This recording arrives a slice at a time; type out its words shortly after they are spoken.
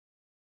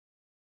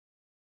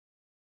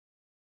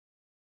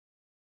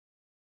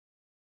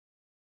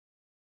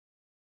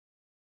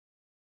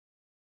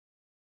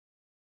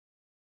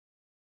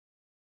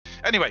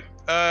Anyway,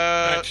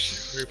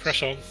 Right, we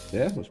press on.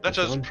 Yeah, let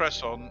us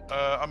press on.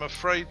 I'm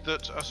afraid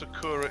that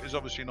Asakura is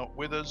obviously not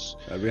with us.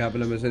 Are we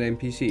having him as an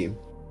NPC?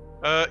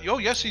 Oh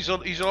yes, he's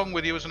along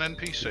with you as an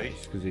NPC.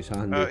 Because he's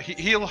handy.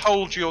 He'll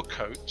hold your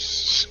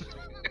coats.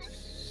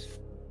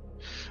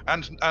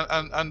 and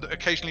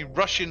occasionally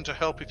rush in to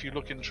help if you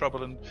look in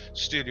trouble and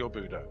steal your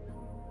Budo.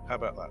 How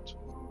about that?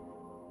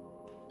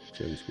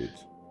 Sounds good.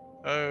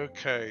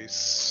 Okay,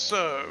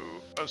 so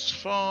as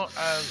far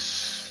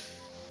as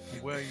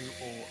where you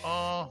all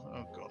are,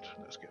 oh god,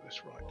 let's get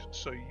this right.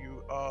 So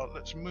you are,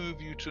 let's move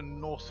you to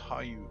North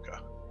Hyuga,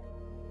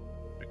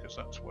 because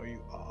that's where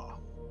you are.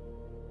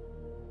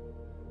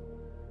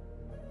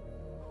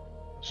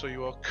 So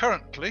you are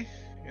currently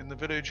in the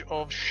village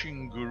of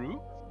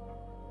Shinguru,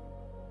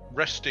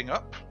 resting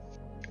up,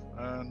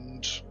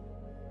 and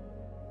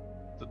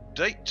the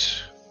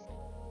date,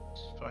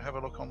 if I have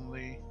a look on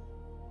the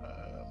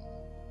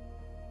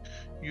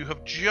you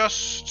have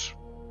just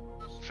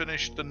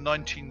finished the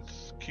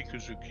 19th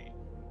Kikuzuki.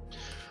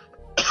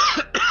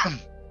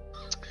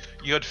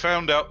 You had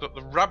found out that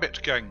the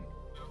Rabbit Gang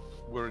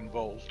were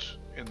involved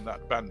in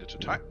that bandit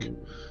attack.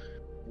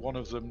 One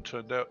of the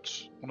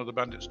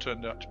bandits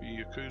turned out to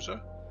be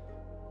Yakuza,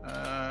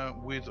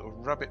 with a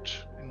rabbit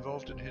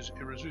involved in his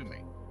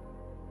Irizumi.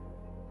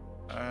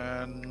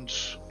 And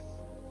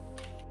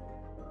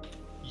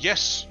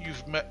yes,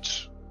 you've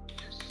met.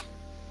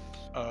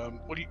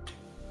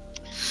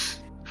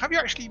 Have you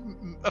actually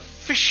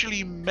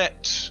officially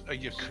met a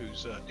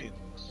Yakuza in?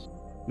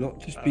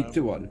 Not to speak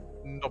to one.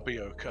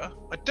 Nobioka.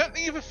 I don't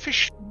think you've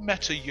officially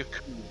met a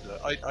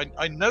Yakuza.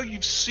 I know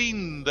you've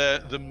seen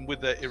them with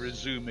their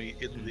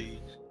Irizumi in the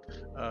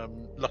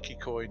Lucky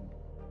Coin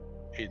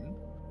Inn,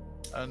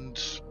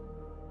 and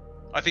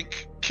I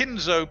think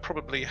Kinzo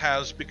probably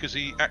has because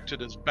he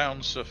acted as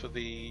bouncer for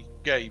the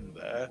game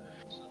there.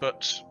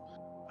 But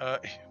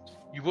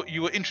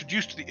you were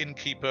introduced to the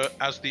innkeeper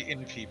as the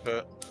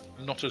innkeeper,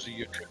 not as a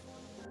Yakuza.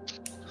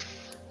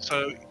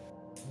 So,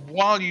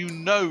 while you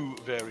know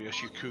various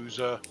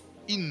Yakuza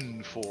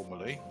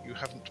informally, you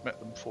haven't met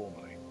them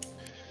formally.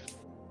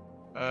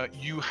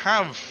 You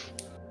have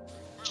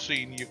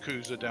seen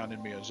Yakuza down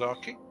in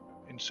Miyazaki,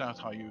 in South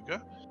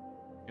Hyuga.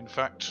 In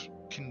fact,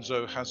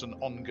 Kinzo has an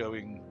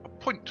ongoing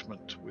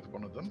appointment with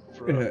one of them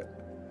for a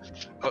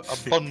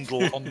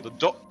bundle on the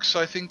docks,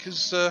 I think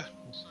is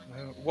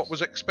what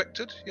was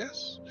expected,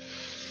 yes?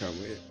 Can't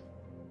wait.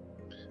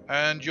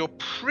 And you're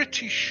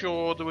pretty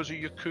sure there was a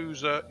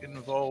Yakuza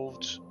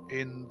involved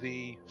in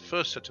the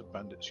first set of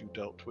bandits you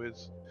dealt with,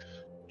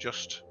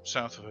 just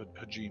south of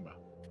Hajima.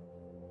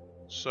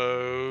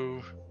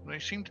 So they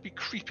seem to be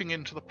creeping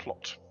into the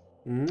plot.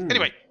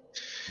 Anyway,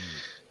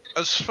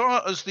 as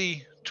far as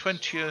the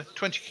 20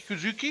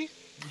 Kikuzuki,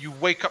 you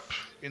wake up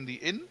in the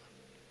inn.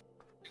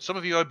 Some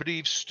of you, I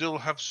believe, still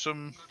have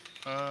some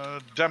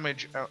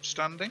damage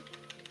outstanding.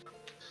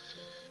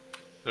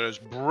 There's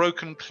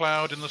broken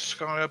cloud in the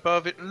sky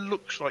above. It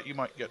looks like you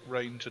might get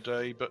rain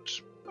today, but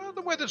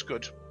the weather's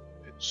good.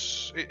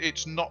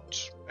 It's not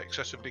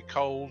excessively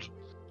cold.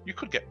 You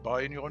could get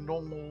by in your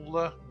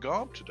normal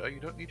garb today.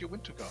 You don't need your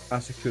winter garb.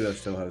 Asakura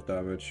still has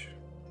damage.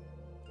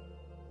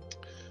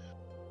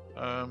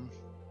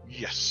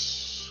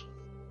 Yes.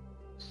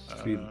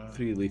 3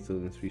 lethal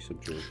and 3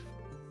 subdued.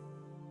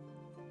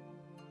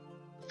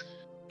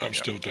 I'm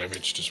still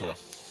damaged as well.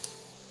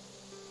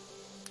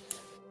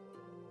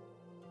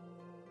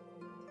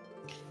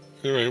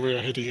 Anyway, we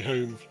are heading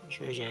home, as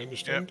far as I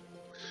understand.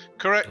 Yep.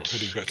 Correct.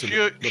 Heading back to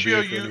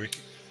Kyūryū,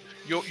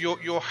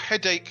 your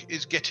headache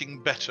is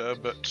getting better,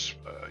 but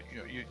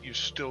you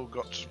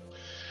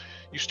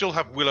still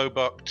have willow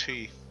bark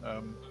tea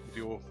with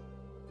your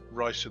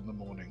rice in the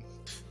morning.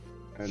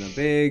 And a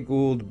big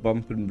old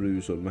bump and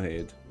bruise on my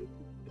head.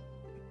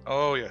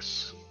 Oh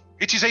yes,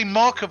 it is a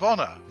mark of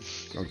honor.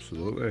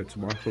 Absolutely, it's a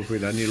mark of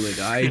when I nearly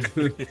died.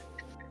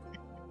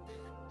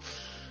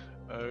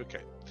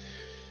 Okay.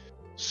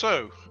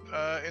 So,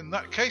 in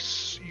that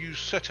case, you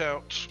set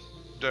out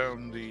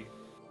down the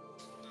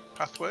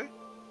pathway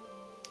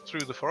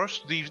through the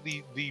forest. The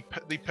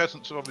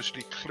peasants have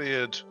obviously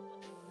cleared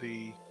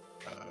the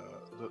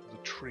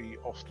tree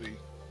off the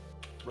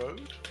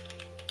road.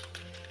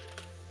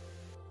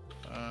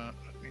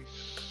 Let me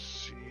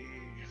see.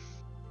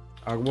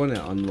 I want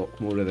to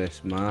unlock more of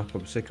this map.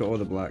 I'm sick of all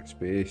the black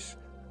space.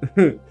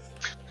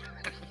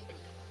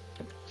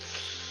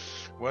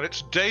 Well,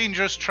 it's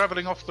dangerous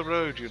travelling off the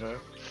road, you know.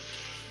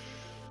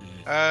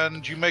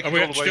 And you make it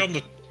all the way. On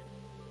the...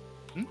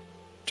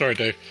 Sorry,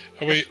 Dave.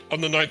 Are we on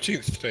the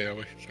 19th today? Are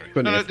we?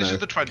 Sorry. No, this is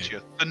the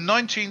 20th. The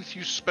 19th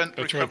you spent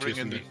recovering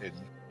in the inn.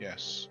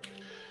 Yes.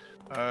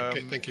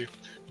 Okay, thank you.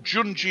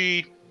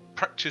 Junji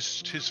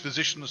practiced his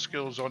physician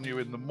skills on you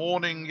in the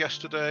morning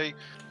yesterday,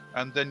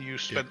 and then you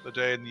spent the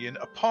day in the inn.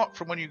 Apart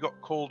from when you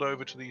got called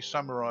over to the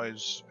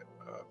samurai's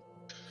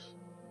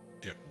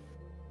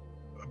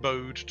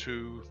abode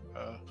to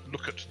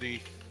look at the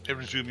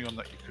Irizumi on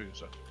that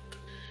Yakuza.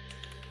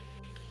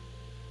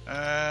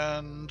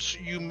 And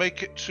you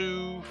make it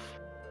to...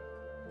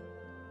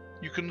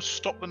 You can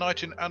stop the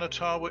night in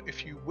Anatawa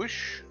if you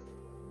wish.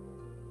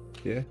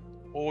 Yeah.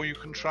 Or you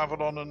can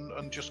travel on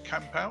and just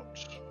camp out.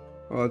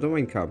 Oh, I don't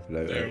mind camping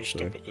out. Yeah, we'll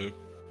Actually.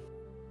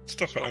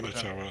 stop at Anna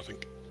Tower, I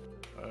think.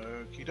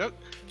 Okie doke.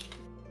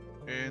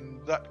 In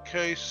that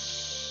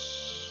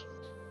case,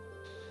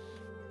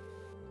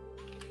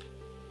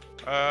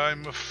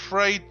 I'm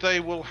afraid they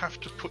will have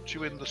to put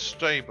you in the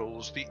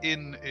stables. The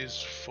inn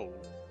is full.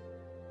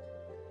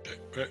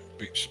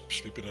 Beats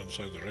sleeping on the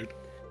side of the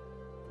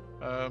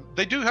road.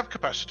 They do have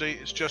capacity,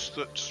 it's just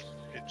that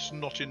it's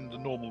not in the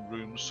normal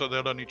rooms, so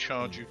they'll only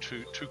charge you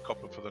two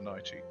copper for the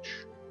night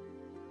each.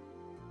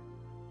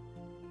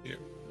 Yeah.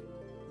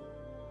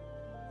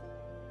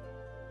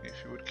 If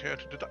you would care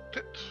to deduct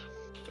it,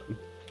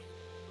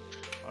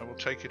 I will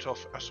take it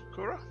off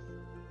Asakura.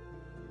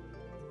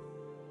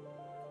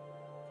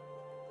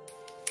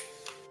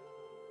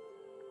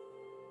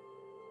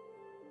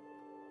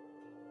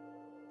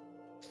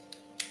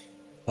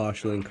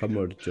 Partially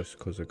encumbered just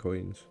because of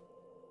coins.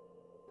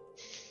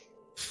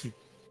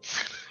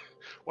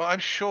 Well, I'm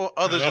sure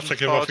others I'll in take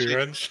the him off your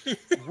party hands.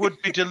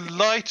 would be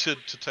delighted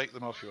to take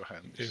them off your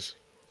hands. Yes.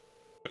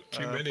 But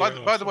too many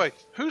By the way,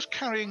 who's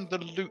carrying the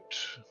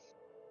loot?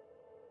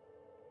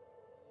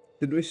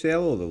 Did we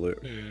sell all the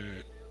loot?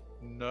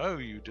 No,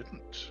 you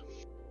didn't.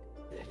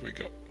 What have we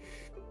got?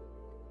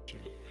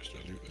 Where's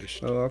the loot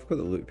list? Oh, I've got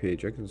the loot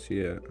page. I can see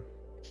it.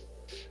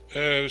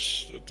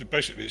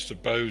 Basically, it's the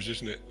bows,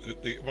 isn't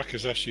it? The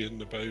wakizashi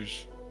and the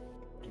bows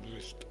on the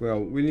list.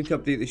 Well, we need to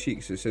update the sheet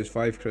 'cause it says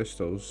 5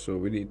 crystals, so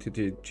we need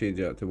to change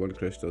that to 1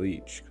 crystal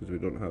each because we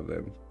don't have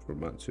them for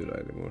Matsura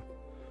anymore.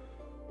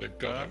 They've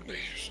got, haven't they?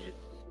 So.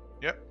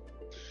 Yep.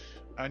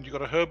 And you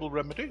got a herbal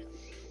remedy.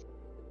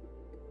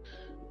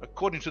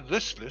 According to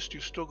this list,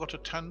 you've still got a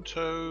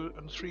Tanto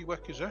and 3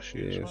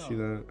 wakizashi as Yeah, well. see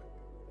that.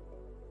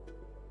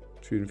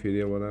 2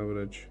 inferior, 1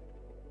 average.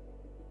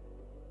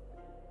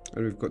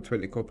 And we've got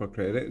 20 copper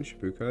credit in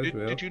Shibuka as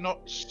well. Did you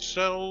not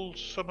sell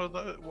some of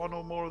the one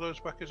or more of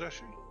those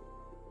wakizashi?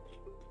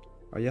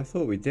 Oh, yeah, I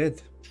thought we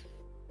did.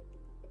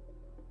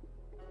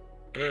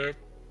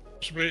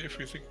 Possibly, if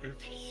we think we've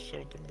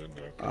sold them, then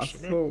I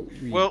thought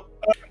we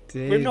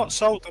did. We've not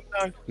sold them,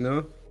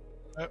 no.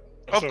 No?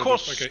 Of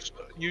course, okay.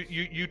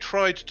 you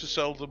tried to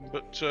sell them,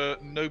 but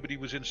nobody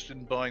was interested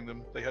in buying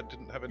them. They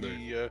didn't have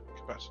any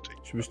capacity.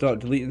 Should we start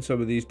deleting some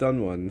of these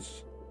done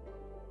ones?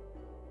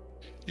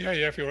 Yeah,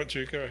 if you want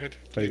to, go ahead.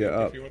 Tidy it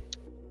up. If you want.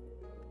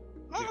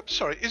 Oh, I'm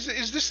sorry.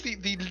 Is this the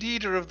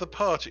leader of the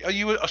party? Are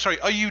you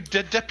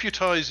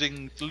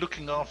deputizing,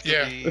 looking after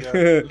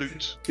the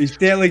loot? He's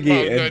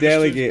delegating, Well, no,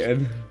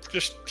 delegating.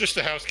 Just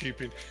the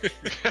housekeeping. Yeah,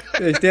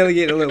 he's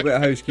delegating a little bit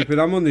of housekeeping.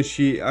 I'm on the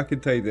sheet. I can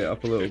tidy it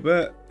up a little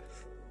bit.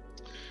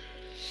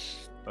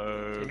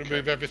 I'm going to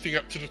move everything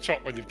up to the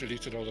top when you've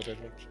deleted all the dead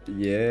ones.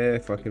 Yeah,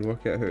 if I can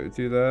work out how to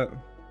do that.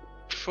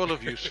 Full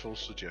of useful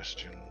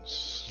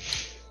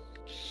suggestions.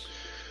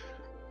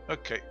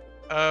 Okay.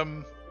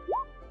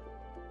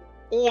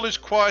 All is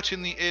quiet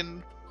in the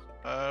inn.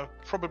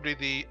 Probably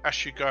the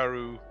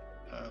Ashigaru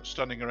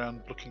standing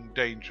around looking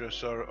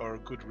dangerous are a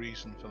good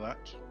reason for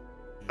that.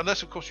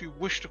 Unless, of course, you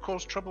wish to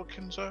cause trouble,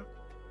 Kinzo.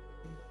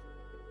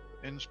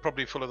 Inn's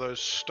probably full of those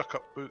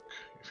stuck-up book,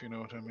 if you know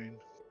what I mean.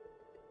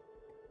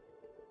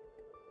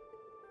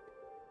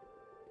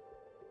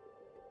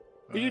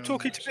 Are you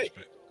talking to me?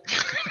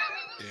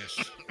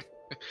 Yes.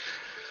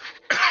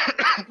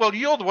 Well,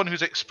 you're the one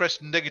who's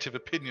expressed negative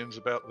opinions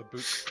about the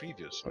book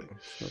previously.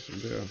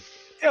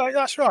 Yeah,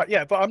 that's right.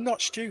 Yeah, but I'm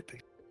not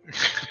stupid.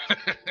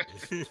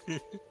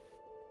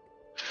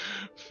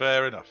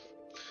 Fair enough.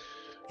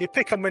 You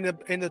pick them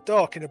in the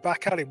dark in the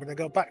back alley when they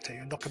go back to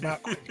you and knock them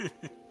out quick.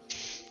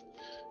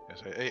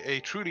 Yes, a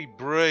truly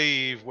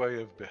brave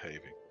way of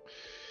behaving.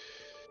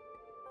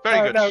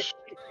 Very good. No,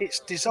 it's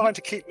designed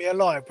to keep me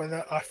alive when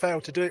I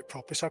fail to do it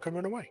properly so I can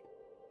run away.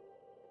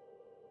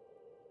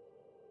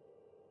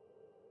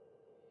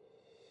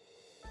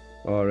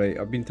 Alright,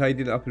 I've been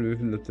tidying it up and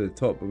moving it to the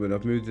top, but when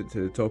I've moved it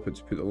to the top,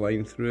 it's put a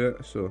line through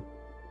it, so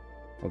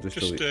I'll just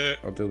delete,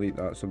 I'll delete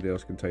that. Somebody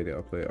else can tidy it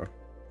up later.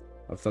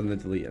 I've done the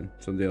deleting.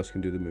 Somebody else can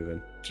do the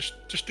moving.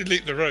 Just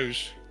delete the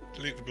rows.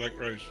 Delete the blank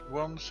rows.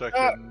 1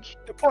 second.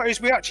 The point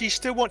is, we actually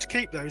still want to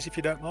keep those, if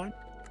you don't mind.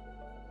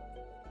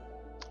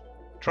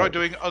 Try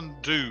doing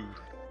undo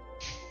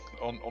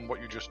on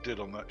what you just did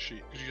on that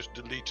sheet, because you just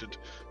deleted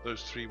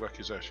those 3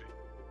 wakizashi.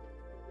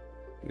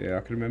 Yeah,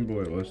 I can remember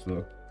what it was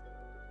though.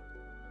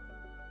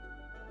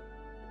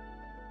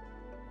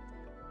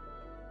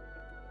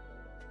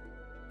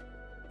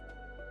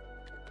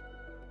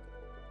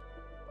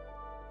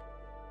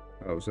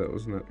 That was it,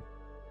 wasn't it?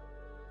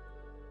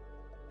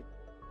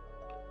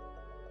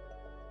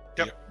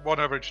 Yep, 1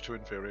 average, 2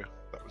 inferior.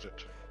 That was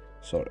it.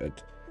 Sorted.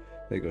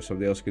 There you go,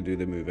 somebody else can do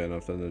the move in,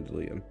 I've done the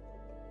deleting.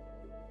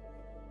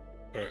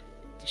 Alright,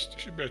 you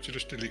should be able to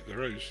just delete the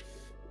rows.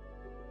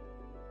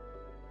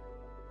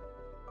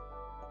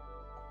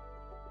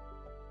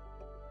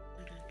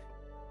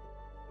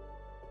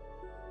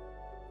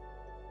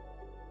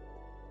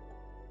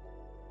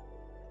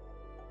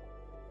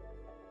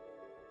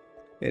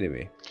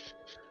 Anyway.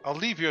 I'll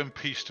leave you in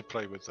peace to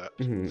play with that.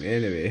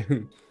 Anyway.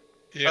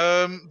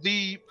 Yeah.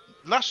 The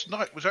last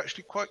night was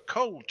actually quite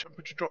cold.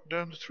 Temperature dropped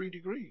down to 3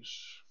 degrees.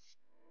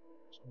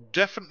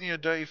 Definitely a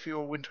day for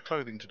your winter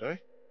clothing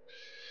today.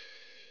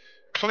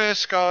 Clear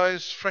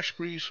skies, fresh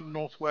breeze from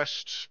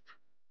northwest.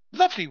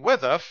 Lovely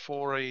weather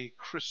for a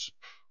crisp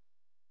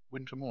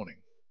winter morning.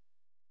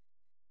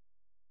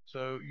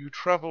 So you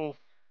travel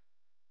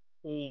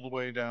all the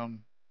way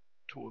down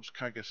towards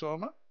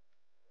Kagesama.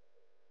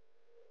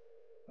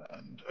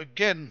 And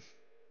again,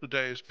 the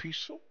day is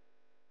peaceful.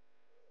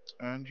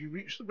 And you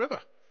reach the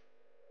river.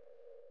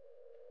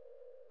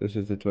 This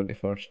is the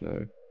 21st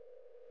now.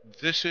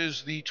 This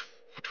is the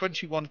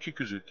 21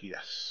 Kikuzuki,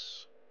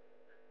 yes.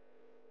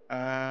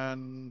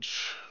 And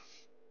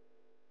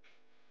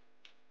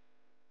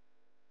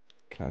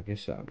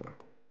Kagesama.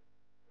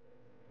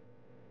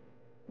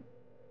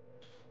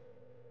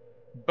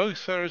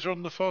 both areas are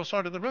on the far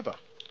side of the river.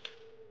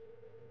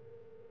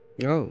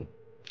 Oh.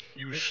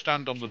 You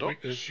stand on the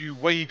docks, you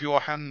wave your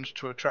hand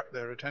to attract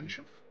their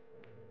attention.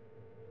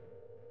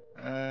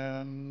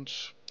 And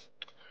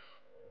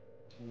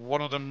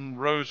one of them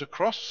rows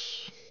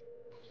across,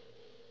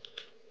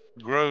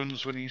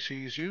 groans when he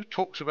sees you,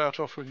 talks about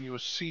offering you a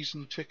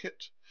season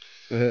ticket.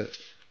 How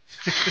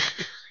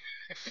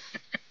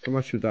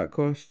much would that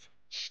cost?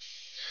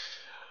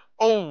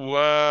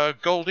 Oh,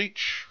 gold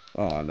each.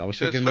 Oh, no, I was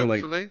He says, thinking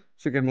hopefully.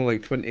 more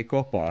like 20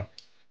 copper.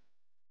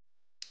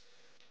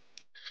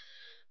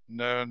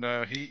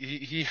 No,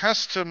 he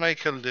has to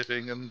make a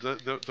living, and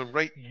the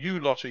rate you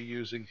lot are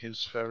using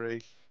his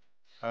ferry,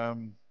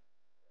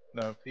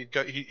 no,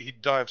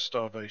 he'd die of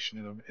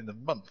starvation in a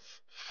month.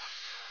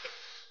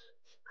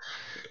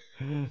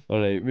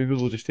 Alright, maybe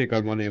we'll just take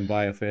our money and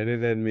buy a ferry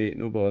then, mate.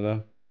 No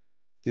bother.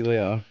 See you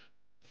later.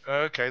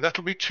 Okay,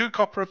 that'll be 2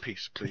 copper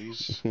apiece,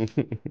 please.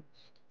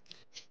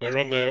 We're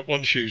on the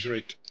 1 shoes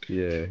rate.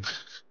 Yeah.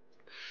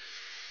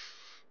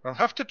 I'll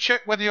have to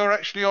check whether you're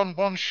actually on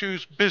 1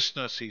 shoe's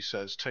business, he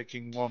says,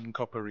 taking 1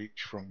 copper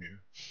each from you.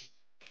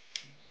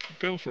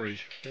 Feel free.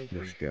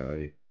 This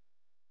guy.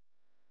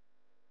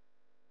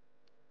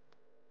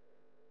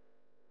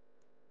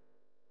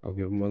 I'll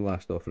give him one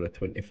last offer of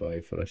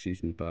 25 for a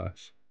season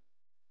pass.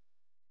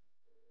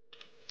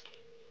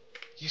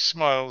 He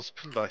smiles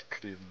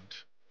politely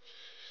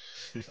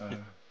and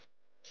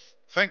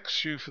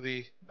thanks you for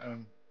the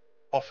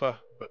offer,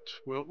 but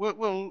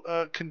we'll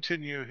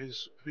continue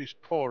his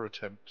poor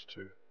attempt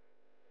to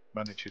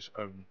manage his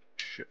own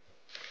ship.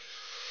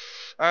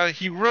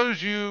 He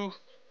rows you.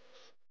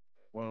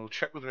 We'll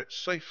check whether it's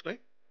safely.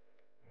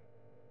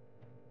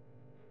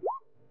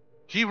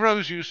 He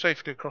rows you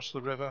safely across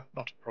the river,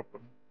 not a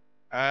problem,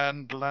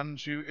 and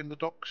lands you in the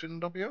docks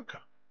in Nobioka.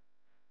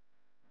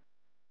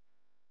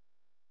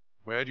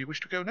 Where do you wish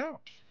to go now?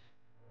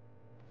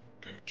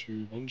 Go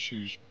to 1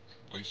 shoes,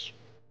 please.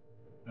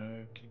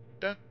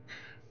 Okay.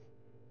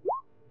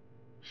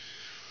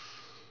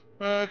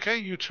 Okay,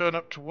 you turn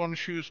up to 1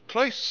 shoe's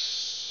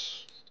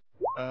place.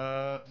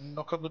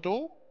 Knock on the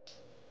door.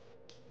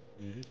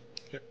 Mm-hmm.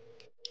 Yep.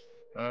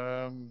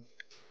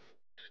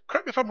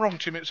 Correct me if I'm wrong,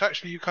 Tim. It's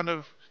actually you kind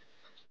of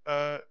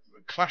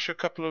clash a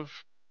couple of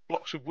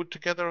blocks of wood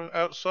together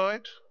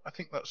outside. I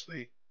think that's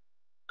the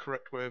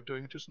correct way of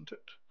doing it, isn't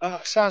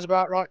it? Sounds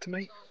about right to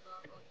me.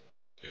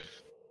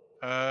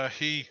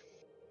 He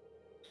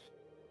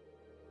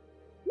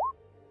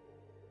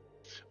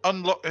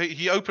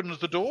He opens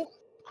the door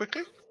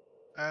quickly,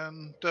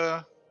 and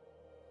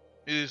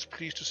is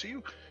pleased to see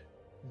you.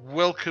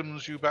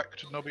 Welcomes you back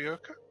to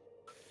Nobioka.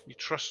 He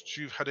trusts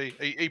you've had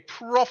a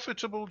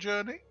profitable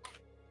journey.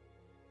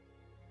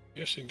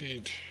 Yes,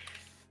 indeed.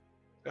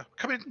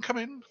 Come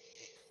in.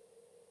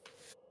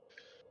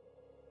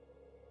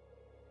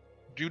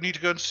 Do you need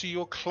to go and see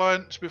your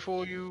clients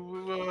before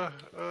you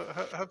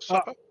have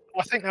supper?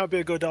 I think that would be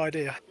a good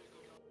idea.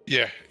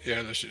 Yeah,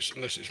 unless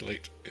it's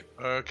late. Yeah.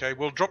 Okay,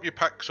 we'll drop your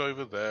packs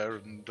over there,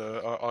 and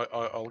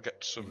I'll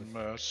get some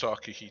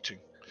sake heating.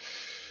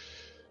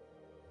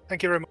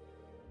 Thank you very much.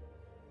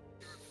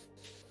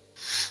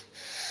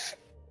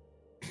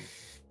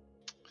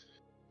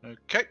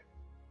 Okay,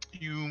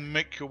 you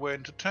make your way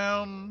into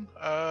town.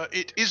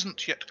 It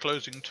isn't yet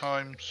closing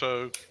time,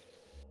 so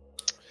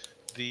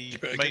the You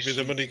better give me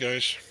the money,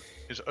 guys.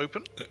 Is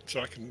open.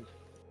 So I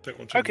don't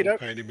want to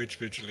pay any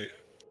individually.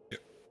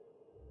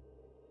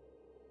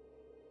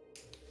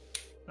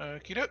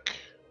 Okie doke.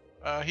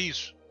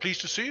 He's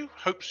pleased to see you.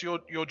 Hopes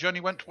your journey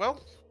went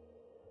well.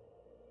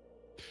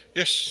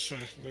 Yes,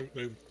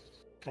 no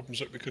problems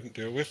that we couldn't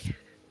deal with.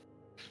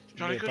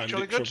 Jolly good.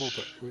 Trouble,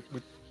 but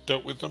we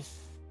dealt with them.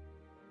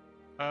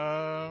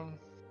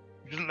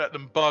 You didn't let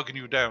them bargain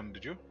you down,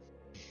 did you?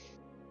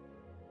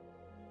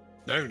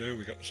 No,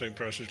 we got the same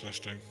price as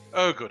last time.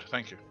 Oh, good,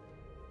 thank you.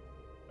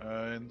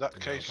 In that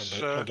case,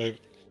 hand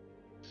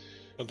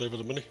over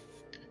the money.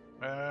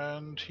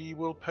 And he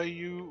will pay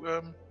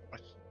you.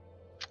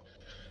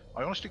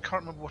 I honestly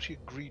can't remember what he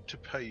agreed to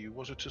pay you.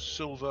 Was it a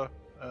silver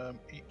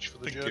each for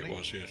the journey? I think it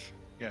was, yes.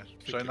 Yes.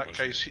 So in that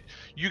case,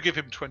 you give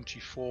him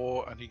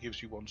 24, and he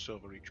gives you 1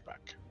 silver each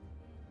back.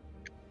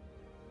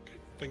 Okay.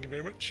 Thank you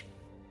very much.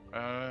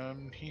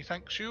 He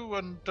thanks you,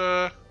 and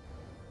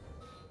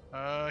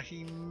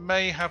he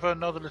may have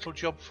another little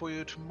job for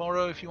you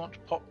tomorrow if you want to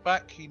pop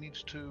back. He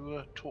needs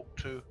to talk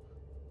to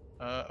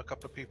a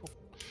couple of people.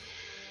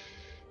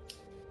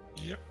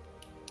 Yep.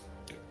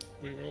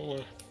 We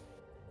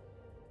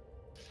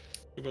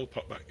will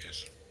pop back,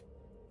 yes.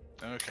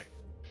 Okay.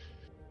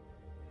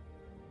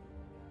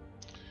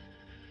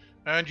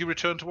 And you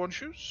return to One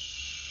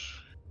Shoes.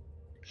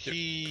 Yep.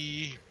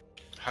 He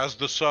has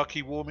the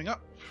sake warming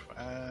up,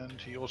 and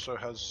he also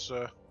has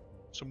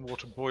some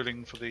water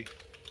boiling for the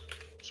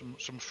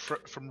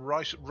from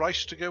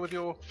rice to go with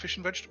your fish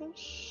and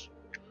vegetables.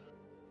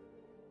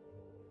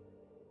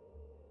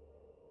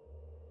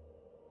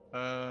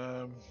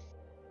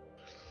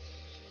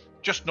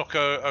 Just knock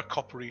a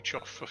copper each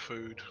off for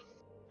food,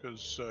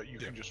 because you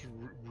can just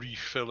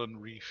refill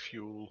and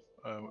refuel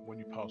when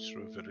you pass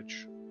through a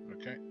village.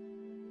 Okay.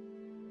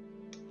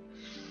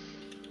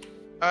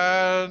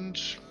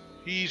 And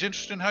he's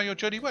interested in how your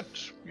journey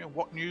went. You know,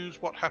 what news,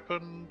 what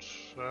happened,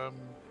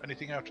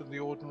 anything out of the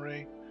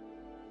ordinary.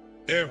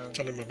 Yeah,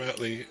 tell him about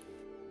the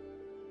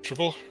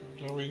trouble,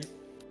 how we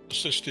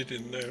assisted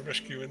in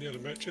rescuing the other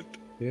merchant.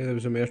 Yeah, there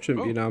was a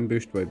merchant being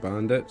ambushed by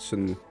bandits,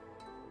 and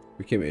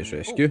we came to his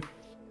rescue.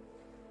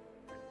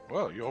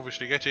 Well, you're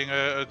obviously getting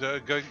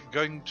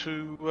going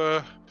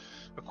to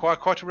acquire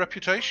quite a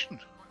reputation.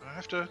 I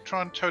have to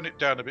try and tone it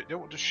down a bit. Don't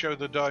want to show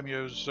the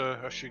daimyo's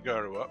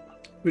Ashigaru up.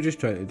 We're just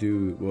trying to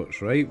do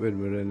what's right when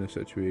we're in a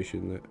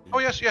situation that... Oh,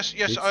 yes,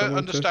 I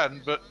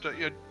understand, but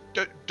you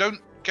know,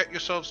 don't get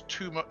yourselves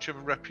too much of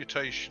a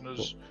reputation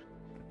as...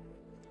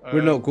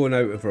 we're not going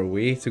out of our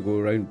way to go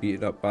around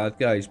beating up bad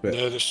guys, but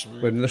no,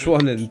 when there's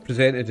one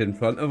presented in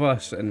front of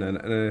us and an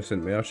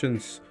innocent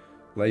merchant's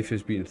life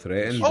has been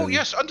threatened... Oh,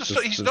 yes,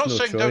 understood. He's not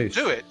saying don't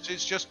do it.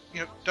 It's just,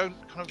 you know, don't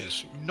kind of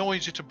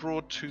noise it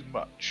abroad too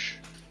much.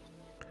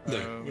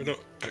 No, we're not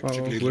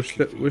actively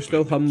we're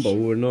still humble.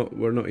 We're not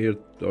here,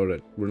 or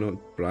we're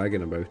not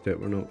bragging about it.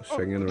 We're not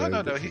singing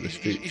around. No.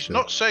 He's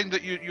not saying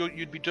that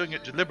you'd be doing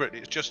it deliberately.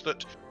 It's just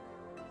that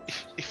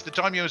if the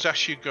daimyo's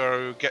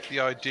Ashigaru get the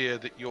idea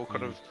that you're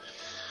kind of,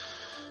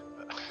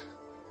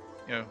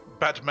 you know,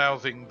 bad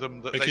mouthing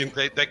them,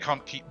 that they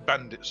can't keep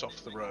bandits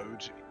off the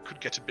road, it could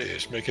get a bit.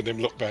 Yes, making them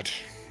look bad.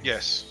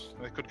 Yes,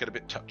 they could get a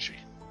bit touchy.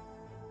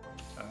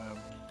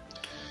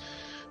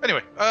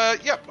 Anyway,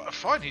 yeah,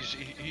 fine.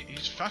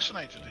 He's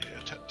fascinated here.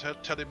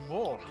 Tell him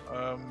more.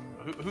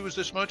 Who is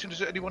this merchant?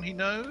 Is it anyone he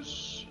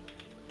knows?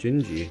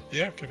 Ginji.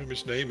 Yeah, give him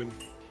his name and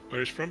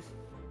where he's from.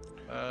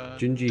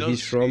 Ginji,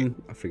 he's from...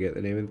 I forget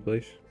the name of the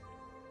place.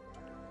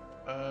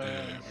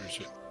 Where is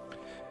it?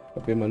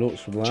 I'll be in my notes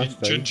from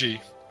last time.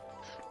 Junji.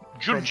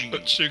 From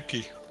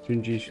Utsuki.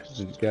 Junji's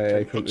the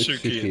guy from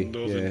Utsuki. In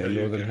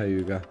Northern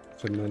Hyuga.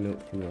 It's in my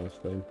notes from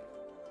last time.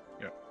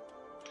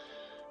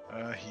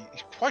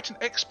 He's quite an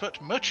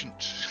expert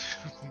merchant,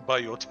 by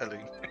your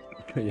telling.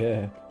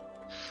 Yeah.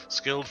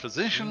 Skilled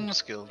physician,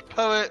 skilled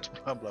poet,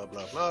 blah blah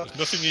blah blah. There's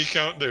nothing he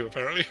can't do,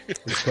 apparently.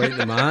 He's quite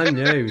the man,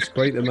 yeah, he was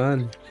quite the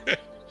man.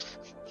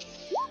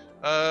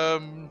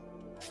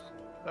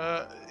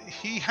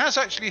 He has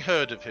actually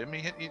heard of him,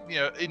 you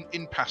know,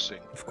 in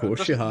passing. Of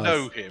course he has. Doesn't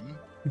know him,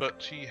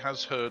 but he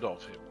has heard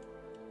of him.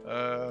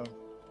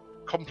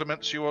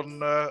 Compliments you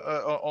on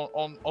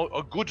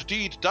a good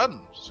deed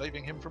done,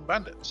 saving him from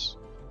bandits.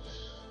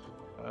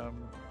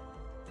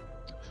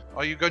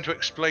 Are you going to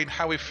explain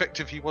how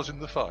effective he was in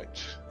the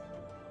fight?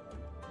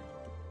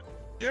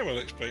 Yeah, we'll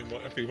explain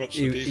if he wants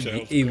the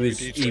details. He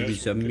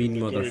was a mean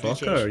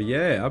motherfucker.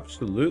 Yeah,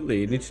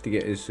 absolutely. He needs to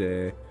get his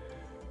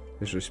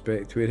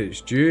respect where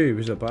it's due. He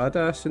was a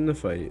badass in the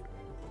fight.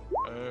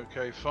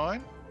 Okay,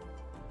 fine.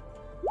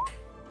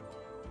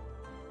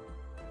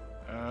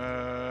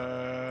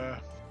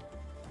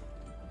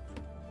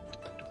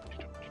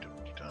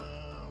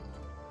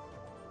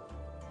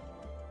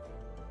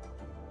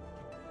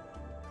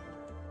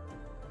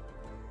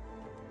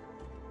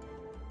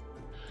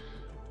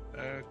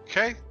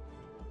 Okay.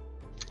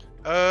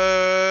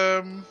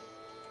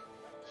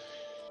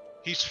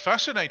 He's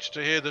fascinated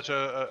to hear that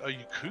a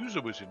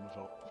Yakuza was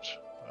involved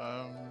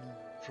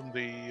from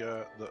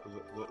the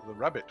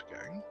rabbit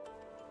gang.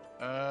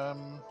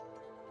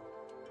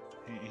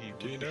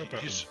 Do you know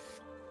about him?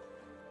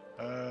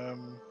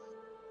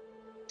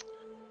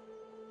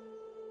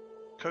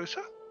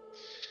 Kosa?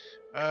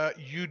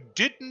 You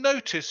did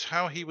notice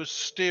how he was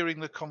steering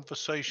the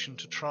conversation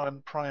to try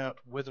and pry out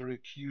whether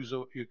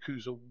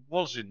Yakuza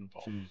was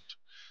involved.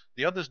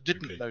 The others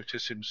didn't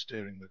notice him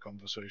steering the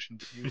conversation,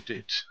 but you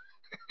did.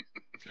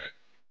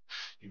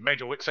 You made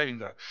your wit saving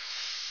though.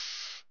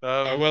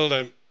 I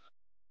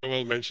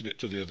will mention it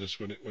to the others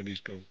when he's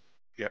gone.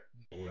 Yep.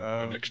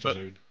 Next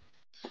zone.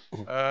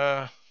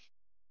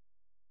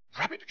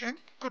 Rabbit gang?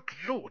 Good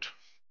lord.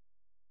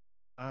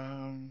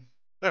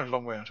 They're a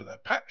long way out of their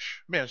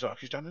patch.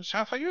 Miyazaki's down in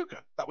South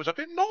Hyuga. That was up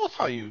in North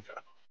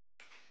Hyuga.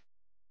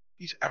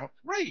 He's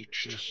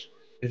outraged.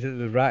 Is it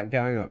the rat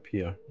gang up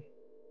here?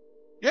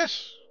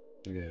 Yes.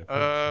 Yeah.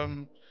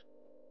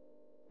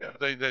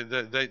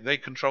 Yeah, they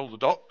control the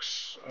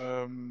docks.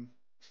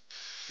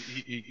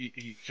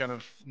 he kind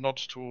of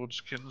nods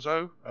towards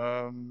Kinzo.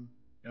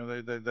 You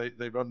know,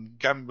 they run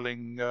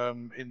gambling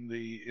in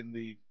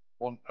the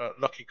one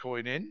Lucky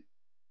Coin Inn.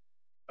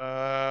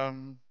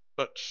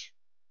 But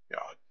yeah,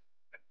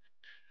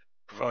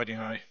 providing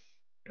I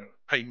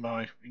pay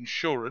my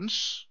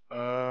insurance,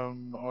 I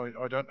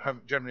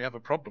don't generally have a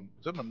problem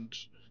with them. And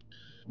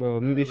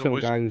well, maybe some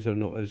always... gangs are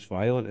not as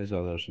violent as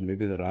others, and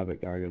maybe the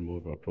rabbit gang are more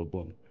of a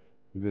problem.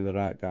 Maybe the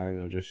rat gang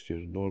are just your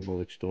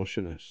normal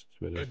extortionists.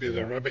 Maybe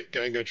the rabbit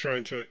gang are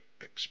trying to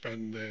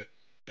expand their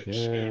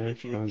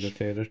expand the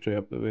territory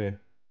up the way.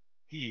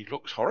 He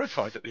looks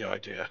horrified at the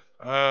idea.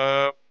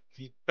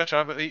 He better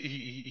have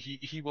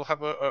he will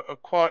have a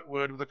quiet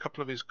word with a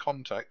couple of his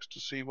contacts to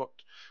see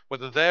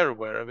whether they're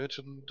aware of it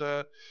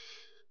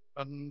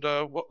and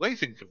what they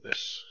think of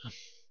this.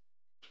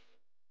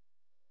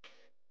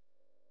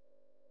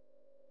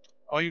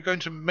 Are you going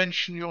to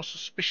mention your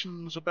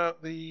suspicions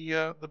about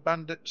the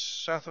bandits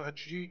south of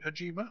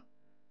Hajima,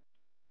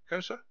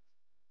 Kosa?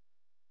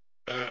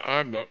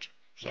 I'm not.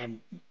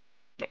 I'm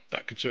not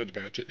that concerned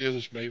about it. The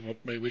others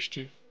may wish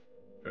to.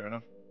 Fair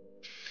enough.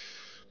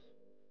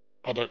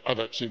 I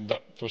don't seem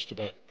that fussed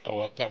about.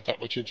 That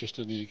much interest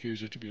in the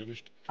Yakuza, to be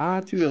honest.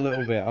 I do a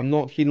little bit. I'm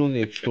not keen on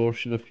the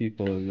extortion of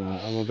people and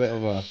that. I'm a bit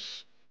of a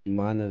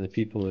man of the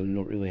people and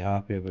not really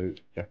happy about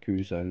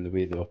Yakuza and the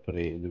way they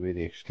operate and the way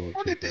they extort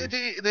people.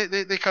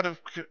 They kind of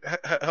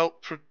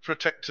help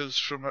protect us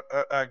from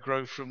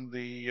aggro from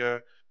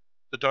the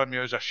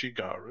daimyo's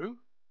Ashigaru.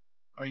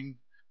 I mean,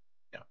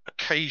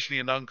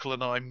 occasionally an uncle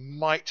and I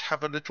might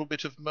have a little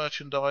bit of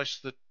merchandise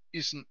that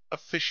isn't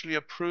officially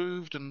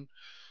approved, and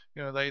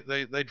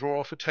they draw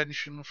off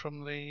attention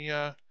from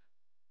the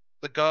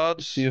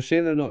guards. So you're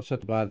saying they're not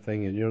such a bad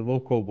thing, and your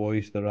local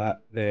boys, the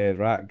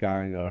rat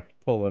gang, are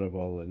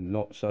tolerable and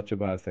not such a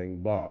bad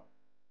thing, but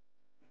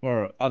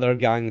for other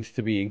gangs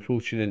to be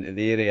encroaching into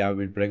the area, I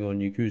would bring on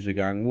Yakuza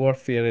gang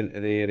warfare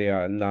into the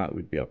area, and that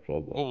would be a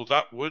problem. Oh,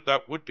 that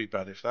would be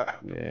bad if that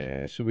happened.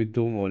 Yeah, so we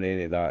don't want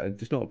any of that.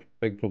 It's not a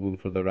big problem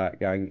for the rat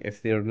gang.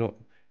 If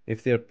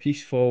they're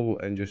peaceful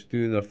and just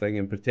doing their thing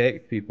and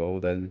protect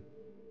people, then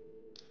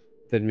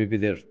maybe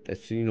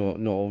it's not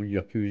all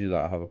Yakuza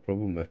that I have a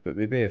problem with, but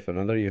maybe if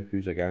another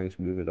Yakuza gang's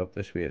moving up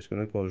this way, it's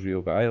going to cause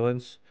real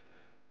violence,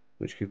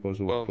 which could cause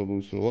a lot of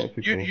problems for a lot of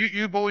people.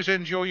 You boys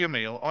enjoy your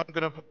meal. I'm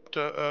going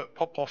to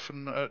pop off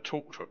and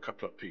talk to a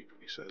couple of people,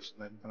 he says,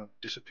 and then kind of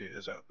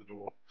disappears out the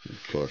door.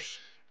 Of course.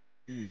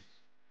 Did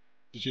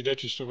you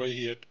notice the way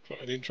he had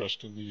quite an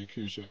interest in the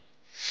Yakuza?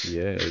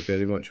 Yeah, he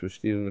very much was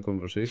steering the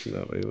conversation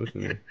that way,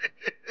 wasn't he?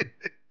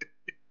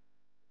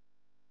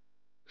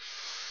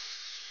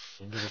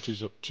 I wonder what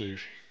he's up to.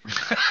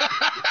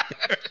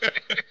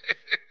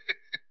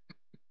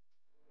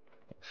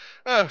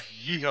 Oh,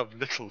 ye of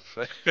little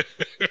faith.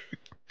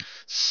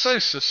 So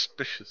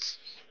suspicious.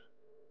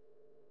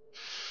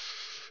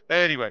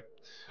 Anyway.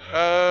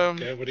 Don't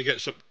care what he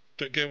gets up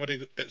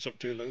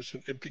to, Lewis,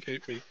 and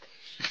implicate me.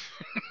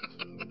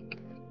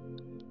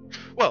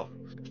 Well,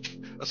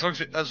 as long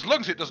as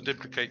it doesn't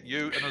implicate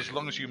you, and as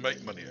long as you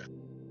make money.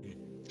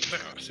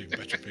 I see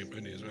better make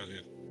money as well,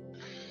 yeah.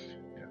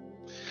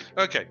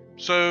 Okay,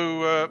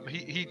 so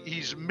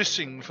he's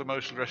missing for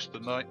most of the rest of the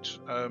night.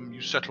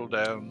 You settle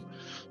down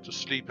to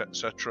sleep,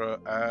 etc.,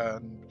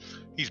 and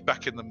he's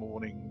back in the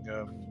morning,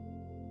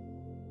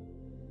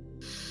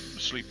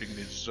 sleeping in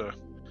his.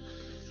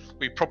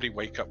 We probably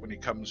wake up when he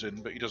comes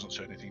in, but he doesn't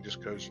say anything. He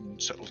just goes and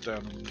settles down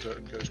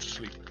and goes to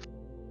sleep.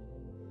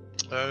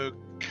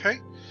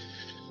 Okay.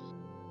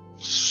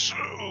 So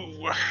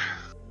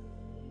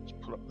let's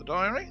pull up the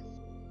diary.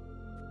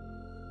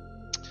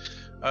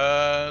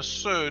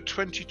 So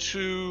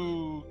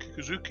 22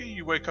 Kikuzuki,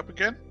 you wake up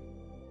again.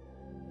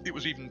 It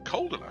was even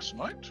colder last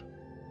night.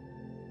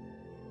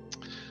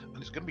 And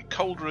it's going to be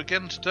colder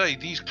again today.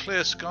 These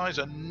clear skies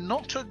are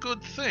not a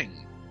good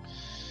thing.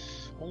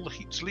 All the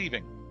heat's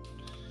leaving.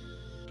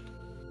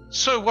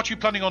 So what are you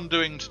planning on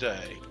doing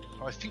today?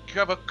 I think you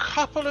have a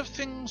couple of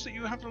things that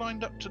you have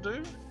lined up to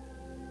do.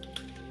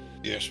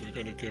 Yes, we're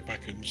going to go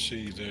back and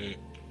see the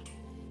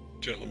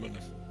gentleman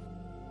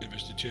who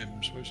gives the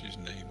gems. What's his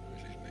name?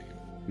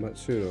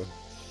 Matsura.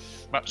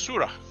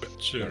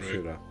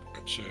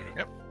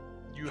 Yep.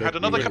 You had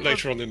another couple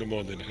later on in the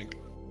morning, I think.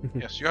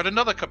 Yes, you had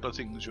another couple of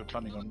things you were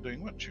planning on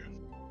doing, weren't you?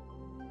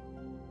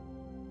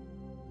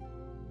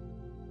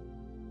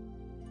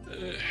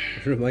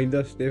 Remind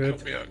us, David.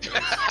 Help me out,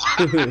 guys.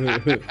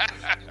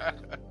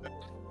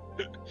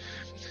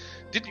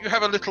 Didn't you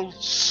have a little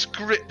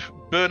script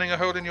burning a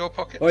hole in your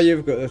pocket? Oh,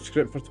 you've got a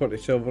script for 20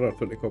 silver or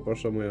 20 copper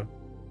somewhere.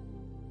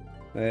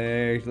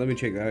 Let me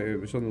check that out.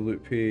 It was on the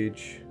loot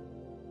page.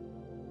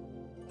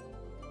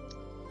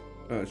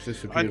 Oh, it's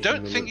disappeared. I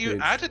don't think you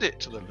added it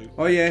to the loot.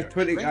 Oh yeah, page,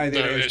 20.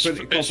 actually. There it is.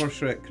 20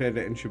 copper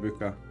credit in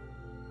Shibuya.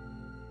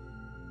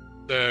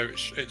 No,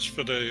 it's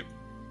for the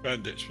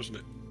bandits, wasn't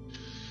it?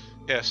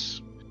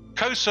 Yes.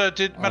 Kosa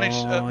did manage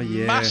a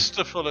yeah.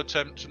 masterful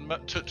attempt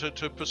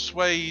to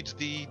persuade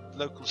the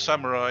local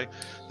samurai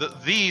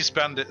that these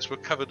bandits were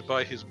covered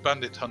by his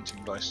bandit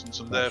hunting license,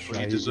 and That's therefore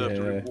right, he deserved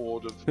a yeah.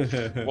 reward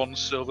of 1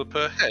 silver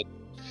per head,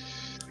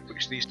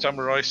 which these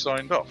samurai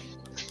signed off.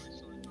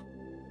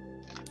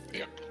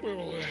 Yeah,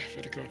 we'll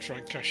better go and try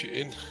and cash it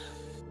in.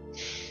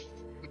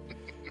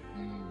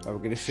 Are we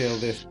going to sell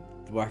this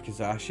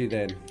wakizashi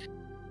then?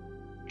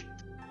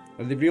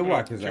 Are they real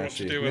Well, do you want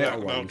to wakizashi? deal with that,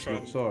 Metal and I'll ones, try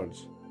not and-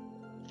 swords.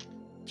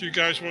 Do you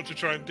guys want to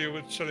try and deal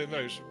with selling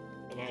those?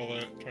 And I'll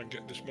try and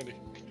get this money.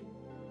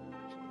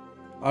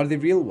 Are they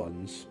real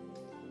ones?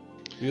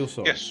 Real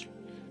swords? Yes.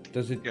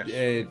 Does it?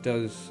 Yes.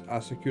 Does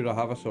Asakura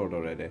have a sword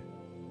already?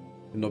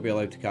 And not be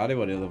allowed to carry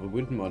one. He'll have a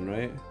wooden one,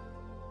 right?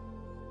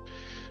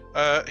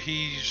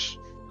 He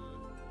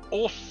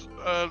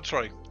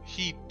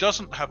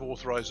doesn't have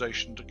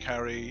authorization to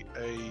carry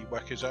a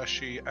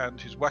wakizashi, and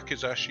his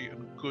wakizashi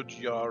and good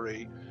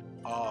yari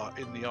are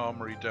in the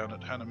armory down at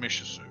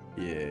Hanamishisu.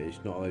 Yeah, he's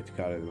not allowed to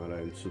carry them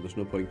around, so there's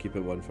no point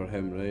keeping one for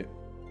him, right?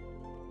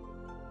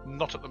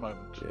 Not at the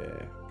moment.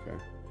 Yeah, okay.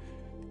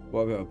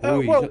 What about a bow?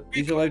 well,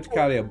 He's allowed to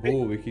carry a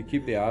bow. We could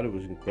keep the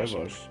arrows and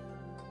quivers.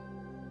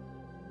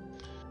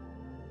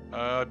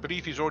 I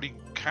believe he's already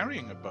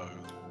carrying a bow.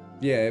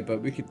 Yeah,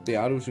 but we could the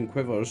arrows and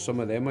quivers. Some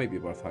of them might be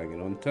worth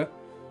hanging on to.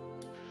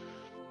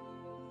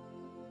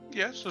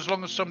 Yes, as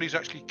long as somebody's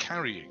actually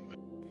carrying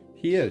them.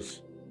 He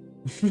is.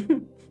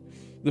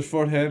 They're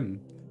for him.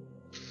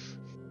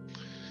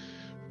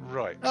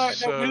 Right. No,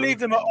 we leave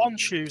them on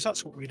shoes.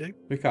 That's what we do.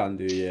 We can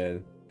do, yeah.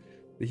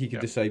 He can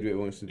decide what he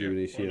wants to do when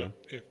he's why here. not?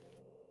 Yeah.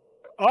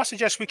 I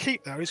suggest we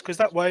keep those because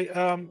that way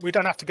we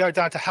don't have to go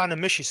down to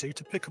Hanamishisu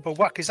to pick up a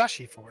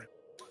wakizashi for him.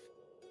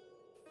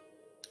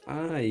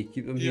 Aye,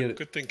 keep them Yeah, here.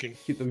 good thinking.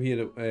 Keep them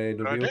here at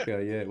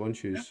Nobilka, yeah, one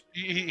shoes.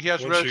 He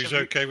has Once he's relatively.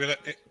 okay with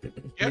it.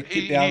 Yeah, Keep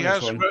he the armors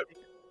has. on.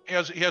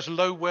 He has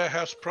low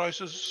warehouse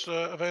prices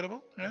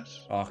available.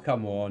 Yes. Oh,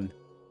 come on.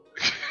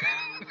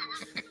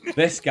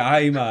 This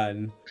guy,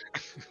 man.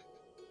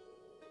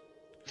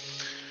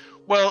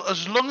 Well,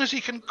 as long as he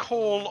can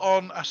call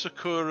on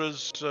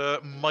Asakura's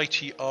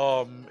mighty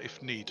arm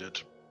if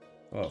needed,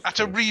 Oh, of at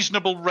a course.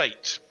 reasonable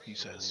rate, he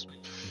says.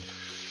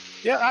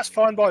 Yeah, that's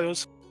fine by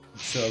us.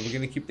 So we're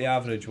going to keep the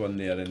average one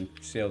there and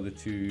sell the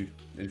 2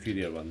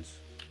 inferior ones.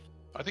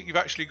 I think you've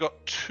actually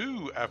got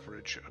 2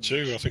 average.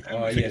 2, I think.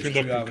 Oh, I think yes, we've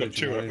 2 got average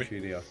 2, and 1 haven't we?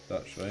 inferior.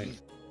 That's right.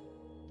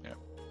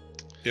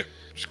 Yeah,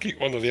 just keep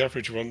one of the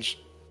average ones.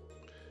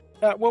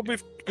 Well,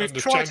 we've And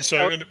the tried to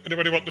sell. Tenso,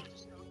 anybody want the...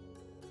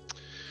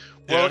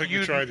 Yeah, Well, I think you-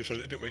 we tried this,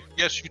 didn't we?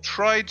 Yes, you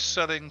tried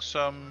selling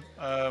some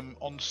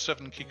on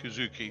 7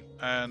 Kikuzuki,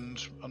 and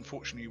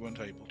unfortunately you weren't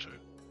able to.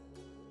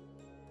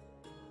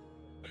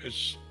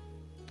 It's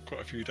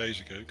quite a few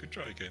days ago. Could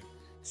try again.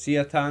 See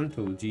a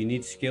tanto, do you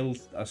need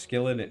a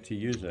skill in it to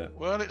use it?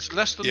 Well, it's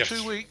less than Yes.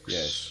 2 weeks.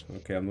 Yes.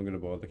 Okay, I'm not going to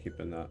bother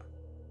keeping that.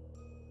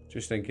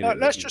 Just thinking.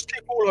 Let's just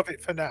keep all of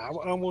it for now,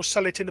 and we'll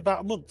sell it in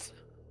about a month.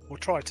 We'll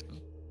try to.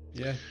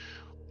 Yeah.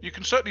 You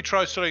can certainly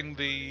try selling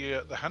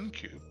the hand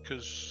cube,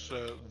 because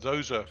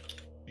those are.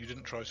 You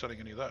didn't try selling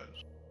any of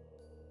those.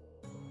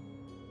 I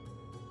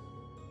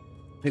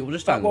think we'll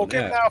just hang Well, on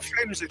given there. our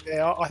friends in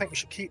there, I think we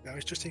should keep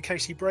those just in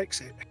case he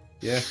breaks it.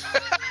 Yeah.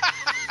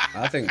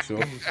 I think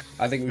so.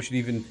 I think we should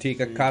even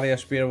carry a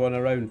spare one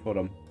around for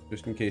him,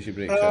 just in case he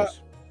breaks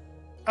us.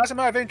 As a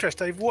matter of interest,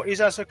 Dave, what is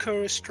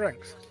Asakura's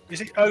strength?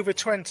 Is it over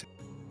 20?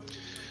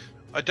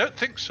 I don't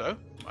think so.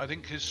 I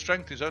think his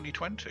strength is only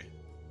 20.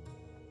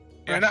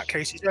 In that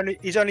case,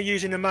 he's only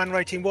using a man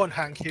rating 1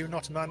 Hankyu,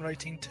 not a man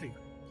rating 2.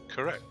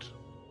 Correct.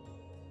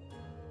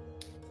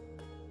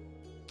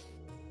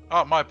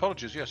 Ah, my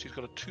apologies. Yes, he's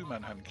got a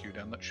 2-man hand cue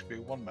down. That should be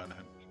a 1-man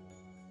hand.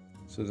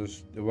 So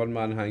there's the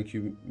 1-man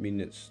Hankyu mean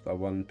it's a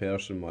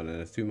 1-person one,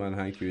 and a 2-man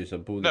Hankyu is a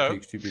bow that No.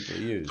 takes 2 people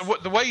to use.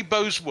 The way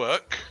bows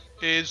work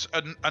is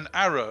an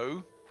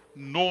arrow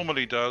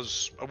normally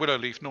does, a willow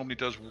leaf normally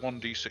does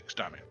 1d6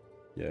 damage.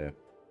 Yeah.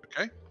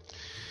 Okay?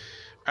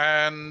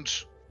 And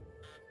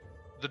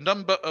the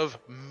number of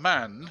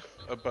man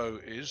a bow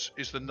is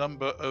the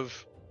number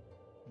of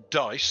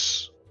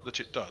dice that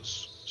it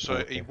does. So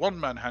Okay. a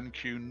 1-man hand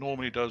cue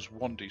normally does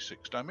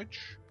 1d6 damage.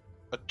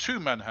 A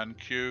 2-man hand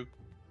cue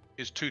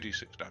is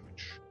 2d6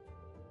 damage.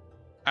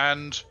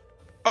 And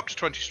up to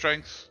 20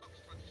 strength,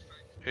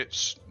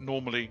 it's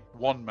normally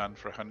 1 man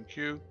for a hand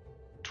cue.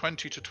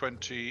 20 to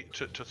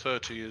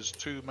 30 is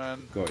 2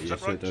 man. Got Is you. that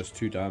So right? it does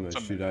 2 damage,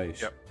 2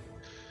 dice. Yep.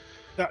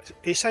 That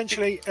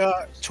essentially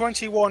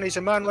 21 is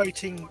a man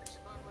rating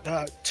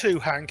 2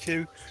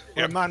 Hankyu, or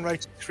Yep. a man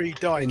rating 3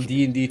 Dike. In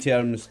D&D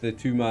terms, the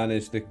 2-man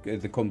is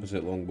the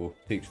composite longbow.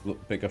 Takes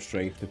bigger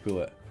strength to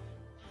pull it.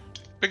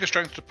 Bigger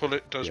strength to pull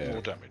it does Yeah.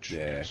 more damage.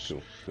 Yeah, yes.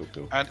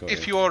 cool. And Got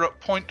if you. you are at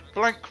point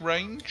blank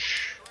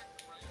range,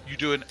 you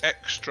do an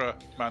extra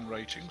man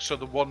rating. So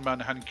the 1-man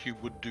hand cube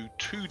would do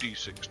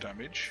 2d6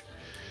 damage,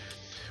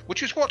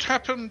 which is what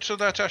happened to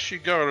that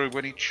Ashigaru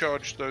when he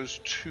charged those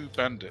 2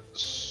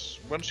 bandits.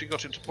 Once he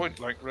got into point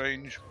blank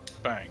range,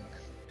 bang.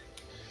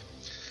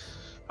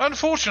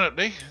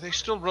 Unfortunately, they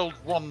still rolled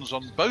 1s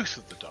on both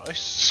of the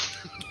dice.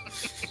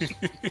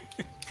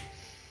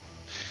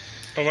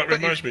 Oh, that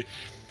reminds me.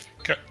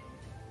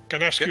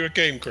 Can I ask you a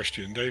game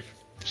question, Dave?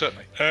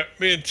 Certainly.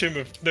 Me and Tim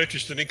have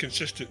noticed an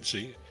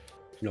inconsistency.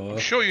 No. I'm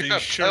sure you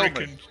have. Tell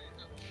me.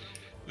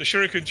 The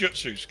Shuriken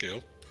Jutsu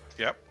skill.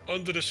 Yep.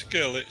 Under the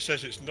skill, it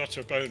says it's not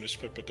a bonus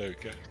for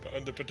Budoka, but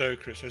under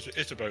Budoka, it says it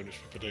is a bonus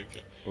for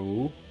Budoka.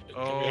 Oh.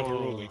 Can we have a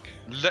ruling?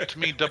 Let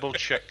me double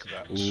check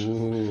that.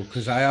 Oh,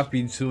 because I have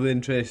been so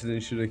interested in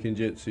Shuriken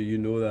Jutsu, you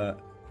know that.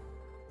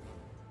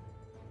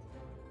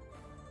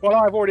 Well,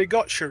 I've already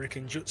got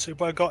Shuriken Jutsu,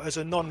 but I got it as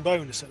a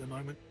non-bonus at the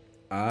moment.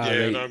 Ah,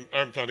 yeah, right. and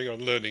I'm planning on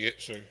learning it,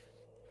 so...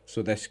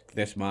 So this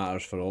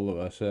matters for all of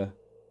us, yeah?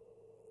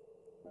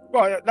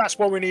 Right, that's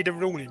why we need a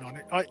ruling on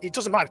it. It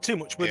doesn't matter too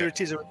much whether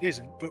it is or it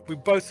isn't, but we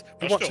want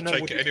to know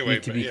what it anyway,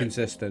 need to be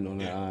consistent on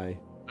it, aye.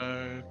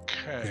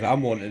 Okay. Because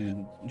I'm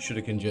wanting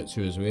Shuriken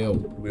Jutsu as well.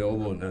 We all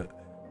want it.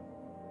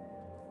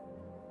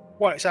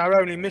 Well, it's our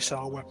only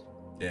missile weapon.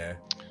 Yeah.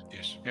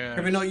 Yes.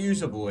 Can we not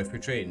usable if we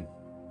train?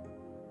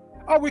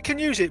 Oh, we can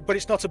use it, but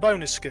it's not a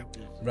bonus skill.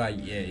 Right,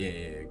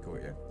 yeah, got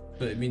you.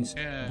 But it means,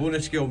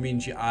 bonus skill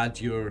means you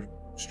add your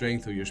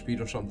strength or your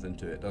speed or something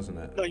to it, doesn't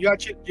it? No, you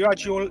add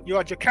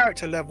your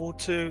character level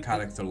to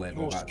character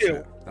level, your that's skill,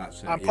 it.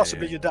 That's it. and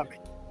possibly your damage.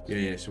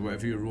 Yeah, so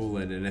whatever you roll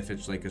in, and if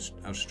it's like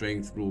a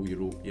strength roll,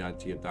 you add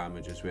to your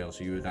damage as well.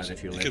 So you would add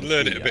if you're you level can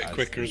learn 3, it a bit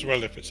quicker as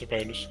well if it's a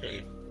bonus, got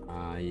you?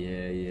 Ah,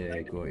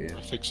 yeah, got you.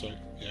 I think so,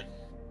 yeah.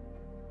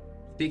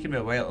 It's taken me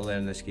a while to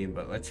learn this game,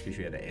 but let's be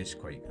fair, it is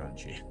quite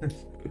crunchy.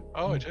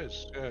 Oh, it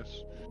is,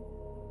 yes.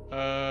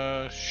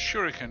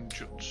 Shuriken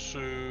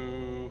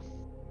Jutsu.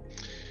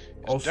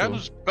 It's down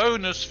as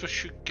bonus for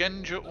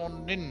Shugenja or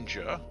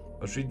Ninja.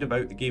 I was reading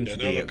about the game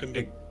today.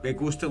 It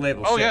goes to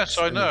level 6. Oh, yes,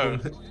 I know.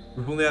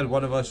 We've only had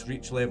one of us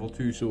reach level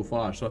 2 so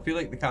far, so I feel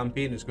like the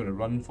campaign is going to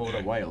run for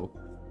a while.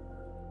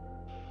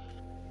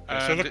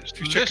 So look, if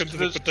you check under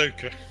the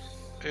Budoka.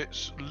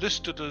 It's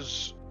listed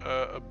as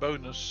a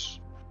bonus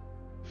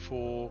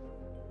for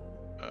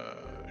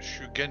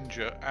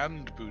Shugenja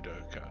and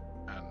Budoka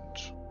and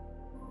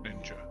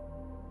Ninja.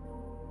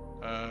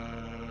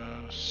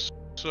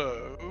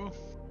 So...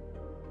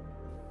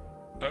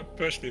 I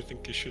personally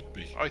think it should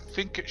be. I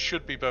think it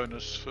should be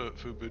bonus for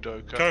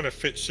Budoka. Kind of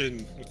fits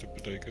in with the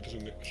Budoka,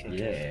 doesn't it? So.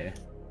 Yeah.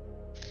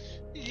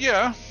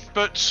 Yeah,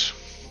 but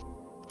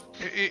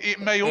it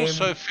may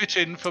also fit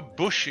in for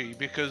Bushi,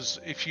 because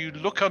if you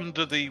look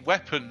under the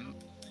weapon,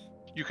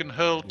 you can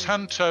hurl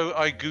Tanto,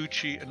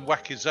 Aiguchi, and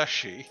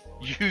Wakizashi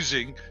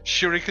using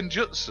Shuriken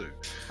Jutsu.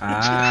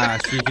 Ah,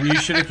 so you can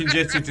use Shuriken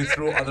Jutsu to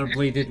throw other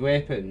bladed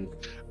weapons.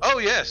 Oh,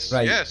 yes,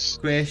 right. Yes.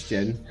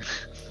 Question.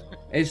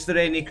 Is there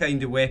any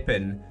kind of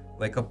weapon,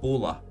 like a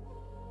bola?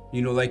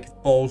 You know,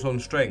 like balls on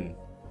string?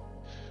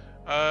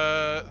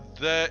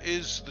 There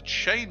is the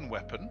chain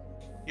weapon,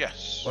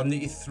 yes. One that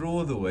you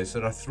throw, though, is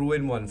there a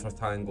throwing one for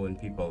tangling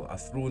people? A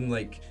throwing,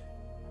 like,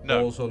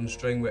 balls on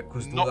string weapon?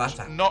 Because that's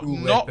a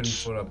cool weapon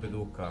for a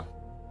Budoka.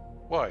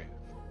 Why?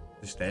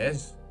 Just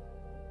is.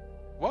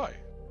 Why?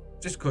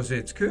 Just because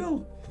it's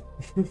cool.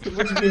 What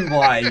do you mean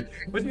why?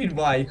 What do you mean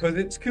why? Because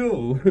it's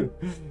cool.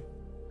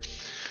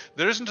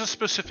 There isn't a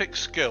specific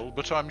skill,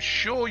 but I'm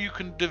sure you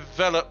can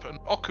develop an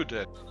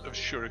Okuden of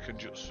Shuriken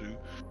Jutsu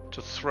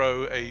to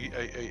throw a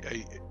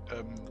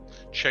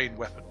chain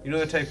weapon. You know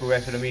the type of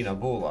weapon I mean, a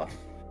bola?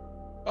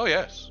 Oh,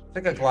 yes. It's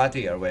like a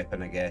gladiator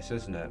weapon, I guess,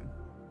 isn't it?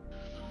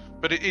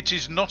 But it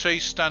is not a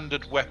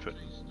standard weapon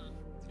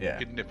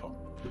in Nippon.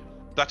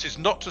 That is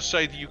not to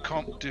say that you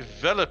can't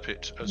develop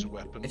it as a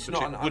weapon. It's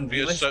not an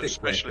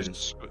unrealistic weapon.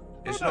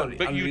 It's not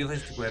an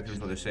unrealistic weapon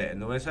for the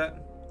setting, though, is it?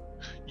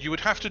 You would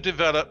have to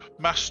develop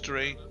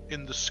mastery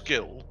in the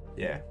skill.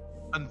 Yeah.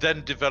 And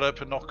then develop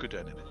an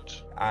Okuden in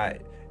it.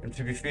 And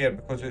to be fair,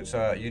 because it's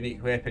a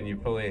unique weapon, you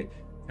probably,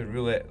 to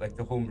rule it, like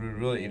the homebrew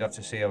rule it, you'd have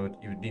to say you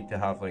would need to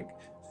have like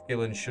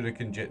skill in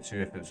Shuriken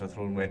Jutsu if it's a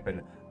thrown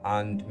weapon,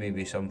 and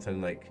maybe something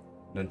like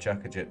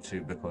Nunchaka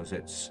Jutsu because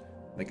it's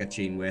like a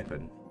chain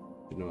weapon.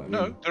 You know what I mean?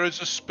 No, there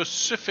is a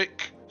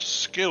specific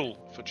skill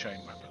for chain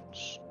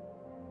weapons.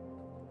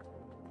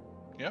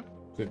 Yeah?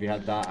 So if you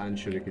had that and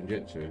Shuriken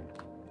Jutsu.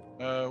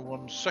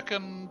 1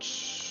 second.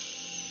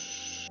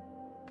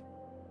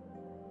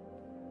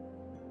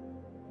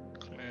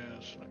 Clear,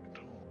 select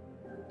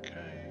all.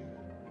 Okay.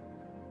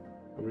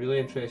 I'm really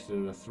interested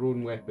in a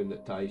thrown weapon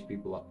that ties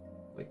people up,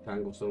 like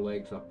tangles their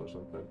legs up or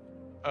something.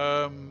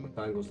 Or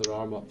tangles their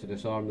arm up to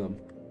disarm them.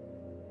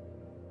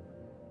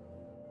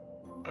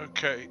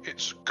 Okay,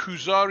 it's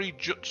Kuzari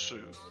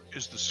Jutsu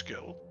is the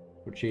skill.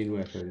 For chain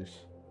weapons.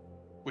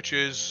 Which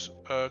is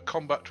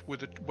combat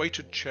with a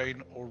weighted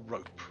chain or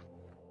rope.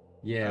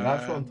 Yeah,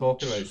 that's what I'm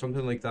talking about.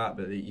 Something like that,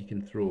 but that you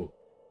can throw.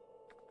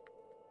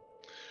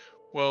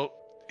 Well,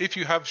 if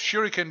you have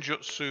Shuriken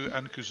Jutsu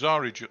and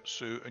Kuzari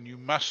Jutsu, and you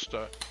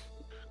master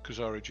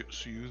Kuzari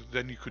Jutsu,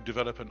 then you could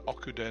develop an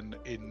Okuden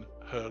in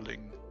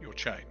hurling your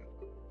chain.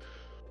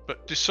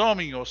 But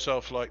disarming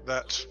yourself like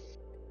that,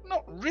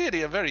 not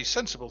really a very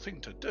sensible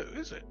thing to do,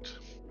 is it?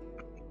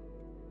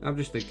 I'm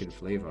just thinking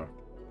flavour.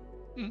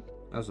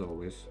 as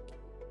always.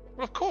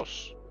 Well, of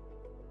course.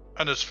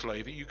 And as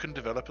flavour, you can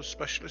develop a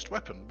specialist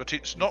weapon, but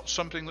it's not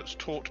something that's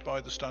taught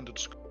by the standard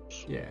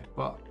schools. Yeah,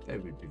 but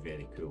it would be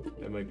very cool.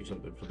 It might be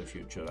something for the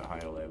future at a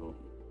higher level.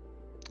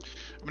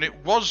 I mean,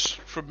 it was,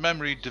 from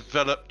memory,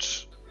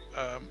 developed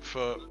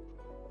for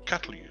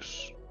cattle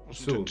use,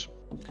 wasn't it?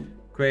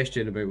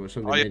 Question about what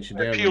somebody mentioned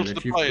earlier. I appeal to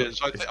the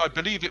players. I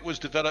believe it was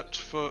developed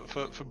for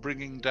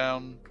bringing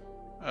down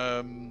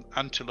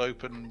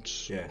antelope and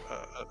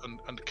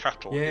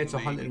cattle. Yeah, it's a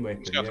hunting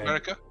weapon. South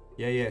America.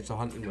 Yeah, it's a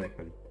hunting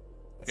weapon.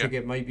 I think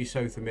it might be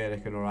South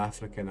American or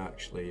African,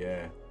 actually.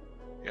 Yeah.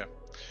 Yeah.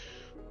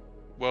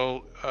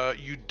 Well,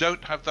 you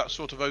don't have that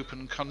sort of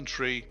open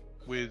country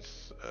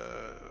with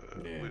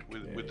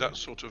that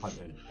sort of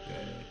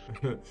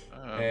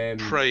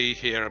prey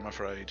here, I'm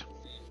afraid.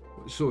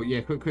 So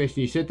yeah, quick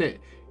question. You said that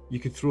you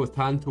could throw a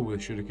tanto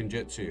with shuriken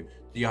jutsu.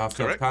 Do you have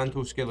to have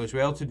tanto skill as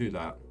well to do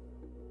that?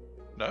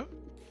 No.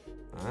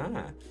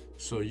 Ah,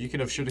 so you can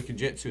have shuriken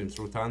jutsu and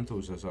throw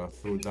tantos as a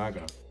throw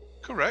dagger.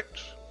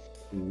 Correct.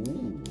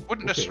 Ooh,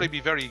 wouldn't necessarily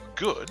be very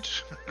good.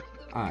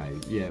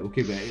 Yeah,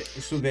 okay, but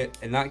so that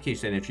in that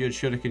case then, if you had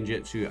shuriken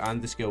jutsu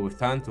and the skill with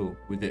tanto,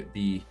 would it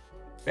be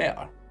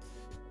better?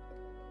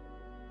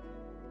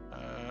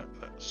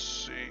 Let's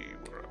see,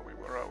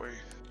 where are we?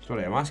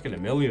 Sorry, I'm asking a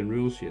million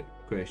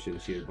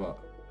questions here, but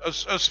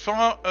as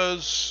far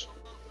as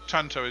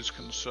tanto is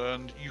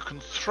concerned, you can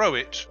throw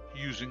it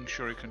using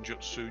shuriken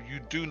jutsu. You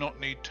do not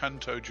need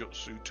tanto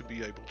jutsu to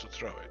be able to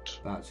throw it.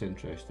 That's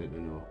interesting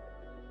to know.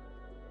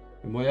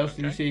 And what else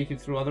did you say? You could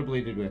throw other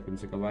bladed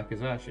weapons like a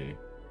wakizashi?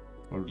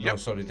 Or no,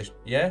 sorry, the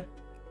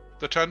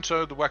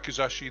tanto, the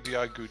wakizashi, the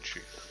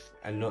aiguchi.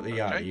 And not the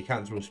yari. You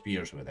can't throw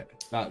spears with it.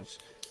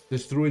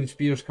 Does throwing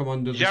spears come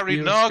under the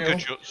Yarinaga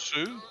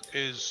jutsu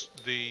is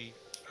the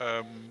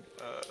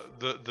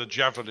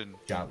javelin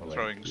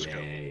throwing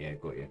skill. Yeah,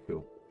 got you.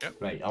 Cool.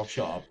 Yep. Right, I'll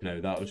shut up now.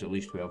 That was at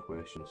least 12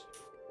 questions.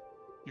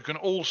 You can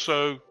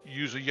also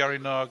use a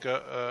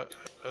Yarinaga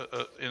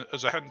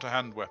as a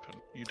hand-to-hand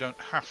weapon. You don't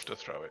have to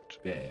throw it.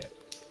 Yeah.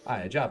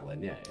 A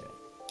javelin, yeah.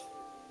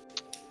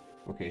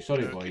 Okay,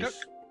 sorry,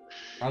 boys.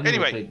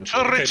 Anyway,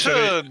 to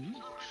return...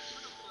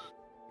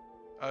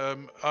 I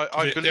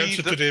believe the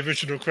answer to the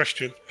original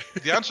question.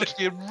 The answer to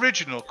the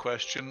original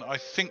question, I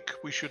think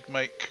we should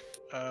make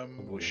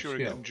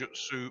Shuriken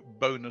Jutsu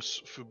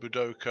bonus for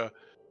Budoka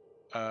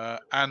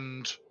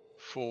and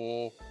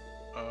for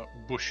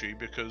Bushi,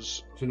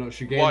 because so not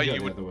Shugenja,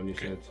 the other one you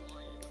said.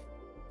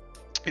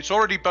 It's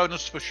already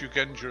bonus for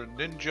Shugenja and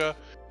Ninja.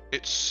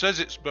 It says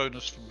it's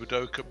bonus for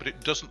Budoka, but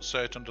it doesn't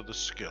say it under the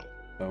skill.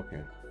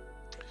 Okay.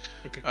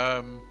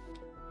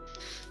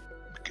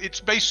 It's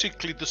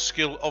basically the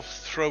skill of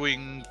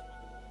throwing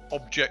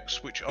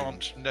objects which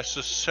aren't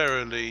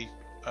necessarily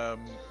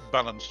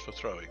balanced for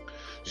throwing.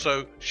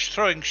 So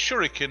throwing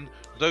shuriken,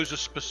 those are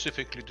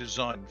specifically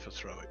designed for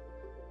throwing.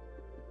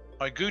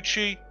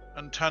 Aiguchi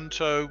and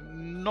tanto,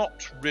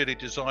 not really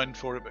designed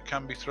for it, but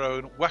can be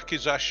thrown.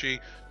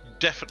 Wakizashi,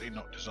 definitely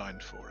not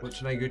designed for it.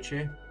 What's an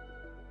aiguchi?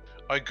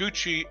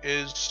 Aiguchi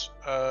is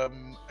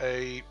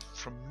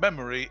from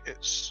memory,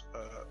 it's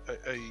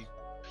a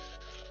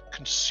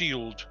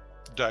concealed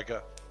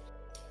dagger.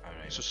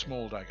 It's a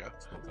small dagger.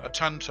 A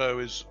tanto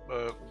is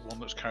one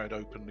that's carried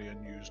openly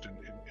and used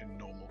in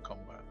normal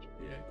combat.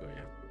 Yeah, got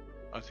you.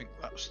 I think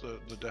that's the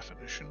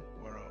definition.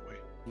 Where are we?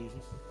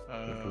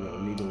 Like a little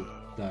needle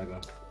dagger.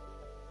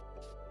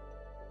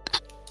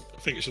 I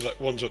think it's like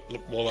one's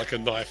more like a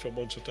knife and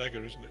one's a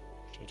dagger, isn't it?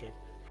 Sort of.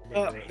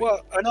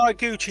 Well, an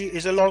aiguchi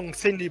is a long,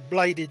 thinly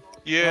bladed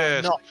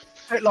knife, a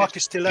bit like a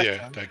stiletto.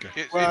 Yeah, dagger.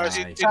 Whereas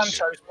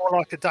tanto is more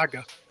like a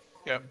dagger.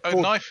 Yeah,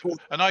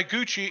 an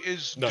aiguchi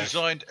is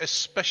designed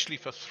especially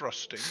for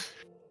thrusting,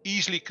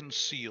 easily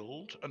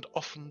concealed, and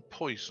often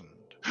poisoned.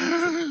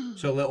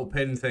 So a little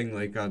pin thing,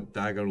 like a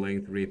dagger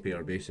length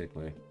rapier,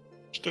 basically.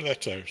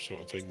 Stiletto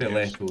sort of thing.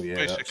 Stiletto, yeah,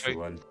 basically. That's the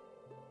one.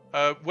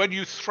 When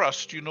you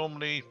thrust, you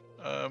normally,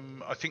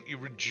 I think you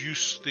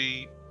reduce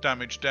the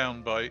damage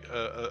down by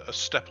a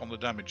step on the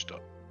damage die.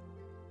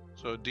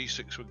 So a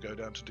D6 would go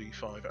down to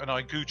D5. An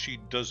aiguchi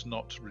does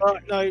not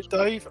reduce. No,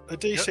 Dave, a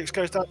D6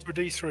 goes down to a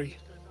D3.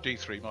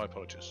 D3, my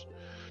apologies.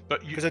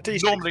 But you a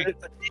D6, normally...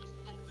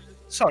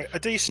 a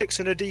D6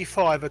 and a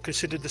D5 are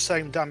considered the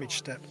same damage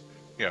step.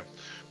 Yeah,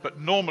 but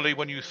normally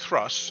when you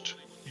thrust,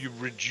 you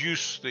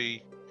reduce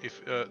the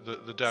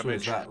damage. So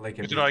is that like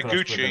with an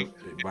aiguchi,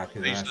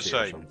 it's the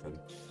same.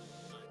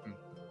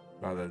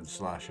 Rather than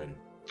slashing.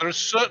 There are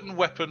certain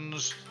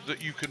weapons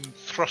that you can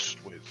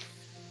thrust with.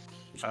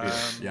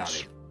 That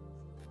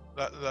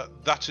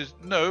is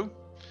no.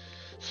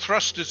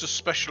 Thrust is a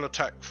special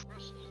attack,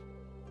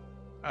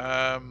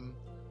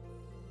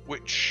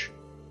 which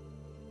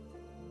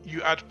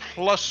you add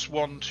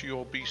 +1 to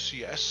your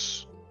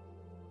BCS,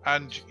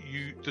 and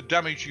the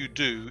damage you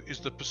do is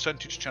the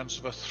percentage chance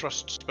of a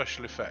thrust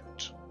special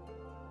effect.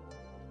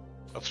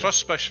 A thrust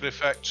special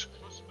effect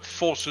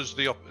forces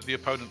the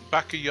opponent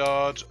back a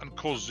yard and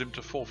causes him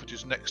to forfeit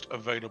his next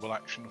available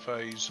action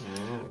phase,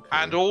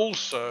 and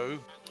also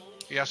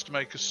he has to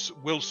make a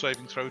will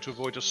saving throw to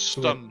avoid a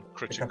stun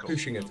critical. Like a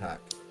pushing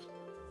attack.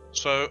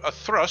 So a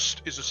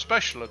thrust is a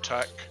special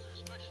attack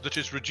that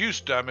is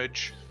reduced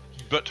damage,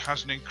 but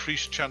has an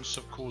increased chance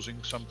of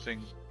causing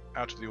something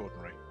out of the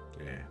ordinary.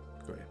 Yeah,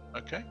 got it.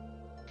 Okay.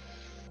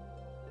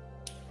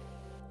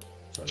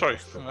 Sorry.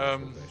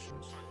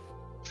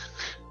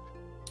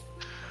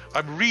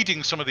 I'm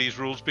reading some of these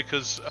rules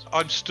because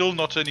I'm still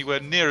not anywhere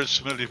near as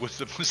familiar with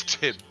them as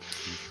Tim.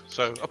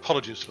 So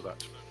apologies for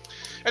that.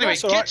 Anyway,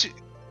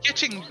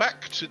 getting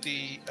back to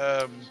the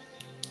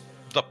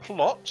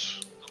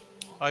plot,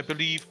 I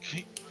believe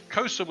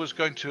Kosa was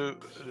going to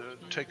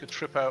take a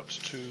trip out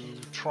to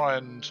try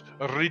and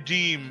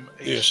redeem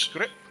a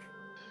script.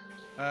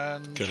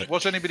 And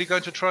was anybody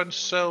going to try and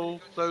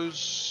sell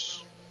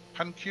those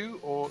Hankyu,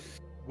 or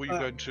were you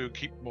going to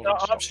keep more? No,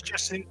 I'm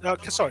suggesting.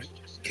 Sorry,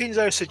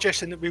 Kinzo is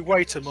suggesting that we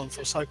wait a month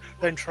or so,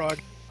 then try.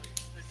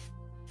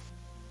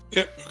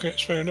 Yeah, okay,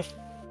 that's fair enough.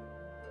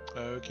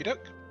 Okie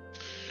doke.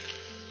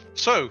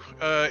 So,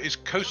 is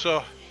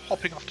Kosa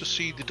hopping off to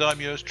see the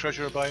Daimyo's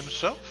treasurer by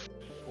himself?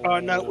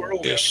 No, we're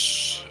all.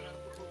 Yes.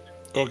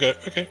 Okay,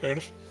 fair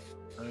enough.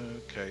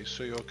 Okay,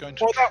 so you're going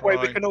to. Well, that way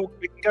we can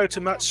go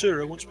to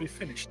Matsura once we've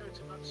finished.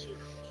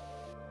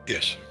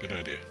 Yes, good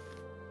idea.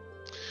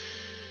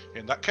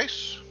 In that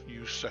case,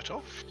 you set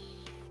off.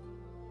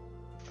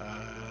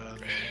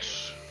 And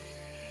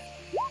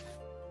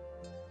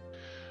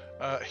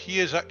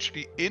he is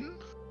actually in.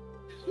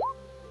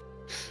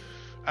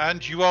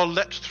 And you are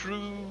let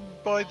through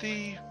by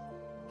the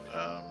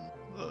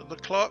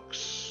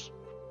clerks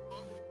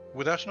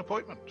without an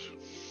appointment.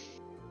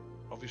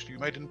 Obviously, you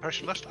made an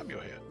impression last time you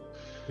were here.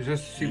 Is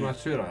this to see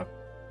Matsura?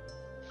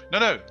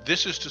 No.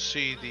 This is to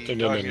see the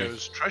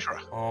Daimyo's treasurer.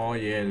 Oh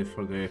yeah,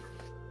 for the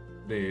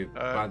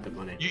bandit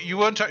money. You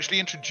weren't actually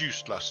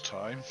introduced last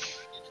time.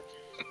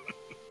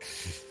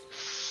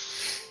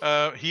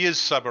 He is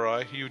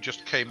Samurai. You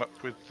just came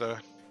up with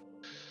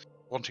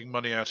wanting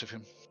money out of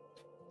him.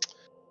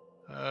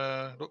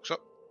 Looks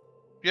up.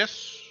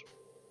 Yes.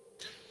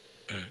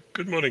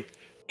 Good morning.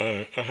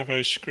 I have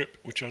a script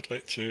which I'd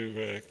like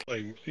to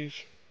claim, please.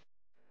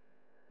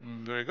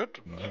 Very good.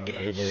 Hand it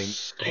over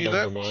and hand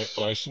over my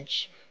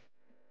license.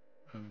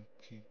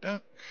 Okay.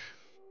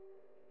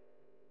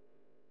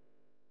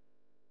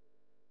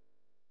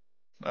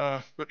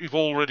 But you've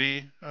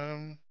already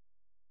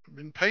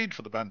been paid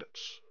for the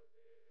bandits.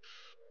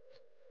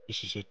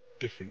 This is a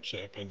different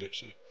set of bandits,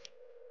 sir.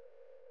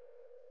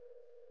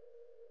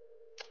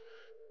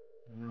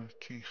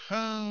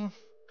 Righty-ho.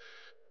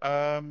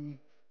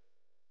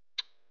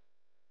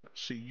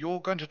 Let's see,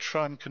 you're going to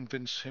try and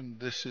convince him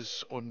this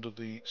is under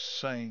the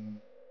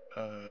same...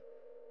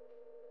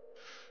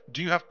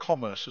 do you have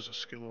commerce as a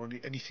skill, or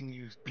anything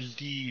you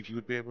believe you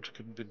would be able to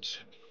convince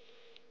him?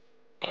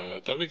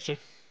 Don't think so.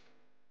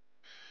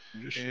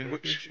 In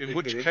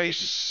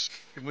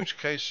which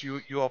case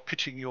you are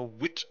pitting your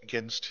wit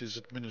against his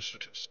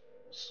administrative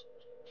skills.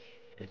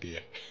 Oh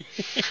dear.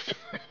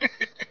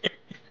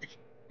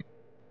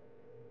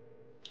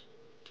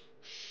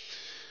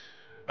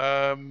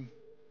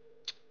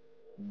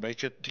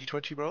 Make a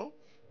d20 roll.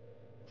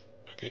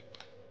 Okay.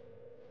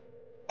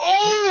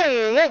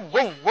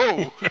 Oh!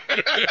 Whoa!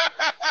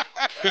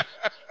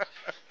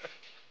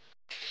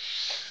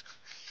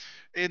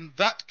 In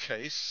that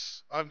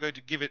case, I'm going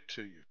to give it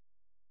to you.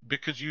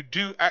 Because you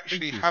do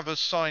actually have a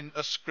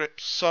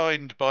script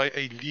signed by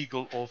a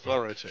legal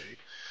authority.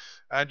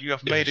 And you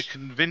have made a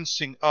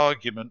convincing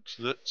argument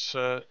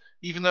that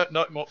even though it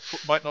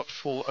might not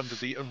fall under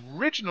the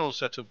original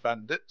set of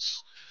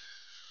bandits,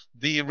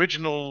 the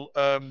original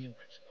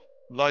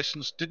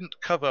license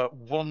didn't cover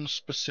one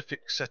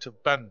specific set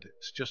of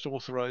bandits, just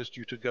authorized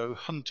you to go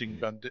hunting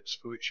bandits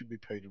for which you'd be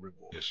paid a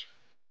reward. Yes.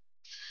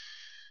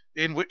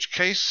 In which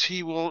case,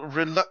 he will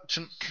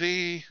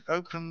reluctantly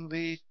open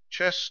the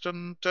chest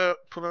and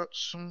pull out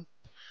some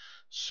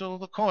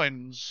silver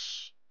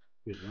coins.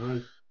 Good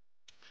man.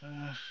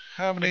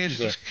 How many is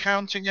this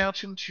counting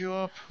out into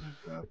your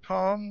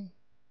palm?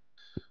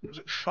 Was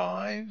it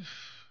 5?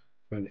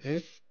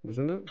 20,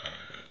 wasn't it?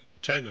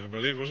 10, I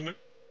believe, wasn't it?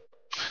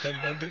 10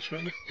 bandits,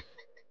 wasn't it?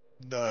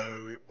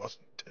 No, it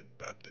wasn't 10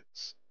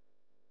 bandits.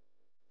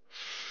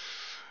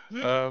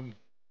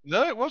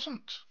 No, it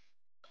wasn't.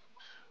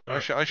 I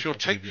shall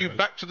take you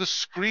back to the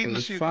screen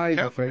so you can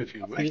count them if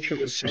you wish.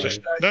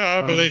 No,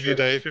 I believe you,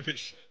 Dave.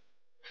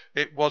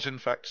 It was in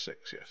fact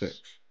 6,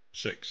 yes.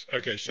 6.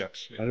 Okay,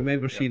 6. I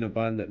remember seeing a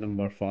bandit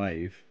number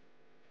 5.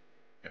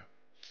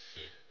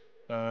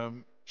 Yeah.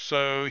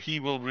 So he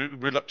will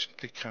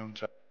reluctantly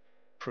count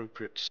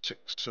appropriate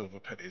 6 silver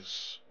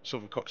pennies,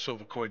 silver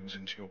coins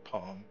into your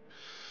palm,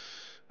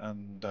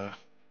 and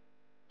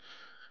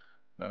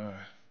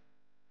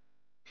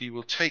he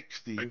will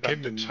take the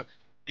bandit.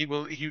 He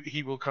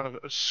will kind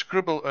of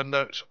scribble a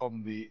note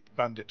on the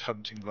bandit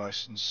hunting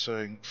license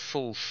saying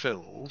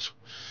fulfilled,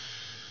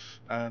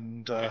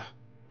 and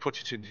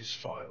put it in his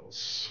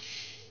files.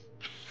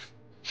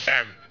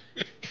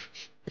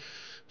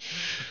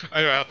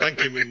 Anyway, I'll thank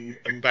him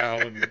and bow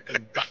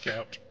and back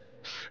out.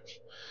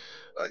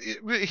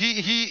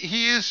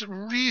 he is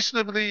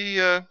reasonably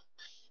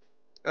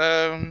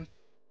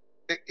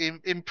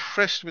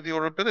impressed with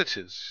your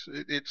abilities.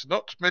 It's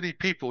not many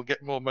people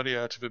get more money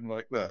out of him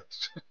like that.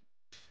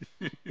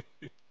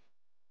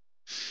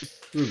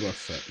 We're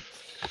worth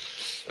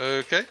it.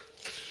 Okay.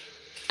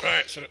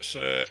 Right, so that's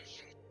there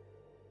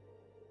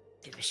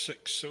were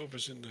 6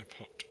 silvers in their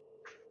pot.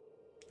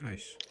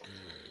 Nice.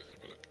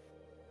 Have a look.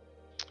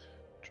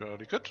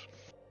 Jolly good.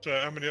 So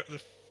how many?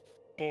 The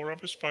 4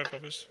 of us, 5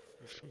 of us.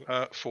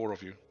 4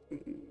 of you.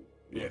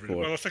 Yeah, Really. 4.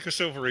 Well, I'll take a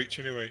silver each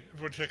anyway.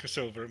 Everyone take a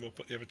silver, and we'll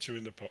put the other 2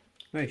 in the pot.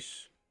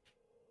 Nice.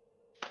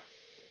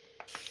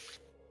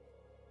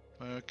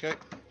 Okay.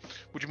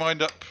 Would you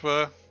mind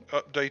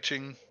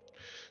updating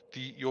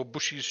your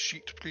Bushi's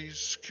sheet,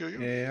 please,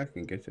 Kyūryū? Yeah, I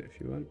can get it if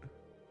you want.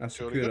 That's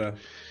Jolly good. Sakura.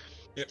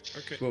 Yep.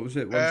 Okay. What was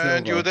it? 1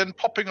 And silver? you were then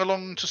popping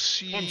along to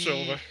see 1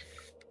 silver.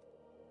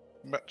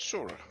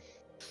 Matsura.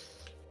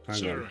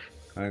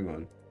 Hang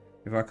on.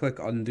 If I click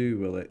undo,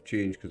 will it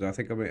change? Because I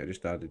think I might have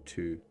just added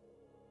 2.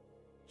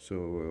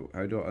 So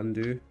how do I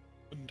undo?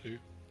 Undo.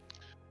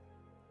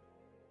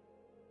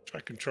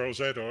 Try Control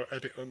Z or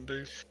edit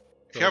undo.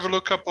 If you have a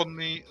look up on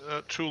the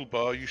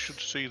toolbar, you should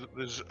see that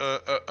there's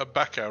a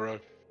back arrow.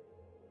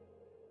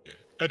 Yeah.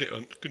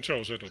 Edit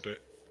Control Z will do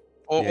it.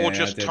 Or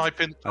just type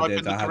in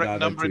the correct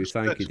number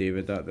instead. Thank you,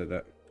 David. That did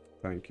it.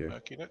 Thank you.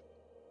 Okay.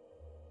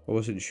 I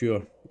wasn't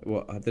sure.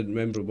 I didn't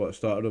remember what it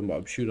started on, but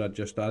I'm sure I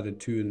just added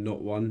 2 and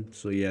not 1.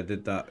 So yeah, I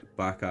did that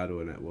back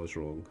arrow and it was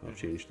wrong. I've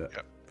changed it.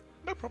 Yep.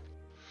 No problem.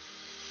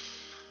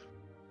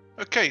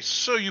 Okay,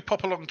 so you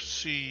pop along to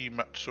see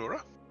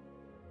Matsura.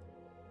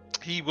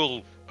 He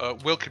will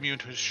welcome you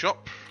into his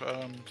shop.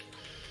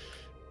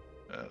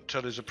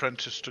 Tell his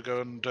apprentice to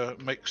go and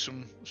make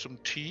some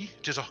tea.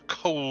 It is a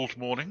cold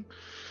morning.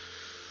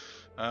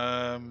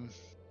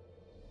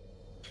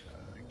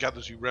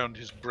 Gathers you round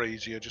his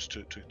brazier just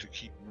to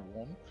keep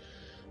warm.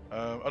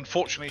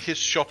 Unfortunately, his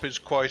shop is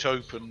quite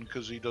open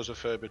because he does a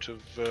fair bit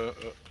of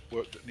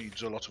work that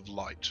needs a lot of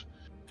light.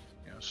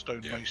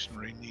 Stone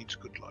masonry needs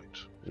good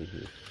light.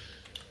 Mm-hmm.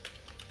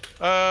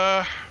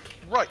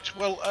 Right.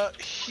 Well,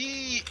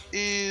 he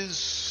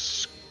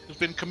has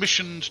been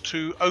commissioned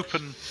to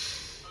open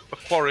a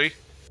quarry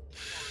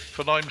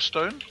for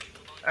limestone,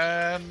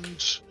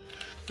 and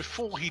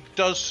before he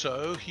does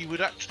so, he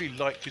would actually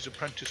like his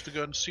apprentice to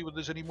go and see whether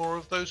there's any more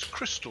of those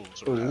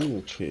crystals around.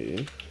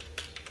 Okay.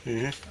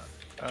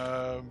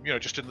 Mm-hmm.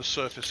 Just in the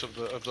surface of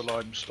the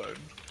limestone.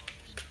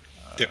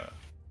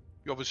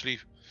 Obviously,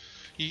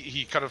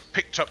 he kind of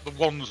picked up the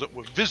ones that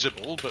were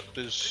visible, but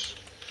he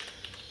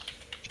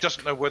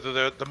doesn't know whether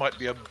there might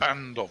be a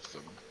band of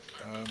them.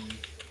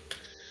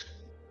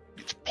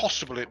 It's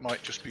possible it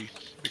might just be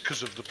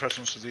because of the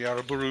presence of the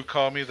Araburuk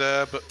army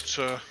there, but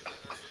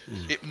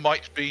it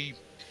might be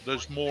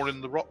there's more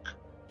in the rock.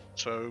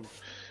 So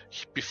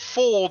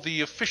before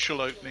the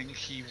official opening,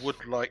 he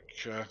would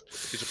like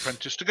his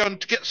apprentice to go and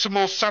to get some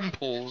more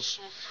samples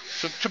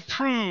to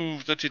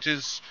prove that it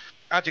is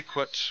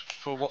adequate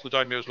for what the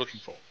daimyo is looking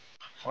for.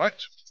 All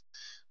right?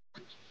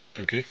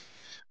 Okay.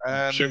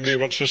 And presumably he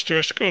wants us to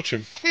escort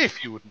him.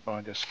 if you wouldn't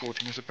mind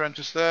escorting his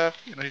apprentice there,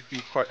 he'd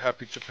be quite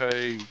happy to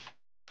pay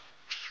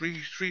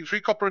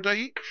three copper a day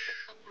each.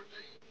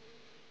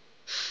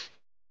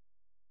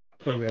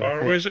 How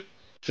far away is it?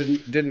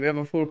 Didn't we have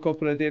a 4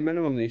 copper a day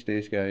minimum these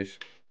days, guys?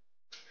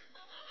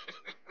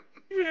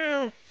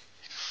 Yeah,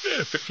 a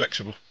bit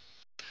flexible.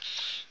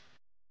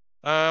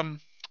 Hang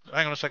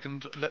on a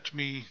second. Let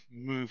me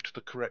move to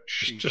the correct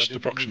sheet. Just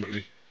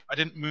approximately. I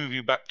didn't move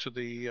you back to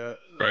the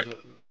right.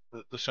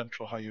 the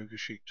central Hyuga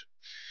sheet.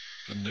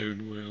 The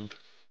known world.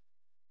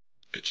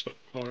 It's not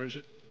far, is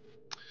it?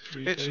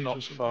 3 It's days not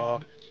or something, far.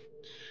 isn't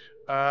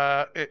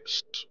it?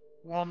 It's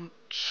 1,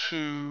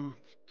 2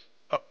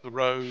 up the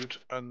road,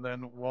 and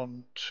then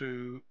 1,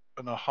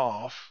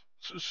 2.5.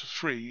 So it's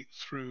 3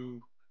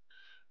 through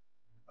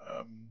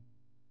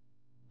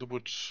the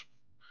woods.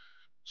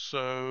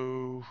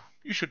 So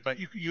you should make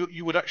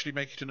you would actually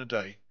make it in a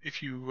day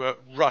if you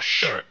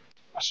rush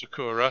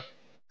Sakura.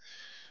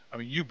 I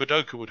mean, you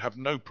Badoka would have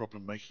no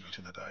problem making it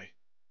in a day.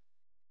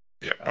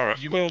 Yeah, all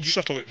right. We'll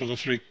settle it for the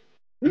 3.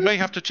 You may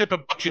have to tip a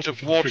bucket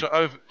of water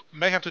over.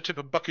 May have to tip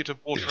a bucket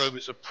of water over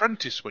his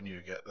apprentice when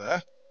you get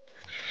there.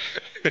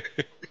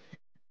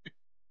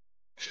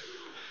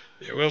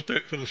 Yeah, we'll do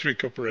it for the 3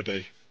 copper a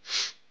day.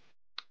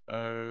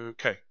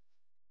 Okay.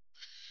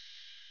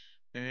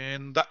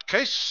 In that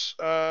case,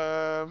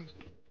 will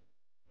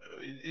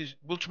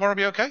tomorrow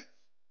be okay?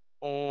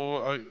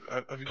 Or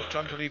have you got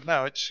time to leave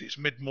now? It's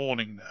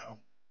mid-morning now.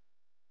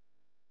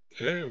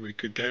 Yeah, we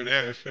could go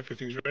now if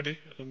everything's ready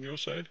on your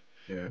side.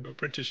 Yeah. Your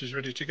apprentice is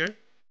ready to go.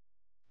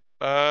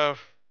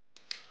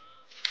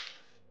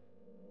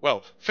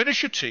 Well,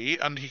 finish your tea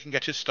and he can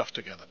get his stuff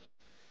together.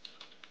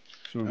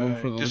 So we're going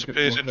for the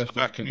Disappears into the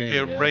back and you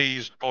hear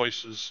raised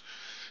voices.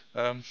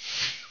 So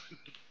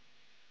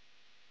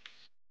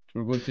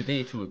we're going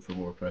today to look for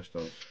more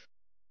crystals.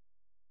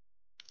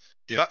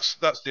 Yeah.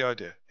 That's the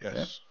idea.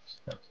 Yes.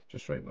 Yeah.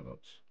 Just write my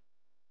notes.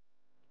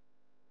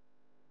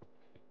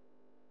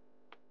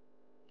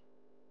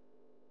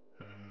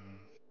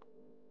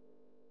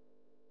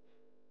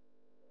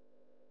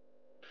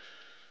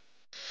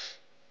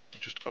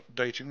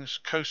 updating this.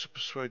 Kosa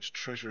persuades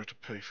treasurer to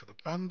pay for the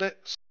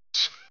bandits.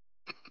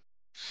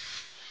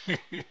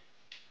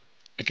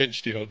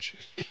 Against the odds.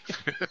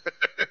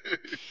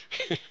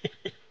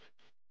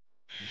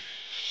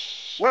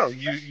 Well,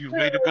 you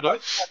made a good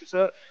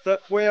oath.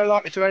 That we're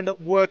likely to end up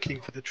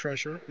working for the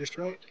treasurer at this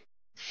rate.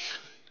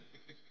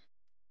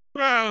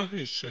 Well,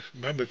 he's a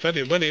man with plenty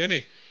of money, isn't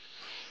he?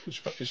 He's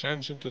put his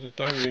hands into the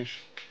diary's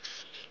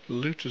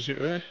loot, as it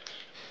were.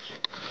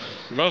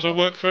 You might as well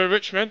work for a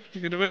rich man.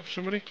 You're going to work for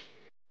somebody.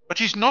 But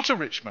he's not a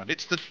rich man.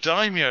 It's the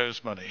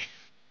daimyo's money.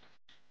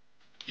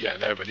 Yeah,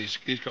 no, but he's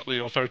got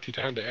the authority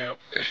to hand it out.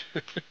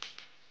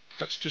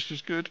 That's just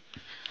as good.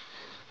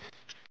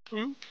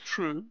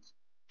 True.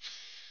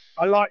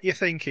 I like your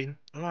thinking.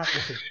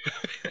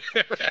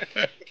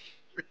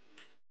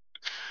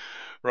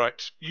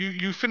 Right,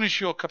 you finish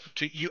your cup of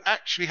tea. You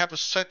actually have a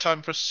set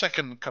time for a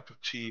second cup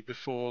of tea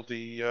before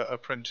the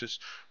apprentice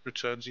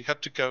returns. He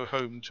had to go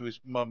home to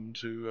his mum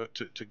to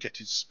get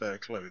his spare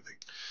clothing.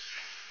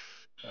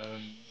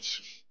 And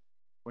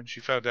when she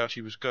found out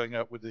he was going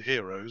out with the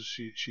heroes,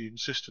 she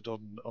insisted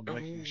on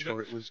making sure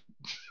it was.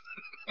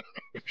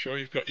 Make sure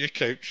you've got your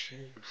coat.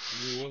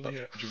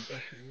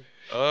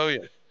 Oh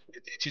yeah,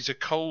 it is a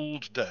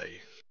cold day.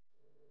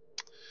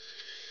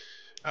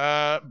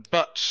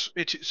 But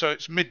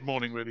it's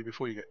mid-morning really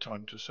before you get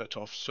time to set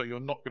off, so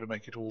you're not going to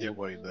make it all the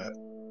way there.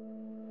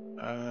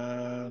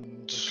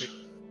 And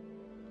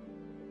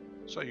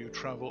so you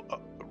travel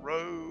up the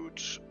road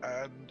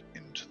and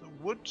into the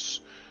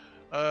woods.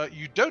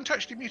 You don't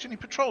actually meet any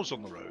patrols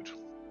on the road.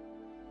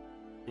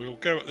 We'll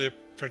go at the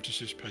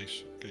apprentice's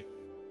pace. Okay.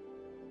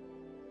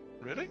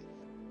 Really?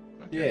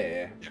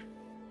 Okay. Yeah.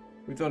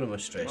 We don't have a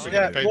stress. We're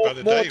Yeah, getting paid more by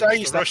the day.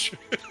 days What's the rush?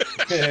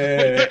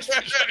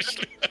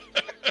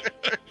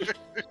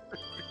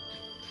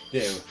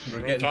 Yeah,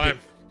 we're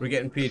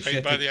getting paid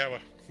Paid by shitty. the hour.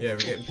 Yeah, we're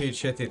getting paid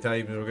shitty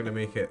times, and we're gonna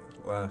make it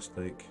last.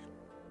 Like,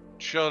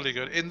 Surely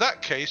good. In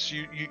that case,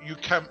 you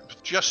camp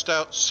just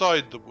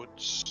outside the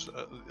woods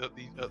at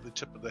the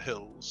tip of the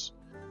hills,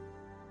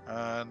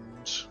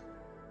 and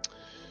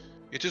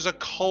it is a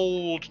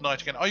cold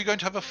night again. Are you going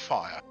to have a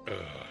fire?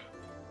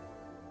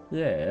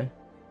 yeah,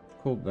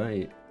 cold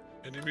night.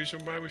 Any reason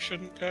why we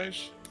shouldn't,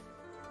 guys?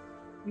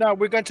 No,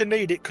 we're going to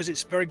need it because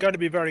it's going to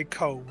be very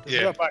cold. I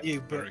don't know about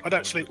you, but very I don't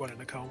cold. sleep well in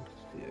the cold.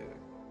 Yeah.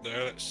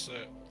 No, let's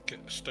get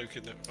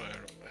stoking that fire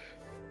up.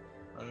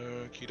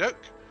 Okie doke.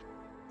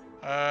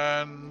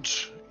 And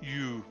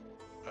you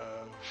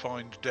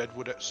find dead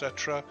wood,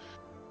 etc.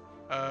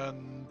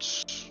 And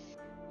so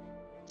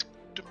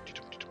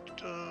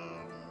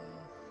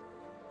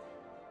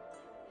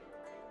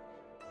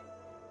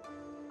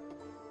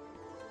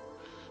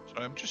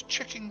I'm just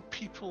checking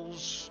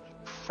people's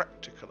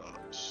practical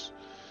arts.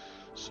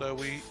 So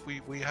we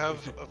have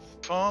a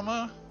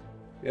farmer.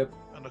 Yep.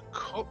 And a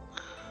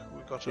cook.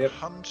 We've got a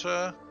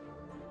hunter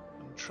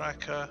and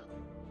tracker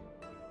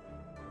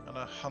and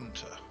a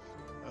hunter.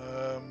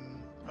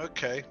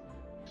 Okay.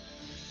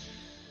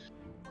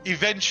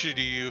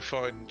 Eventually you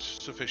find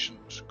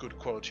sufficient good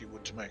quality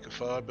wood to make a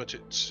fire, but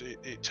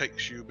it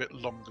takes you a bit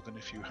longer than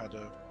if you had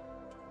a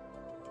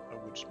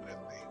woodsman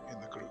in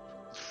the group.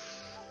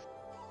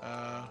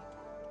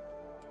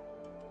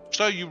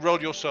 So you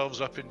roll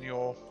yourselves up in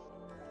your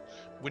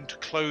winter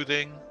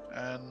clothing,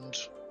 and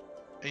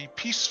a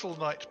peaceful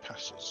night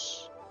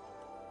passes.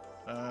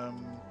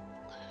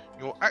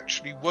 You're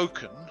actually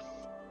woken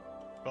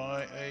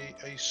by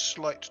a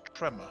slight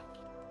tremor.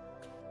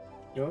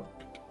 Yeah.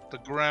 The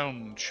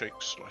ground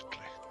shakes slightly.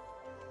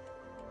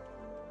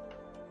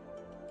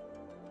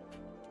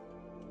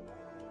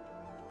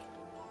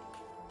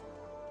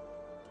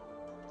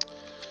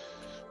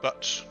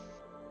 But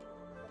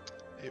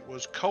it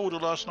was colder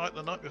last night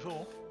than the night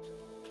before.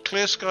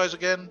 Clear skies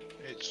again.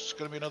 It's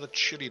going to be another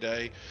chilly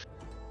day.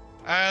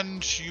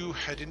 And you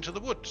head into the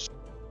woods.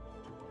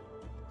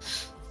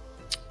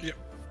 Yep.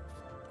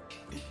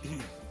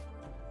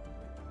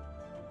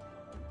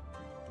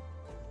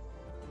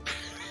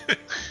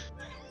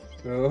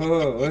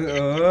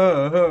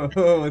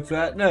 What's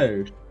that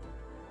now?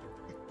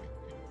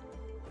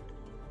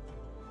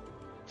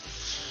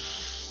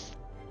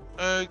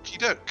 Okie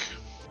doke.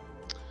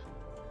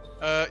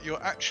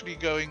 You're actually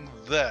going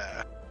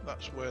there.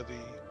 That's where the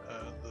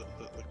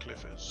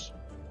cliff is.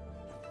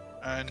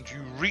 And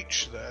you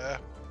reach there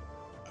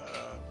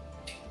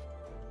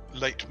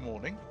late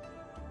morning.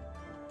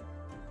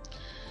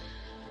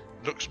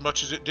 Looks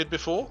much as it did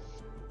before.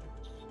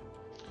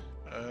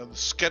 The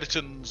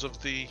skeletons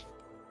of the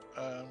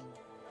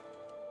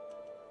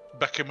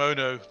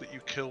Bakemono that you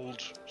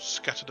killed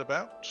scattered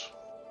about.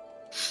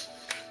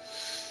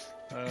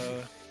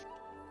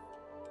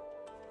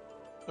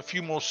 A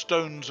few more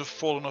stones have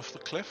fallen off the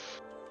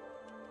cliff.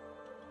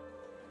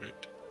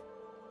 Right.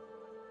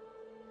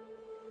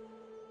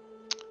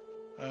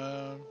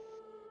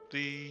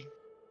 The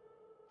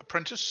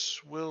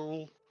apprentice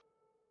will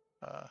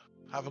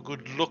have a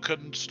good look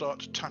and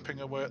start tapping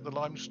away at the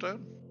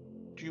limestone.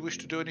 Do you wish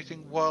to do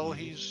anything while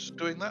he's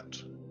doing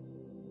that?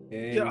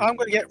 Yeah, I'm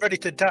going to get ready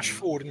to dash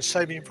forward and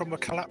save him from a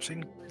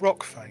collapsing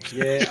rock face.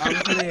 Yeah,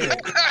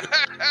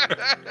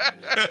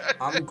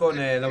 I'm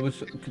gonna. And I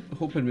was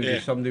hoping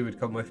maybe somebody would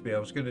come with me. I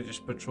was gonna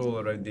just patrol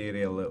around the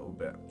area a little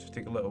bit, just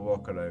take a little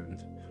walk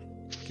around,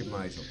 keep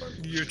my eyes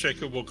open. You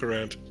take a walk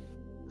around.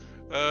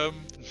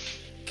 I'm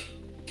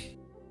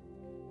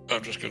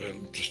just gonna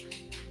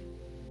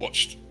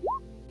watch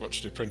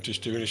the apprentice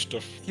doing his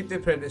stuff. Keep the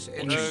apprentice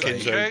in sight.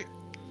 Kinzo.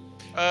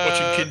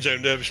 Watching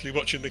Kinzo nervously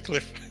watching the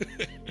cliff.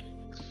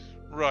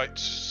 Right,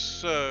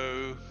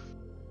 so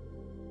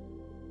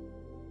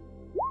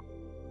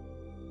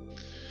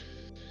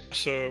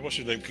what's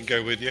your name can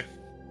go with you?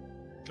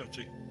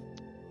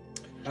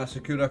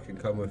 Sakura can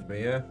come with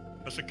me, yeah?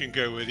 Asa can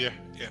go with you,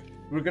 yeah.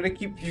 We're gonna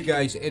keep you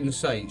guys in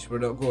sight, so we're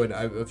not going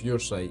out of your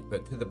sight,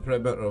 but to the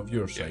perimeter of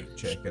your sight,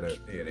 checking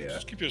out the area.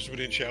 Just keep us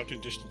within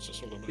shouting distance,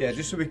 that's all I'm Yeah,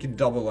 just so we can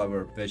double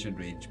our vision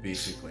range,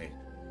 basically.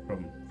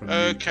 From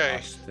you to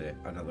us to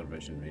another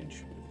vision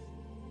range.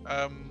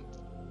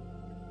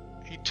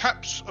 He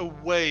taps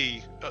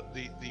away at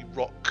the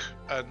rock,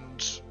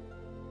 and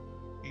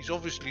he's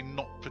obviously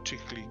not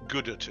particularly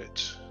good at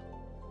it,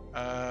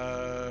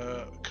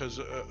 because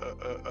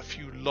a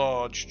few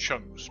large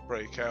chunks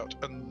break out,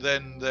 and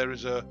then there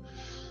is a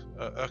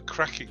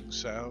cracking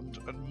sound,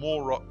 and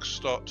more rocks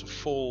start to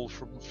fall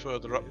from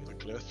further up the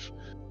cliff,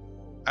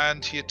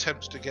 and he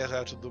attempts to get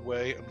out of the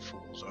way and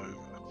falls over.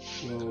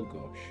 Oh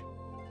gosh.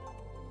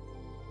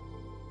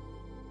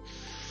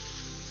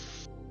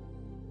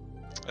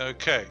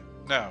 Okay,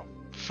 now,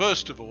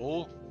 first of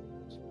all,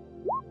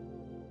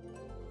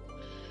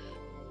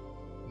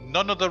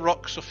 none of the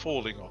rocks are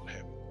falling on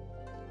him.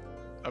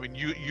 I mean,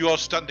 you are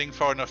standing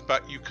far enough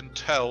back, you can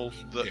tell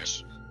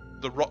that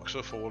the rocks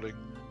are falling,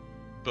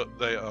 but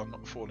they are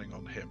not falling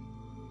on him.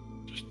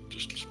 Just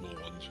the small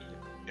ones, yeah.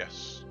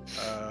 Yes.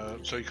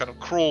 So he kind of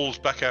crawls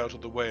back out of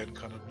the way and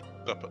kind of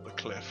looks up at the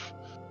cliff.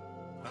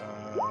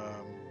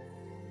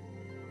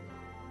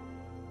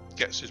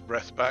 Gets his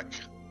breath back.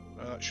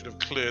 That should have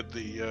cleared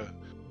the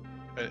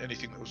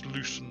anything that was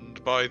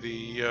loosened by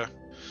the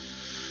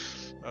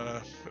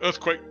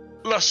earthquake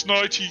last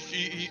night.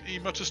 He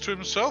mutters to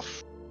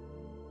himself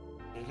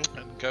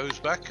and goes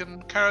back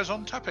and carries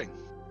on tapping.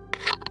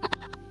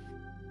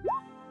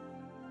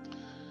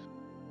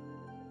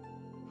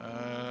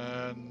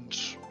 And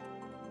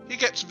he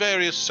gets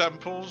various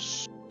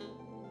samples.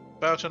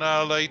 About an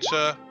hour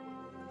later,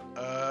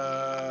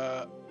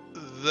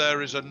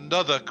 there is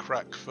another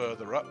crack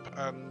further up,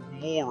 and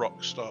more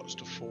rock starts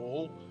to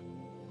fall.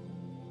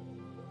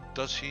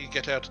 Does he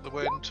get out of the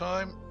way in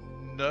time?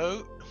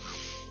 No.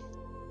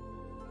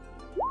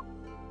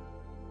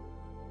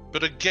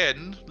 But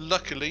again,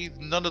 luckily,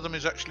 none of them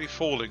is actually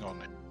falling on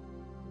him.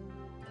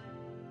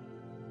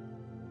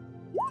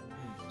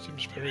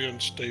 Seems very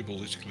unstable,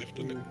 this cliff,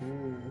 doesn't it?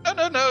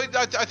 No.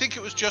 I think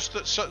it was just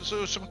that there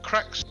were some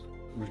cracks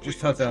We've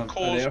just had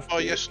caused by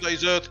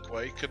yesterday's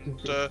earthquake, and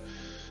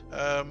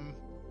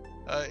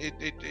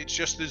it's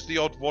just there's the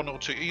odd one or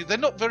two. They're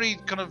not very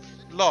kind of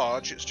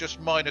large. It's just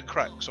minor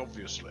cracks,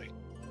 obviously.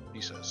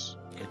 He says.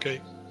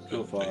 Okay.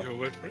 So far. Take your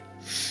word for it.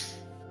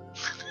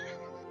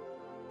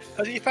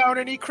 Has he found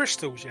any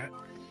crystals yet?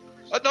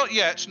 Not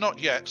yet.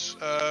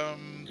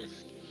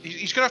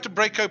 He's going to have to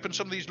break open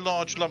some of these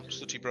large lumps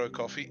that he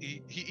broke off.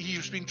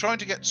 He's been trying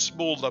to get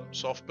small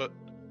lumps off, but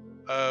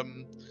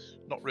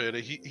not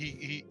really.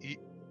 He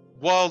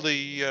while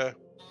the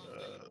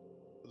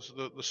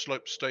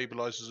slope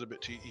stabilizes a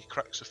bit, he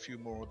cracks a few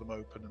more of them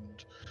open,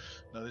 and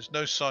no, there's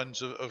no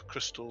signs of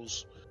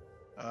crystals.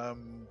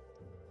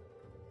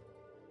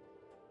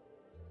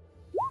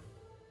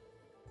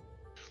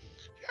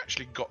 He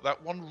actually got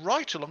that one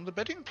right along the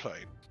bedding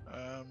plane.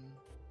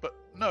 But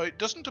no, it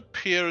doesn't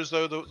appear as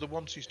though the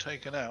ones he's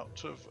taken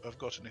out have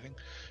got anything.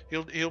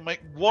 He'll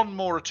make one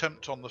more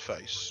attempt on the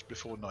face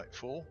before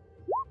nightfall.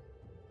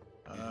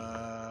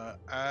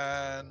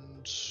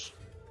 And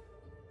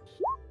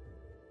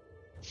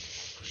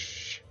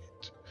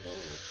shit.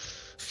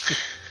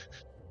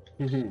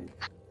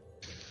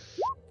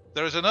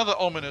 There is another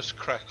ominous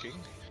cracking,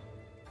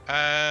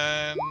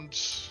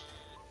 and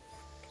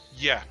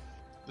yeah,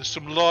 there's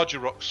some larger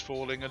rocks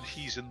falling, and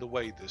he's in the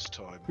way this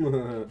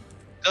time.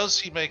 Does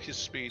he make his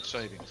speed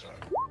saving throw?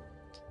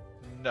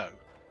 No.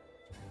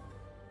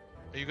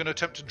 Are you going to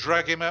attempt to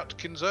drag him out,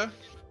 Kinzo?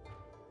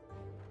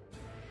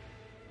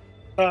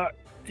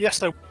 Yes,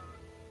 though.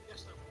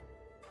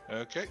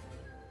 Okay.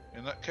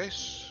 In that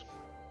case,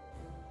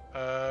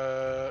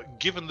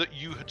 given that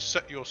you had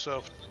set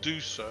yourself to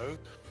do so,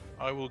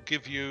 I will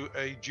give you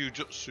a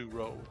jujutsu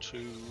roll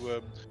to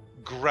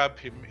grab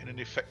him in an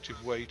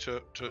effective way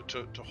to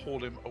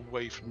haul him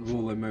away from the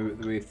roll him out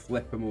of the way,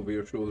 flip him over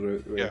your shoulder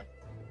out the way. Yeah.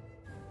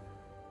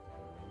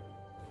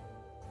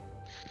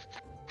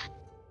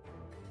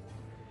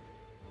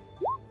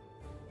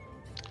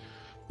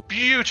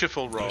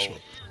 Beautiful roll. Nice one.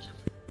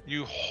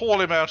 You haul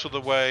him out of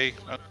the way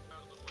and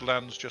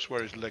lands just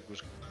where his leg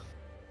was.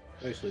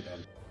 Nicely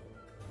done.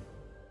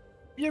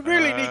 You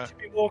really need to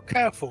be more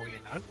careful, you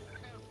know.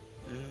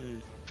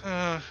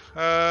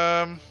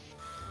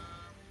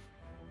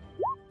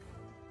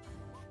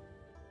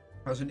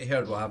 Hasn't he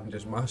heard what happened to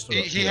his master?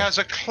 He has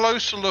a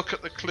closer look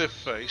at the cliff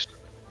face,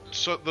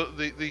 so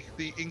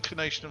the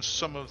inclination of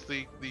some of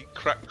the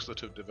cracks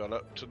that have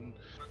developed, and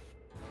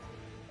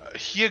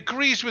he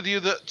agrees with you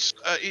that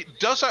it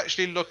does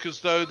actually look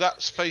as though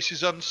that face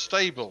is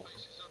unstable.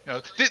 You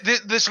know,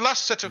 this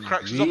last set of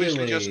cracks is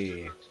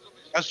obviously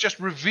just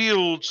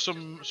revealed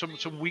some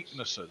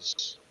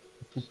weaknesses.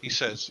 He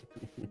says,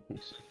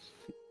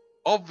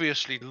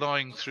 obviously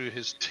lying through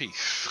his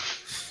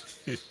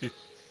teeth.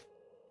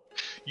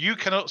 You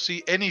cannot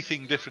see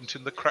anything different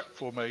in the crack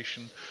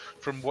formation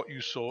from what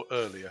you saw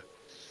earlier.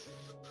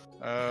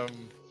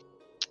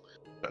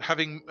 But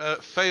having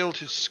failed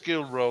his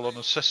skill roll on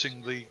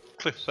assessing the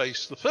cliff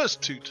face the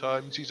first 2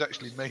 times, he's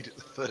actually made it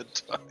the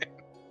 3rd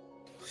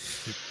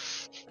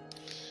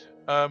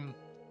time.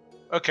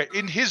 Okay,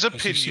 in his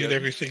opinion... Has he seen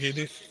everything in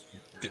it?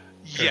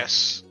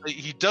 Yes,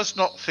 he does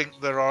not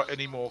think there are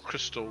any more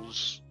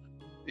crystals.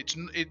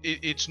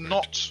 It's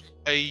not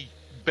a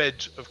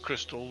bed of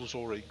crystals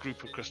or a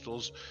group of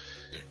crystals.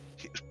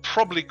 It's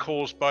probably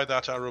caused by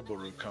that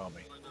Araburu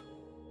Kami.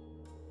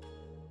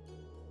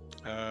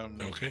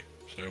 Okay,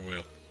 so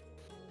well.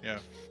 Yeah.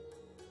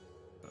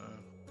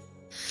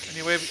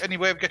 Any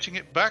way of getting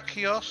it back?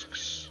 He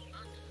asks.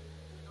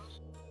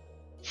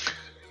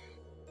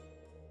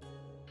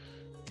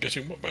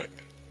 Getting what back?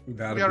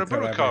 The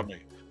Araburu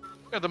Kami.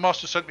 Yeah, the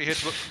master sent me here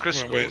to look for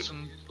crystals,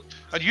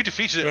 and you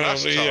defeated it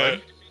last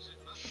time.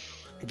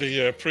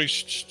 The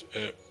priests,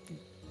 I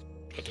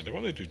don't know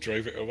what they do,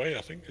 drove it away,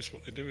 I think is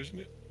what they do, isn't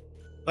it?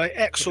 They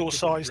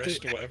exorcised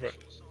it. Or whatever.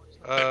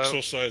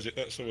 Exorcise it,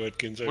 that's the word,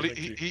 Kinzo. Well,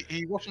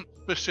 he wasn't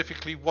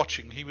specifically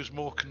watching, he was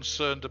more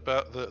concerned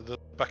about the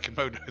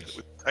Bakemono that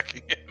was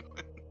attacking him.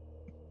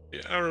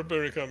 Yeah,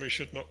 Araburu Kami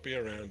should not be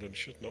around and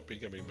should not be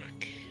coming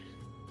back.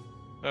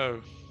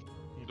 Oh,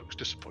 he looks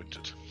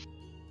disappointed.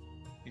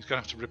 He's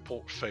going to have to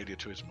report failure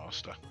to his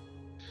master.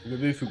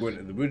 Maybe if we go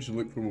into the woods and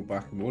look for more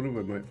Bakemono,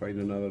 we might find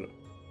another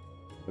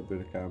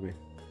Araburu Kami.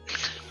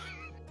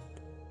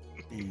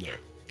 No,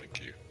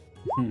 thank you.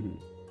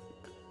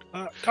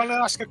 Can I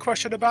ask a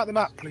question about the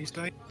map, please,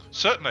 Dave?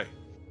 Certainly.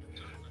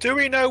 Do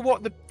we know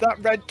what that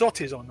red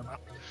dot is on the map?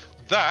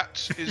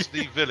 That is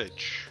the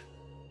village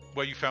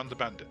where you found the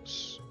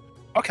bandits.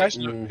 Okay. It's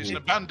an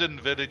abandoned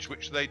village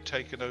which they'd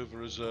taken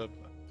over as a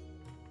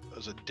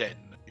den,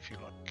 if you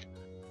like.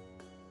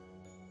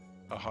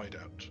 A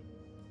hideout.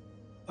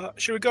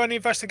 Should we go and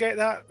investigate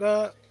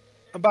that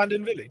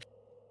abandoned village?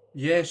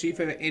 Yeah, see if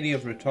any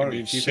have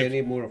returned. See if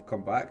any more have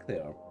come back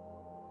there.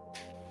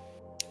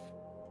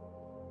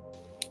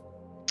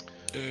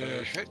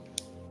 I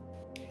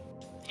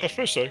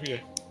suppose so, yeah.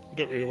 We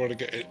don't really want to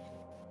get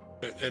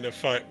in a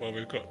fight while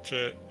we've got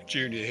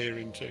Junior here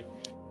in too.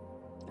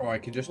 Oh, I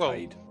can just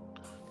hide.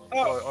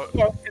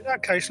 Well, in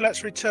that case,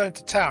 let's return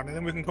to town and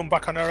then we can come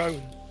back on our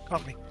own,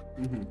 can't we?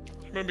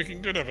 Maybe we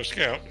can go and have a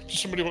scout. Does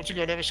somebody want to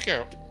go and have a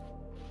scout?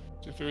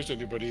 If there is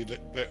anybody in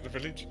the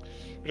village,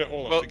 we don't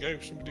all have to go.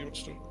 If somebody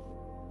wants to.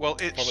 Well,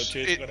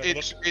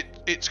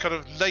 it's kind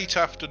of late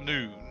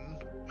afternoon.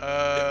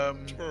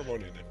 Tomorrow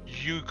morning. Then.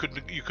 You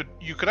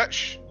could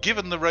actually,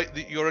 given the rate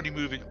that you're only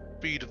moving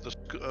speed of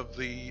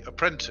the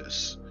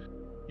apprentice,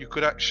 you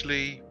could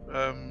actually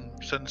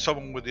send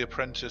someone with the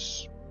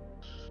apprentice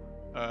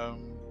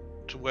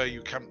to where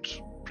you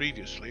camped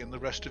previously, and the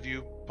rest of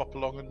you pop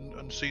along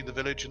and see the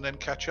village and then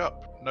catch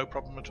up. No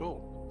problem at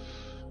all.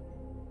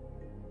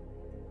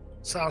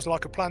 Sounds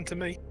like a plan to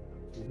me.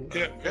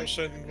 Yeah, we'll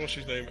send, what's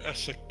his name?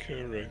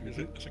 Asakura, is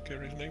it?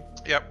 Asakura's name?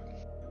 Yep.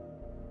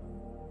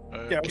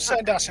 Yeah, we'll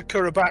send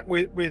Asakura back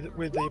with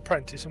the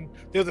apprentice, and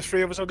the other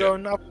 3 of us will go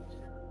and have...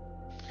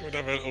 We'll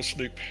have a little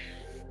snoop.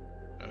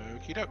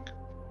 Okie doke.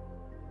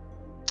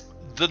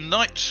 The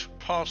night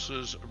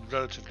passes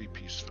relatively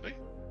peacefully.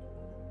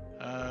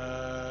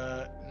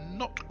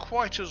 Not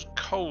quite as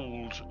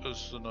cold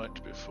as the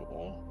night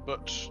before,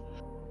 but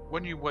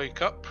when you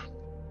wake up,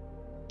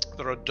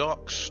 there are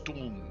dark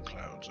storm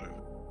clouds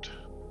over it,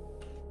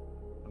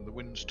 and the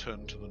winds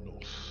turn to the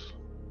north.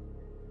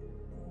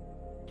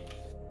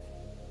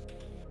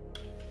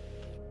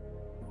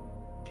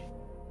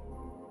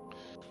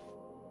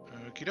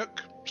 Okie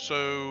doke.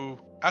 So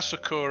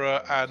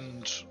Asakura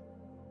and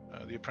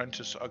the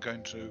apprentice are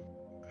going to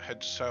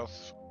head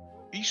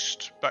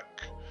southeast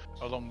back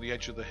along the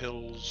edge of the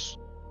hills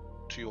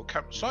to your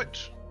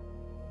campsite,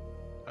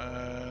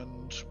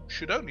 and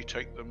should only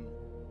take them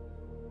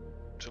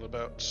till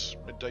about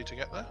midday to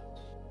get there.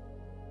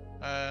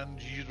 And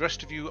the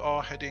rest of you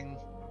are heading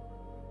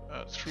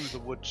through the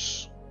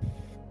woods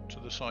to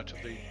the site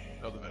of the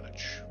other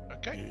village.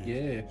 Okay?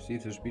 Yeah, see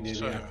if there's been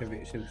any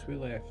activity since we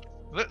left.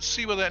 Let's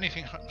see whether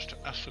anything happens to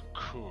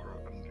Asakura.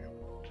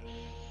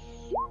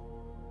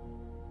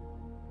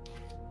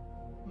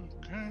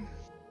 Okay.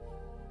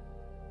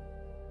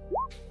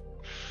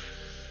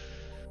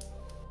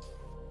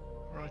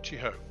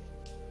 Righty-ho.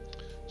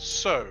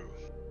 So,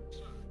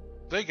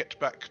 they get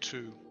back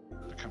to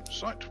the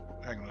campsite.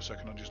 Hang on a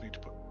second, I just need to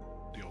put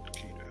the old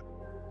key down.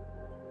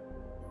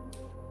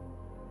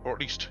 Or at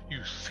least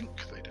you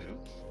think they do.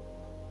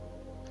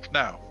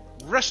 Now,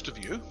 rest of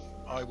you,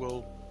 I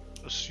will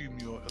assume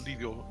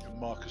leave your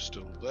marker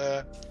still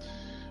there.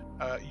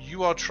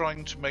 You are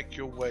trying to make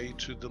your way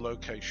to the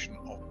location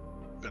of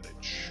the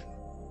village.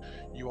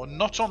 You are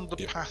not on the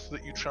path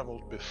that you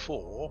travelled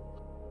before,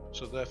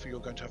 so therefore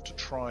you're going to have to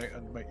try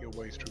and make your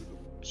way through the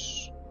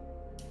woods.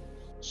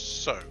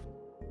 So,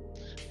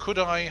 could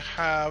I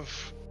have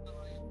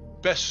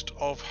best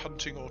of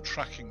hunting or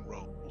tracking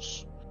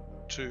rolls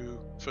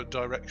for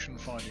direction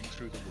finding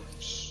through the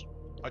woods?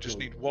 I just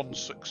need one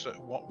success.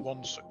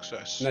 One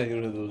success.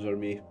 Neither of those are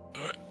me.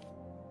 Alright.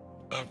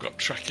 I've got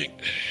tracking.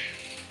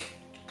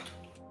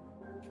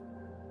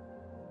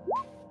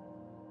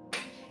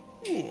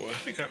 Oh, I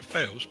think that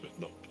fails, but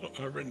not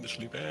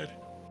horrendously bad.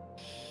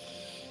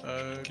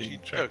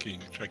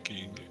 Tracking.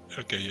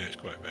 Okay, yeah, it's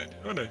quite bad.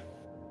 Oh no.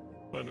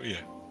 Oh, no,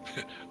 yeah.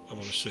 I'm on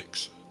a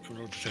 6. I'm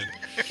on a 10.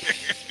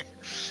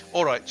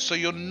 Alright, so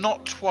you're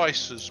not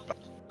twice as bad.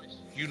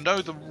 You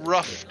know the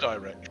rough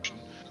direction.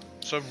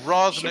 So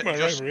rather than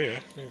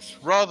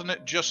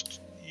it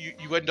just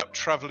you end up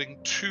travelling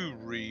 2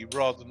 Ri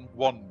rather than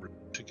 1 Ri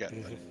to get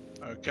there.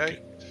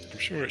 Okay? I'm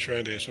sure it's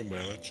around here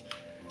somewhere, lads.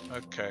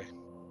 Okay.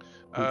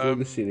 We'll go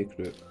the scenic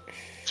route.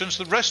 Since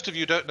the rest of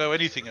you don't know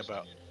anything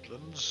about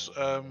Midlands,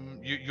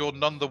 you're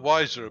none the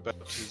wiser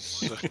about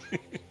his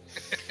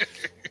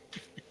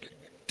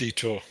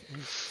detour.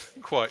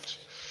 Quite.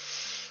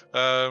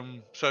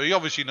 So he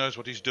obviously knows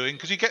what he's doing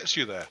because he gets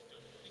you there.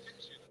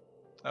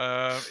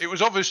 It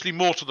was obviously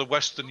more to the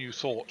west than you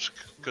thought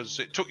because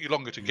it took you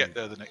longer to get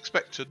there than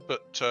expected,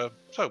 but so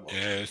what?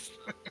 Yeah.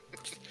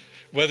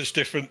 Weather's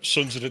different,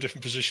 sun's in a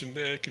different position.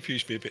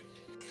 Confused me a bit.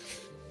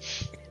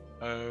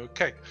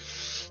 Okay,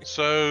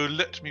 so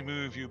let me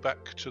move you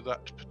back to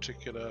that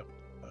particular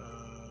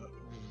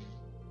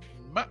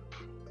map,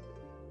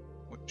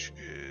 which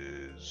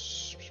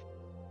is...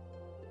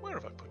 where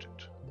have I put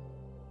it?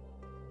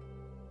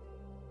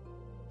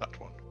 That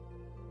one.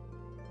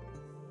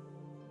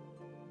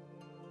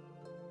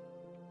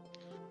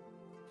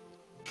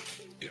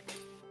 Yep.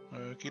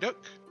 Okie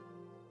doke.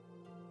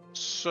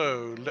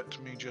 So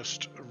let me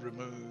just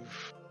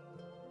remove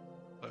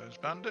those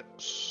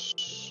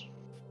bandits.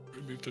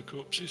 Remove the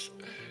corpses.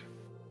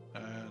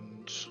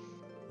 And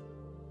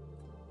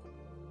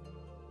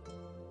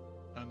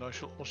I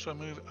shall also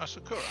move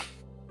Asakura.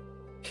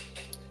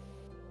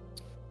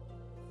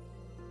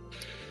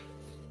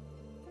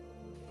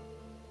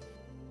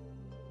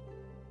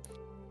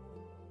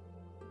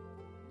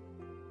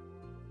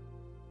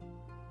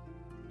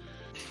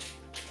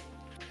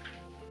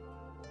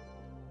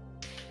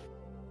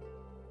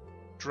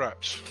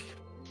 Drat.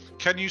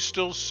 Can you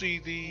still see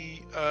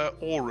the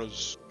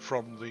auras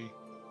from the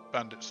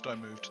bandits that I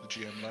moved to the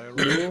GM layer?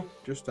 No,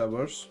 just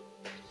ours.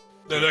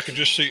 Then I can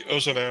just see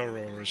us and our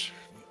auras.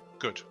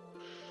 Good.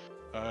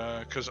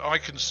 Because I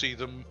can see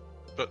them,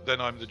 but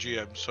then I'm the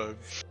GM, so...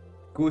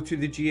 Go to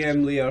the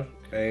GM layer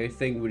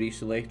thing where you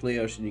select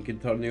layers and you can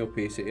turn the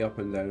opacity up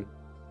and down.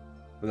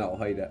 And that'll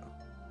hide it.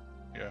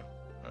 Yeah.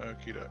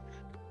 Okie doke.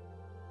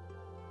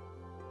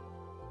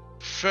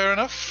 Fair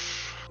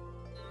enough.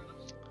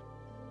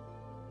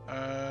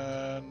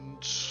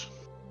 And...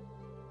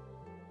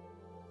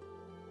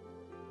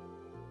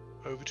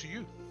 over to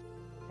you.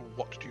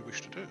 What do you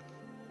wish to do?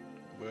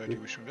 Where do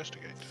you wish to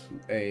investigate?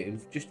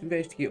 Just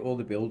investigate all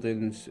the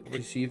buildings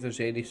to see if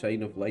there's any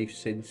sign of life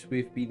since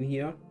we've been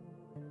here.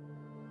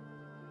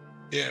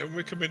 Yeah, are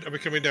we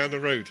coming down the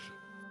road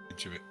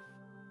into it?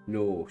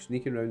 No,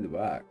 sneaking around the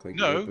back. Like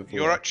no,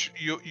 you are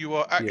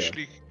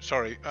actually. Yeah.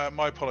 Sorry,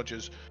 my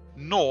apologies.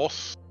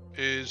 North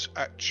is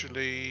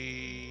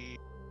actually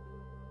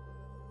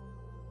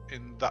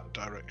in that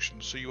direction,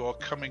 so you are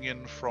coming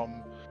in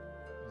from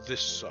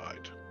this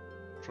side,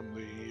 from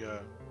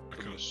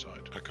this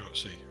side. I can't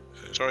see.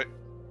 Sorry,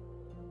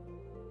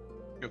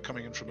 you're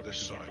coming in from this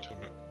side.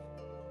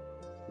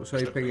 What's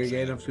typing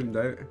again? I've zoomed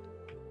out.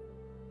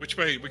 Which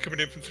way? We're coming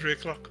in from 3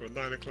 o'clock or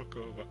 9 o'clock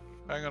or what?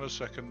 Hang on a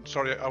second.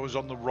 Sorry, I was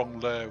on the wrong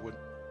layer. With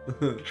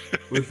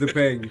the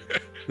ping.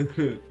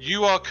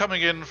 You are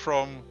coming in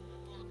from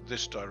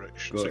this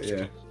direction. Got,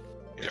 yeah.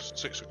 Yes,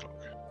 6 o'clock.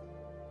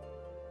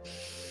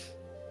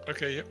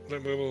 Okay, yep.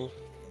 Then we will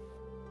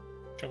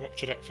come up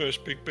to that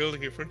first big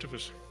building in front of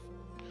us.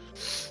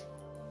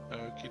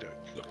 Okie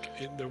doke. Look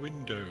in the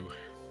window.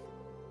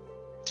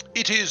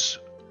 It is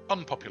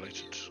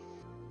unpopulated.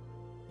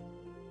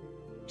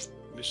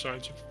 Any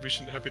signs of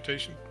recent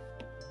habitation?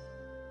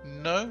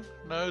 No.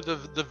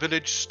 The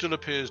village still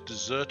appears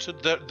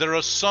deserted. There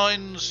are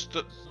signs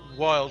that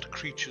wild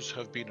creatures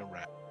have been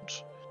around,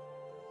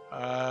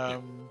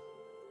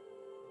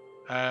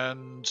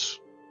 and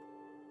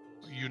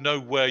you know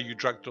where you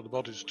dragged all the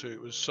bodies to.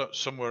 It was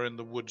somewhere in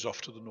the woods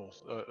off to the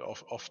north,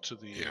 off to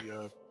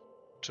the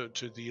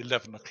to the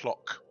 11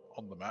 o'clock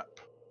on the map.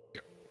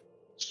 Yep.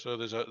 So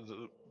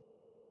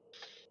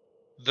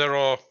there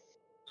are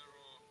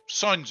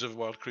signs of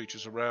wild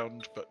creatures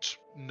around, but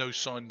no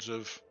signs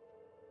of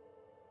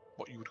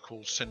what you would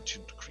call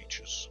sentient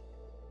creatures.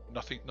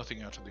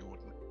 Nothing out of the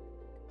ordinary.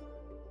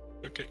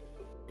 Okay,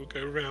 we'll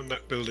go around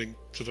that building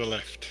to the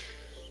left.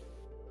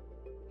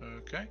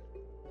 Okay.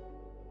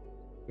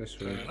 This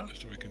way.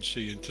 So we can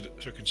see into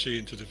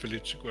the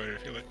village square,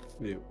 if you like.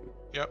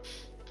 Yep.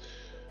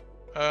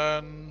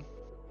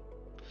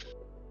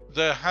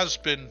 There has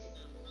been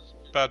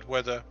bad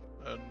weather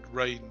and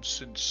rain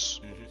since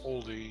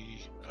all the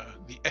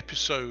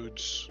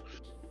episodes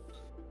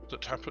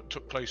that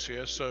took place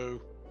here.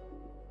 So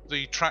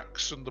the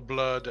tracks and the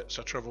blood,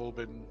 etc., have all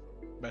been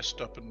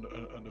messed up and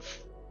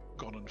have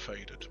gone and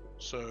faded.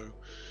 So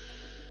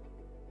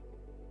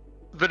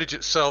the village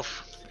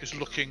itself is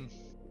looking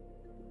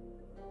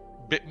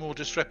a bit more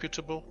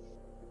disreputable.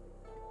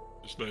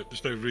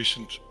 There's no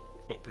recent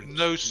footprints.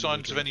 No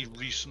signs of any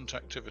recent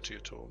activity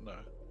at all. No.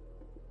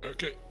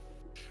 Okay.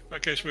 In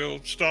that case,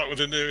 we'll start with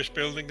the nearest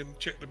building and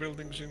check the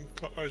buildings in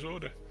clockwise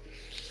order.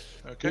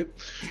 Okay.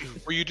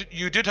 Well,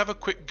 you did have a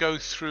quick go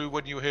through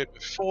when you were here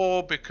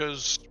before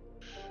because,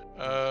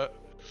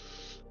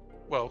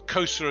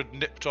 Kosa had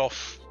nipped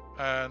off,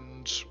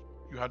 and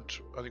you had,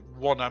 I think,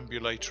 one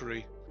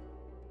ambulatory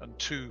and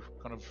two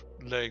kind of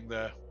laying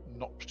there,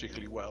 not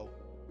particularly well.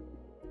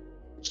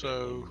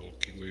 So,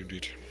 walking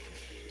wounded.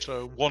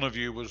 So one of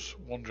you was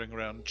wandering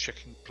around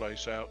checking the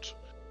place out.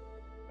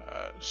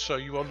 So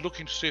you are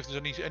looking to see if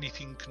there's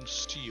anything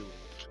concealed,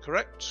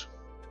 correct?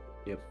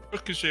 Yep.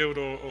 Concealed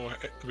or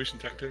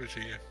recent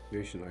activity, yeah.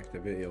 Recent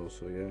activity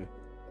also, yeah.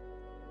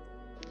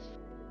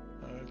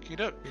 Okie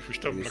doke. If we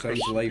stumble Signs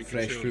across of life, something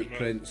fresh concealed as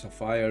footprints, a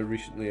fire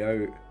recently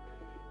out.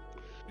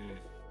 Yeah.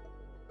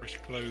 Fresh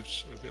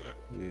clothes, a bit like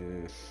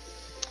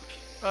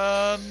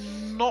Yeah.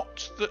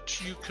 Not that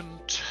you can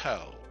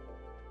tell.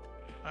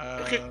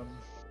 Okay.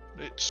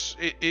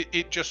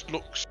 It just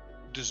looks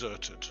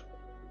deserted.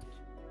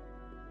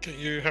 Okay,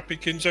 you happy,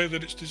 Kinzo,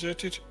 that it's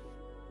deserted?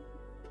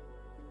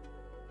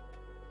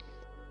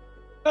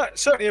 It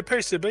certainly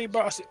appears to be,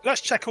 but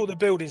let's check all the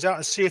buildings out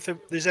and see if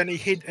there's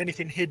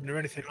anything hidden or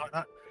anything like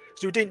that.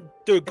 So we didn't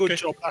do a good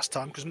job last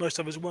time because most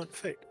of us weren't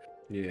fit.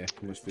 Yeah,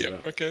 let's do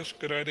that. Okay, that's a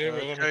good idea.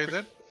 We'll Okay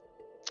then.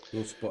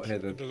 We'll spot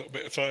headed. A little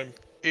bit of time.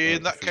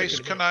 In that case,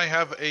 can I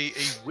have a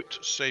wit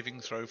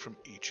saving throw from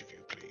each of you,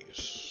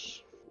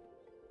 please?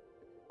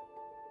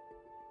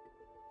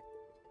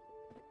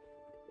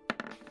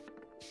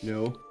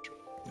 No.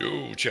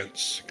 No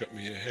chance. Got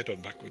me head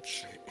on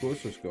backwards.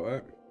 Kosa's got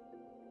it.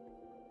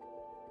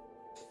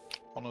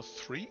 On a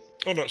 3?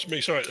 Oh, no, it's me.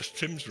 Sorry, that's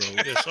Tim's roll.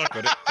 Yes, I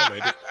got it. I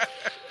made it.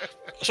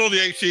 I saw the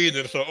 18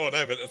 and I thought, oh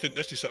no, but I think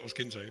that was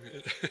Kinzo.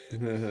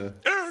 No,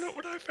 not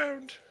what I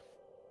found.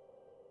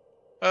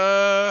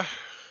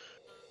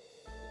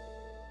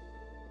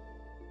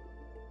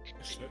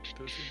 Such does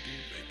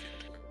indeed make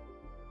it.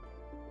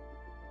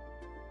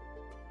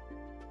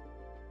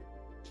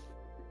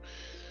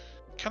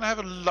 Can I have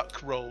a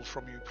luck roll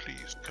from you,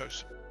 please,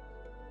 Kosa?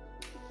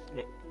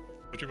 What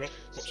do you want?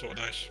 What sort of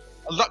dice?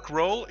 A luck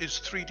roll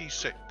is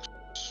 3d6.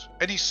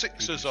 Any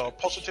 6s are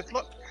positive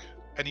luck,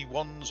 any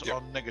 1s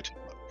are negative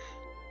luck.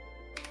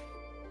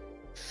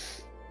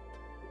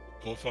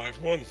 4,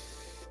 5, 1.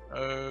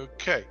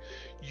 Okay.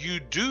 You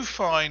do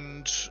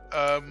find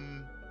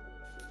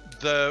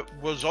there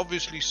was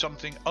obviously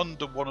something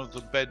under one of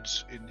the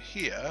beds in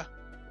here.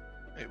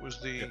 It was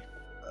the...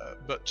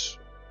 but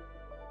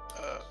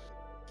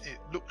it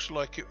looks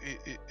like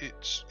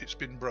it's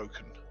been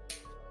broken.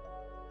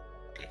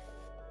 Okay.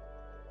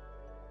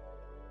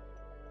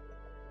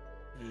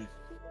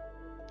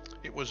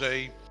 It was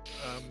a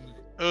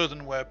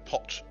earthenware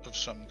pot of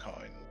some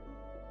kind.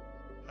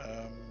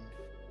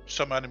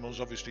 Some animals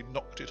obviously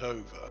knocked it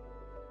over,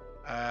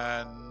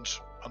 and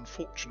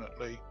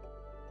unfortunately,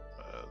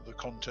 the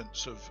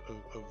contents have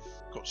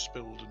got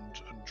spilled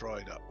and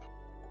dried up.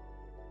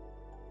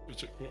 What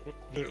did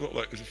it look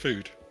like? Was it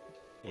food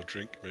or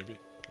drink? Maybe.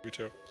 Can we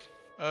tell?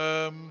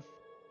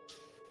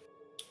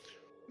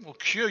 Well,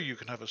 Kyūryū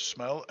can have a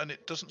smell, and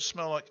it doesn't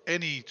smell like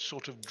any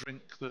sort of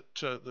drink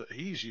that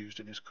he's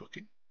used in his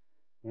cooking.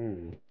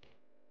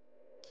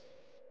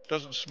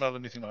 Doesn't smell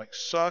anything like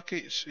sake.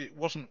 It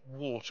wasn't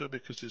water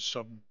because there's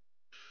some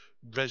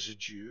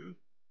residue.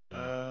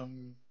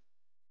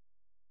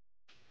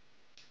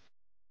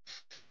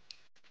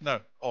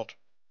 No, odd.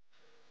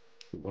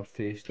 Worth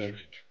tasting.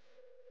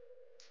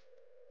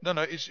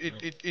 No,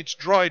 it's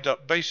dried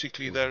up.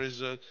 Basically, there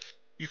is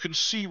you can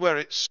see where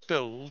it's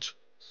spilled,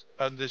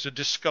 and there's a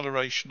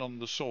discoloration on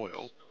the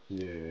soil.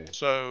 Yeah.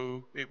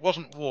 So it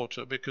wasn't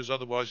water because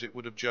otherwise it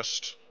would have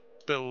just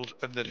spilled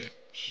and then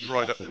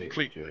dried up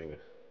completely.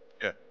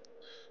 Yeah.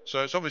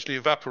 So it's obviously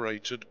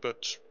evaporated,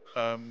 but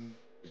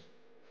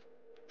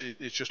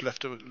it's just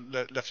left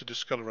a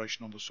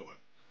discoloration on the soil.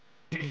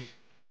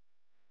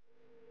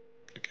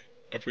 Okay.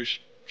 Have we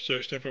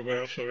searched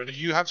everywhere else already?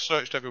 You have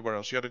searched everywhere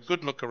else. You had a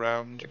good look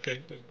around.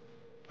 Okay.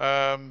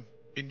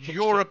 In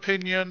your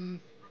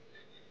opinion,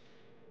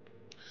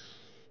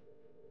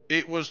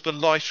 it was the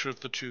lighter of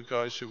the two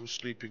guys who was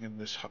sleeping in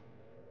this hut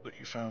that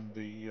you found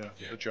the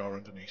jar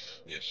underneath.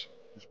 Yes.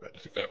 His bed. I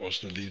think that was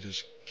the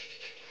leader's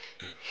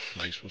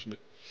place, wasn't it?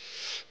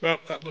 Well,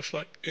 that looks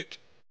like it.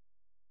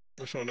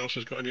 If someone else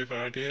has got any other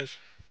ideas.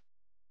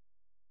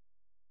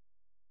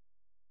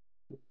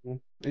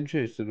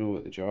 Interested to know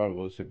what the jar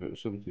was, if it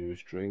was something he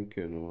was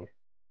drinking or...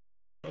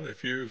 Well,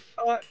 if you...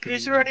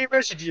 Is there any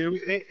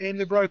residue in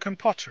the broken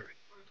pottery?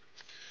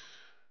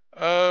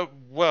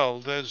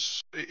 Well,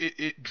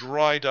 it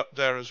dried up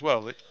there as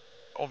well. It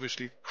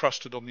obviously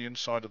crusted on the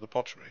inside of the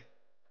pottery.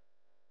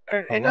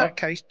 In that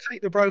case,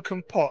 take the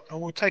broken pot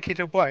and we'll take it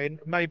away, and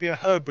maybe a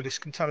herbalist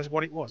can tell us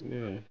what it was.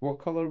 Yeah.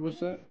 What colour was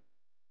that?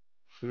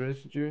 The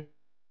residue?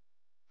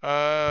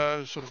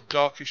 Sort of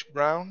darkish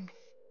brown.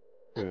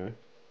 Yeah.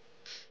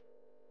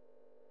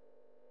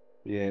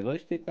 Yeah,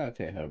 let's take that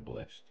to a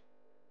herbalist.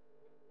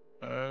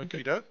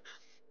 Okie doke.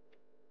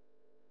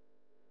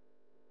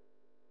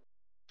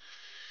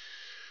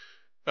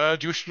 Do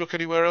you wish to look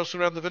anywhere else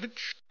around the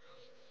village?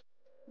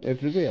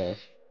 Everywhere.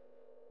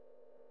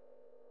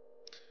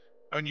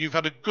 And you've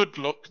had a good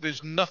look.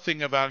 There's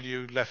nothing of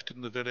value left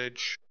in the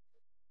village.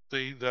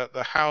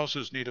 The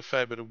houses need a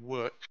fair bit of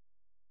work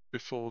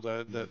before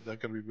they're going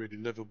to be really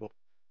livable.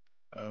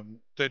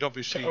 They'd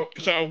obviously.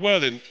 Is that a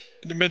well in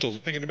the middle? The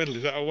thing in the middle,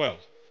 is that a well?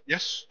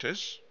 Yes, it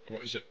is.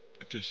 What is it?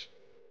 It is.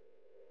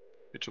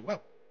 It's a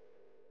well.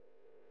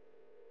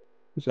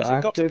 Is it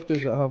active? Does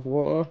it have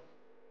water?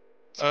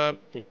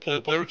 We'll pull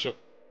the buckets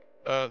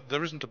up.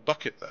 There isn't a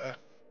bucket there.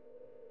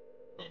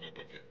 Oh, no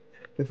bucket.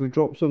 If we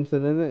drop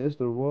something in it, is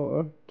there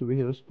water? Do we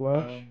hear a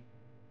splash?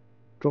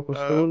 Drop a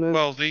stone in?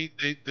 Well,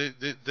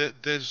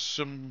 there's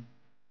some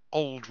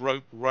old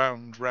rope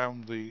round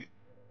the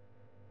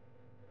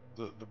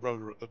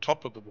roller at the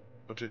top of the wall,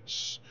 but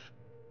it's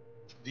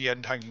the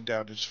end hanging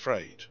down is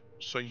frayed.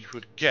 So you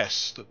would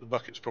guess that the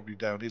bucket's probably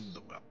down in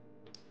the well.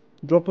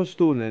 Drop a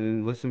stone in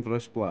and listen for a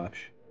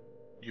splash.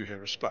 You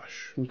hear a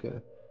splash.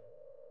 Okay.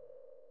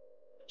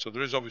 So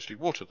there is obviously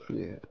water there.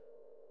 Yeah.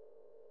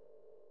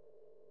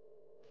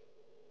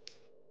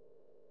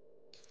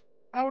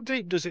 How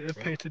deep does it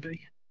appear to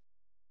be?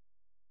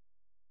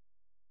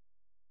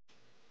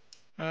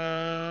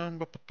 In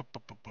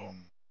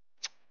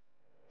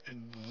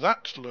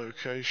that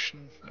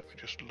location, let me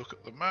just look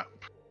at the map.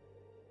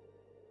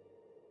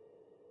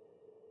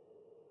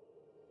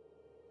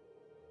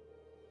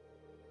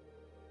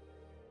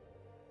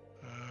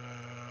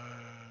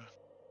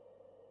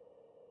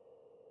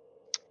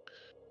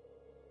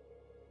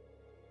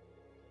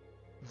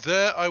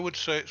 There, I would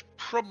say it's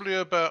probably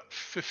about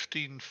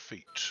 15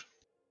 feet.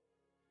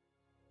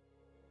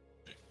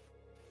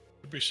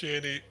 Did we see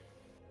any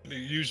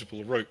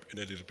usable rope in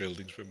any of the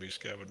buildings when we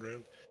scoured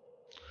around?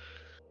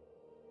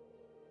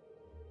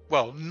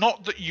 Well,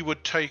 not that you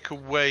would take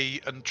away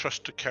and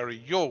trust to carry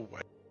your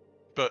weight,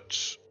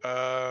 but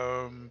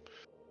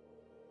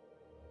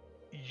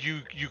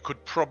you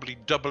could probably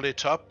double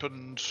it up,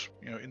 and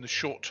in the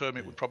short term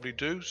it would probably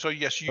do. So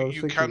yes,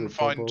 you can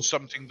find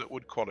something that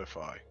would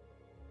qualify.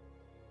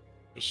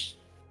 Does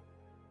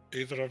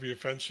either of you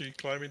fancy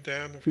climbing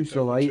down? Who's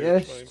the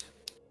lightest?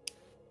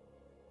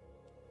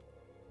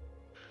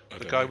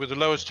 The guy with the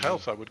lowest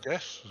health, I would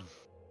guess.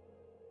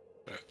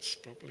 That's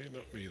probably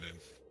not me then.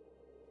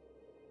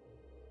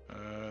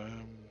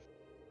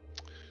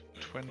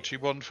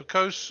 21 for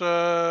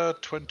Kosa,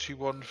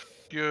 21 for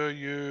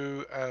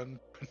Kyūryū, and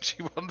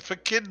 21 for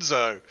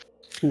Kinzo.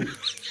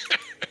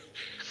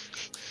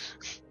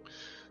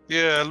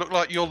 Yeah, look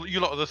like you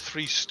lot are the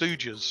Three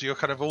Stooges. You're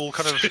all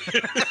kind of.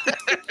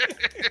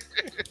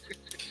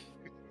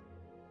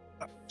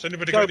 Has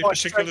anybody got any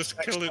particular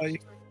skill?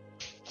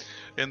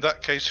 In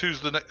that case,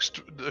 who's the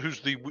next? Who's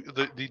the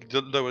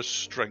lowest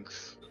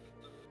strength?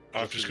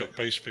 I've just got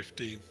base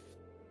 15.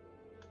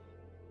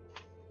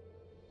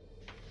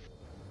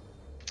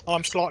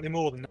 I'm slightly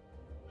more than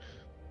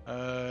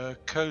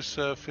that.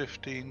 Kosa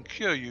 15,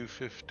 Kyūryū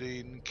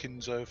 15,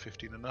 Kinzo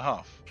 15 and a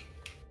half.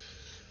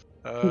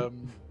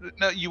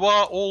 Now you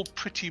are all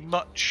pretty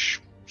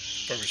much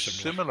very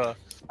similar.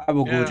 I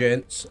will go,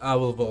 gents. I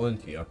will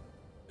volunteer.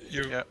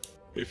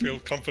 You feel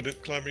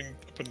confident climbing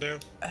up and down?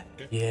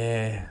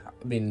 Yeah,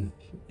 I mean,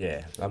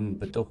 yeah, I'm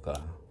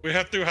Badoka. We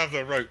do have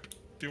the rope.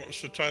 Do you want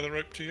us to tie the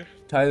rope to you?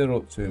 Tie the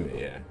rope to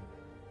me, yeah.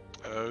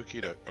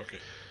 Okie doke. Okay.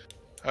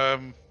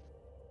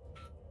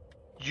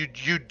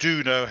 You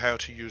do know how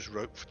to use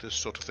rope for this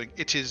sort of thing.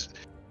 It is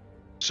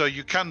so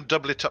you can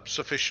double it up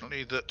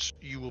sufficiently that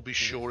you will be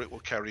sure it will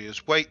carry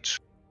his weight.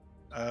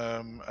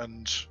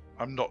 And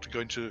I'm not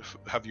going to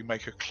have you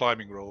make a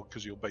climbing roll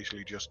because you'll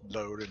basically just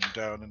lower him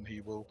down and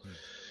he will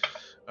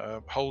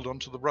hold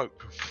onto the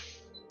rope.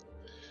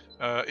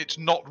 It's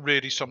not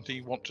really something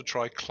you want to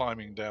try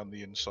climbing down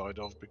the inside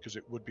of because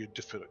it would be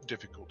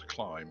difficult to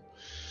climb.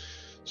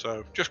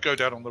 So just go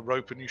down on the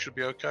rope and you should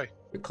be okay.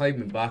 But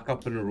climbing back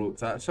up on the rope,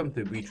 that's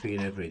something we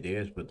train every day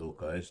as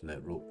Badoka, isn't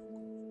it? Rope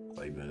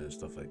climbing and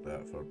stuff like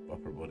that for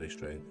upper body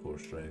strength, core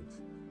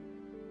strength.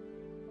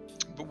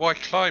 But why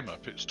climb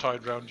up? It's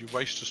tied round your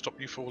waist to stop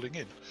you falling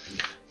in.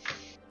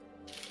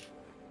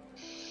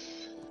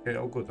 Okay,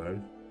 I'll go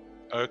down.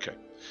 Okay.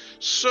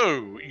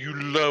 So you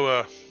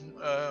lower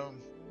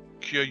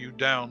Kyūryū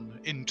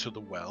down into the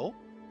well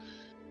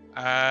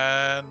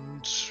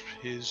and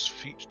his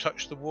feet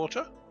touch the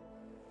water.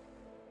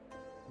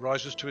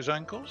 Rises to his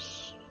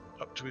ankles,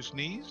 up to his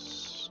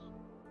knees,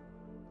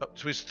 up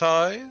to his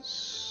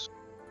thighs,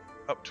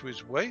 up to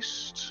his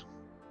waist,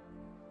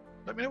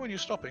 Let me know when you're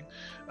stopping.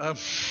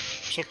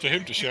 It's up to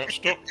him to shout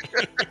stop.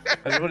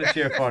 I just want to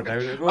see how far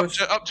down it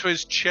goes. Up to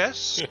his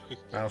chest.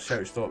 I'll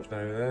shout stops now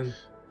then.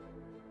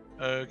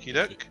 Okie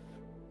doke.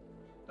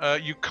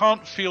 You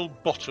can't feel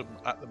bottom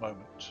at the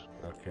moment.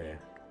 Okay.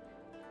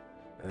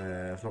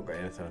 I've not got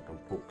anything I can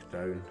poke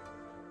down.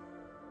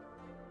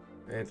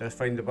 Did I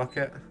find the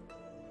bucket?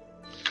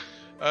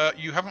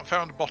 You haven't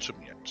found bottom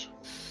yet.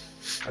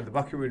 And the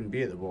bucket wouldn't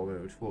be at the bottom,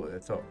 it would float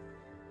at the top.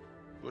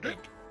 Would it?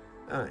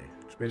 Aye,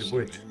 it's made of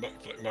wood.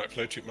 It might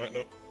float, it might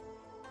not.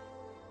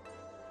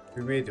 If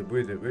we made of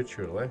wood, it would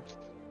surely.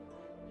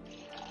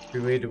 If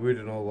we made of wood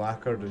and all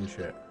lacquered and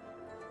shit.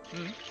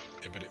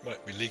 Yeah, but it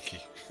might be leaky.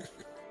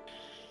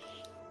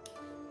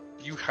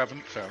 You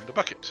haven't found a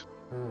bucket.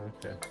 Oh,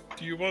 okay.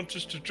 Do you want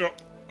us to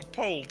drop a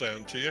pole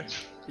down to you?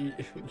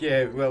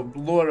 Yeah, well,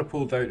 lower a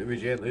pole down to me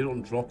gently,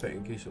 don't drop it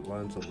in case it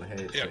lands on the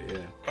head. Yeah. But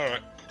yeah.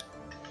 Alright.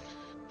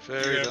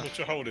 Fair You're enough. able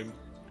to hold him,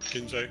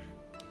 Kinzo.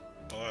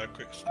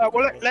 Quick.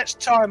 Well, let's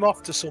tie him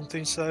off to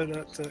something so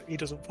that he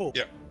doesn't fall.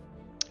 Yeah.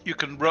 You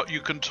can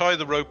tie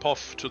the rope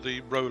off to the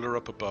roller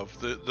up above.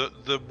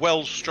 The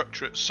well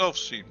structure itself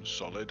seems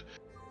solid.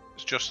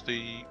 It's just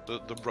the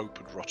rope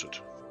had rotted.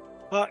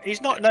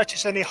 He's not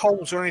noticed any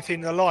holes or anything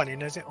in the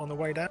lining, is it, on the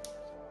way down?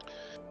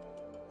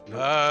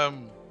 Well,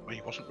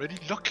 he wasn't really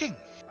looking.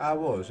 I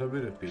would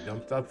have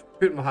been. I've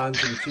put my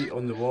hands and feet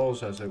on the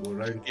walls as I go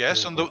round.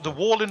 Yes, and the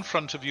wall in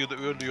front of you that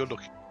you're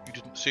looking, you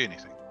didn't see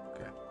anything.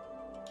 Okay.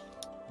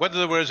 Whether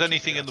there was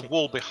anything in the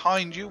wall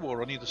behind you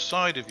or on either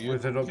side of you...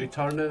 Would there not be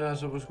turning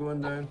as I was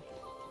going down?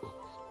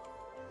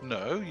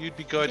 No, you'd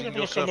be guiding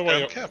yourself on the way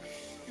down up. cab. You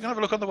can have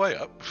a look on the way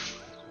up.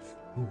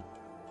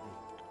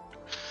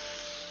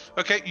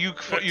 Okay, you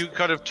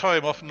kind of tie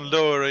him off and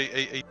lower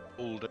a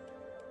old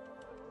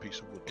piece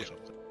of wood or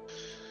something.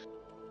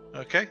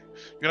 Okay,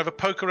 you gonna have a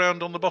poke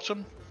around on the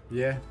bottom.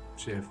 Yeah.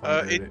 See how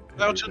far It's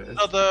about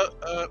another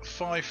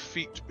 5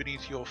 feet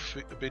beneath your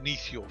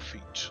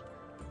feet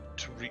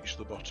to reach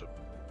the bottom,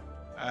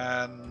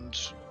 and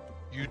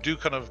you do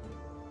kind of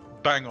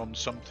bang on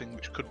something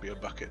which could be a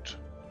bucket.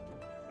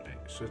 Right,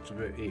 so it's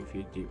about 8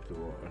 feet deep, the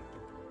water.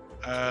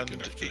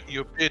 And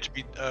you appear to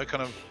be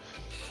kind of,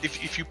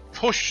 if you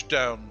push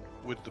down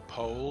with the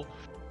pole,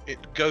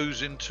 it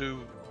goes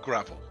into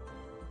gravel.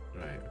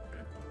 Right,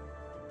 okay.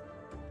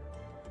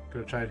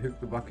 Gonna try and hook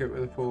the bucket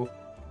with the pole.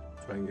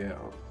 Try and get it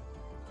up.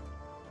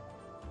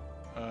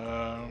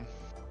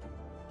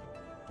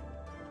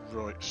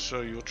 Right, so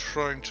you're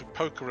trying to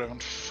poke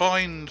around,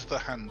 find the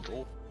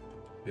handle,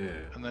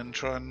 Yeah. and then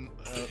try and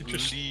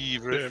just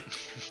lever it.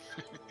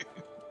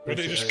 Why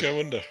don't you just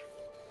go under?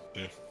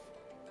 Yeah.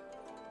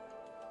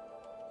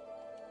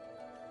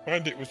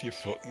 Find it with your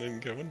foot and then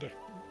go under.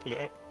 Pull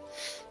it up.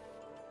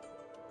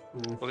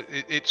 Well,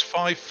 it's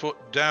 5 foot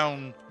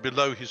down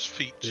below his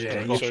feet. Yeah,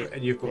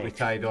 and you've got me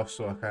tied off,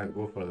 so I can't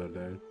go further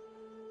down.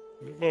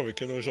 Well, we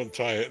can always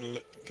untie it and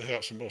let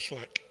out some more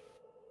slack.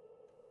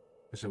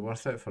 Is it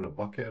worth it for a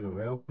bucket and a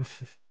well?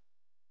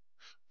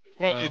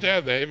 Well, you're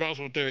down there, you might as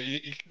well do it.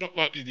 You're not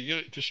likely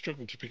to just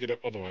struggle to pick it up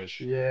otherwise.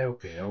 Yeah,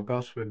 okay, I'll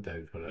go swim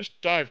down for it.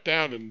 Just dive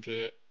down and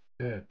pick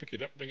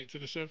it up, bring it to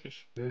the surface.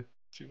 Yeah.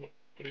 See what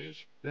it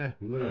is. Yeah,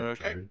 I'm gonna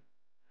Okay.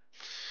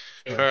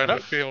 try. Fair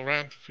enough. Feel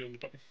around, feel the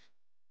button.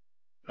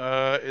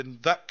 In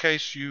that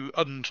case, you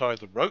untie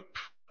the rope.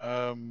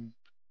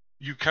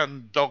 You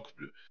can kind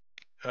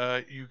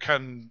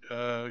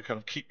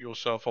of keep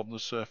yourself on the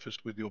surface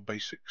with your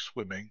basic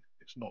swimming.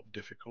 It's not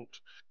difficult.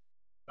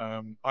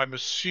 I'm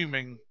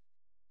assuming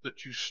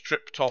that you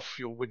stripped off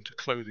your winter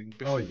clothing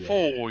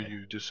before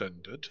you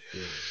descended.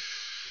 Yeah.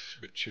 It's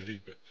a bit chilly,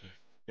 but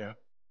yeah.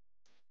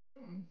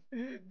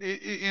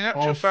 In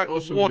actual fact,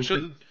 also,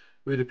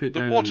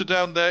 the water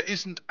down there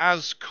isn't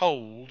as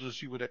cold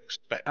as you would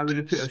expect. I would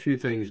have put a few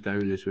things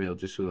down as well,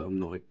 just so that I'm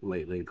not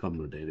lightly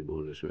encumbered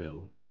anymore as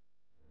well.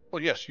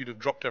 Well, yes, you'd have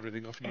dropped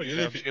everything off. And you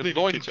have leave your it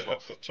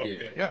loincloth.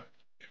 Yeah.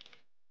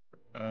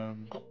 I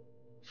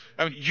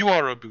mean, you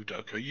are a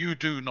Budoka. You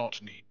do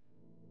not need.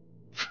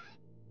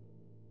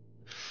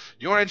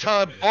 Your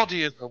entire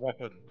body is a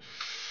weapon.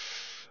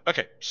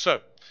 Okay,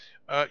 so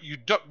you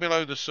duck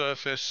below the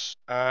surface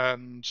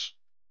and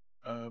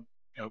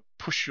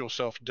push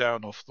yourself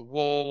down off the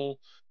wall,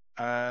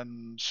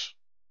 and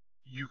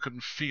you can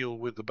feel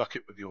with the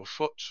bucket with your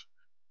foot.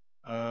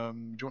 Do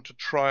you want to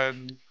try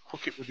and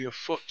hook it with your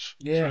foot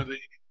through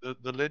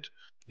the lid?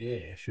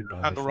 Yeah, should be.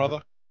 Handle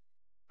rather.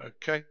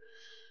 Okay.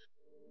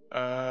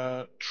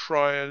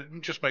 Try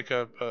and just make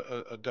a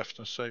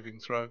deftness saving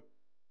throw.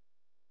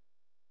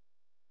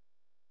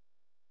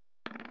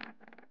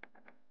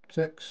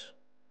 6.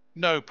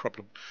 No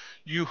problem.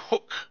 You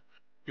hook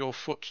your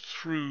foot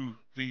through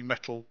the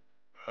metal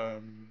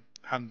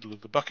handle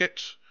of the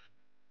bucket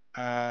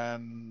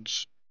and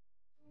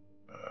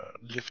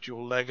lift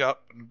your leg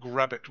up and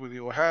grab it with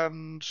your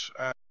hand,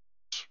 and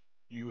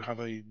you have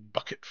a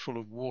bucket full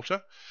of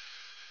water,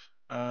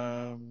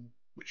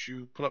 which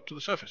you pull up to the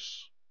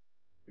surface.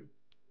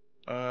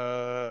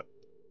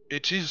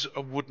 It is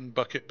a wooden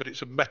bucket, but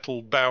it's a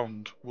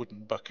metal-bound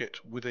wooden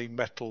bucket with a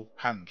metal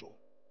handle.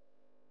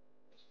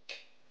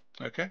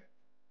 Okay.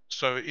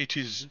 So it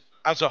is,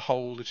 as a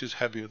whole, it is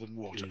heavier than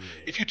water. Yeah.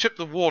 If you tip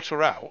the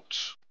water out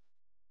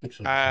It's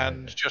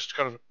and just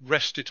kind of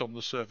rest it on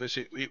the surface,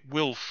 it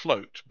will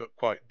float, but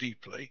quite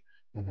deeply.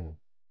 You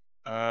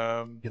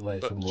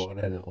let some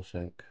water in, it'll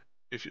sink.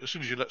 As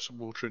soon as you let some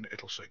water in,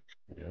 it'll sink.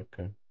 Yeah,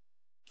 okay.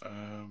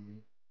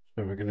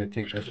 So we're going to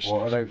take this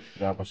water out,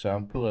 grab a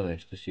sample of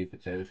this to see if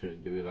it's anything to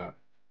do with that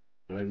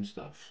brown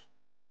stuff.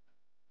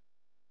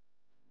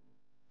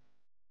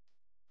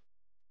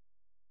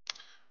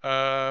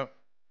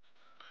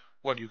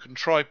 Well, you can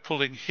try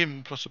pulling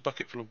him plus a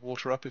bucket full of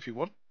water up if you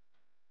want.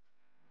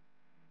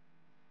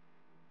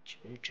 It's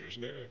water,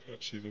 isn't it? I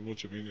can't see the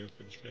water being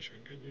anything special.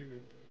 Can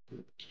you?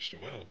 Just a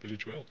well,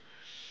 village well.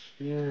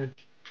 Yeah.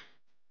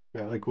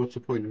 Yeah, like what's the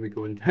point of me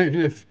going down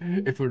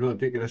if we're not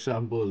taking a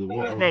sample of the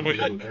water?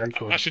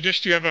 Well, I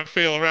suggest you have a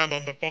feel around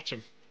on the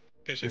bottom.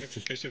 In case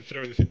you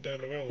throw anything down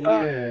the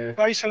well. Yeah.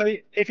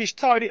 Basically, if he's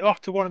tied it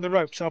off to one of the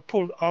ropes, I'll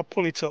pull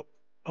it up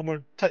and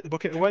we'll take the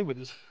bucket away with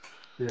us.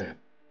 Yeah.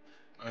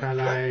 Can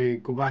I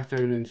go back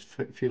down and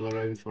feel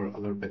around for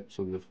other bits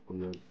on the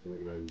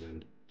ground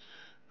then?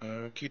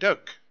 Okie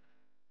doke.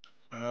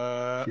 See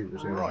if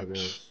there's Right.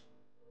 anything else.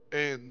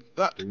 In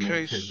that We might have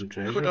case, hidden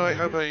treasure could I down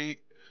have here. a...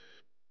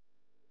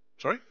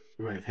 Sorry?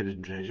 We might have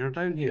hidden treasure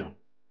down here.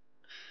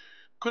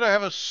 Could I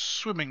have a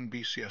swimming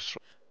BCS?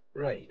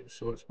 Right,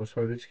 so what's my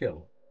swimming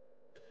skill?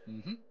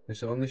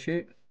 Is it on the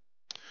sheet?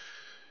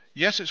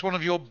 Yes, it's one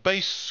of your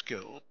base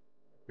skills.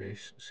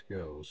 Base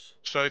skills.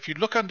 So if you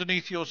look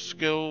underneath your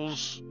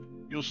skills,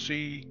 you'll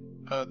see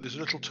there's a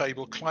little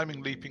table: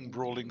 climbing, leaping,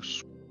 brawling.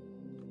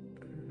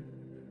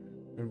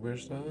 And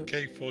where's that?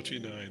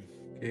 K49.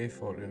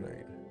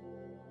 K49.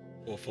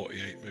 Or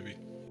 48, maybe.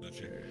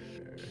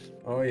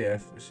 Oh yeah,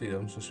 see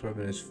them. So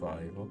swimming is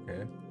 5.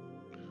 Okay.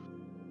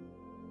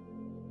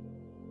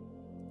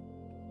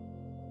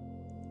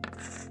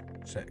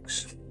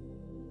 Six.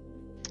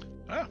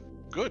 Ah,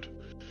 good.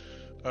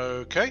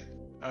 Okay.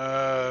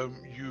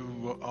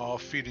 You are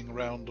feeling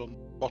around on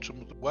the bottom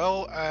of the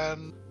well,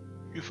 and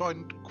you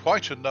find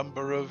quite a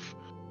number of.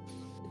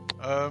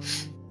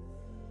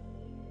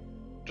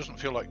 Doesn't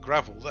feel like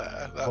gravel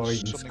there.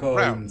 That's something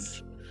round.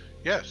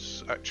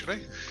 Yes,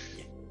 actually.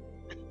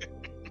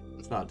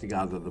 Start to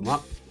gather them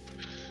up.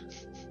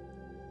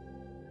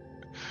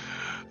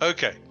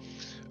 Okay.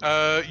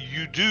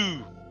 You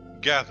do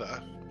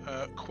gather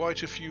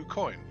quite a few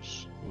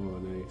coins. Oh,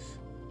 nice.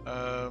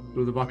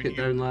 Throw the bucket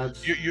down,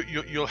 lads.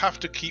 You'll have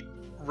to keep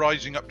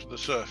rising up to the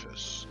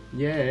surface.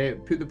 Yeah,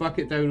 put the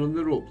bucket down on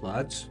the rope,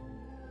 lads.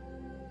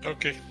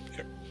 Okay.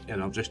 Yep.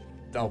 And I'll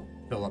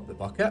fill up the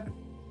bucket.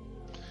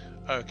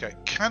 Okay.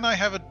 Can I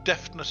have a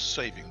deftness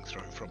saving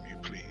throw from you,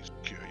 please,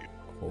 Kyūryū?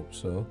 Hope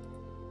so.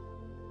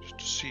 Just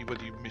to see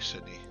whether you miss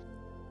any.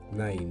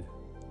 9.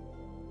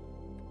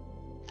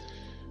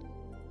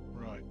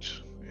 Right.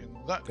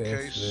 In that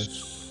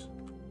case.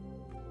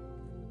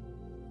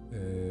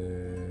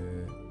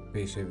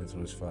 Base saving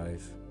throw is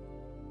 5.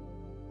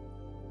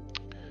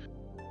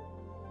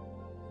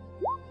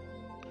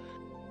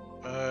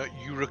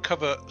 You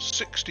recover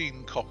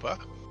 16 copper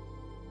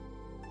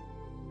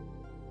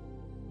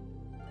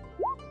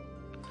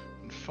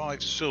and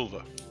 5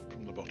 silver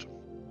from the bottom.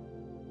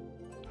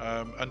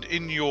 And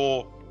in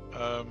your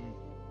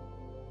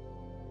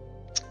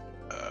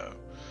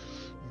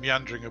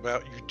meandering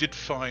about, you did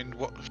find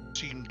what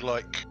seemed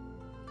like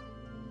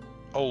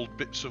old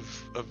bits of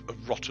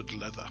rotted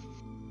leather.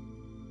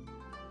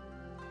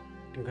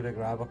 I'm going to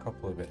grab a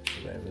couple of bits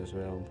of them as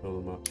well and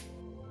pull them up.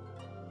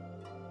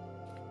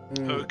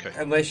 Okay.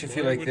 Unless you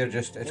feel like they're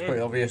just, it's quite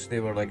obvious they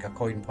were like a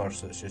coin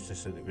purse that's just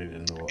disintegrated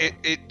in the water.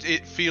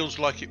 It feels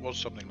like it was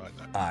something like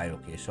that. Aye,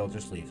 okay, so I'll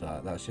just leave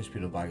that. That's just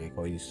been a bag of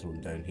coins thrown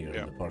down here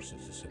and the purse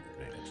is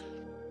disintegrated.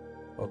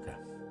 Okay.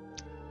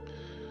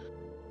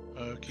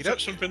 Is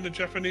that something the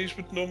Japanese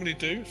would normally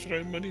do?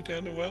 Throw money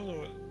down a well?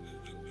 Or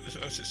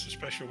unless it's a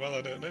special well,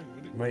 I don't know.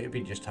 Might have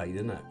been just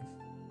hiding it.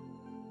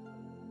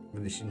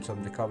 When they seen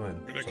somebody come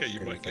in. Okay,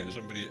 you might get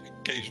somebody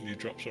occasionally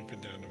drop something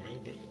down the well,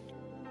 but...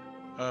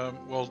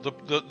 Well,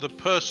 the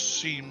purse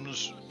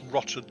seems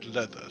rotted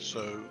leather,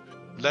 so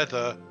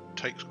leather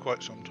takes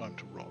quite some time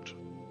to rot.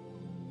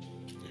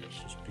 Yeah, it's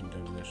just been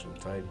down there some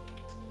time.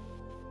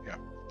 Yeah.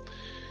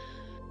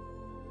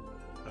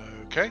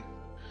 Okay.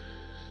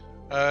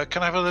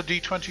 Can I have another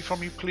D20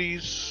 from you,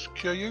 please,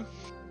 Kyūryū?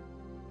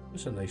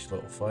 It's a nice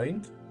little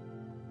find.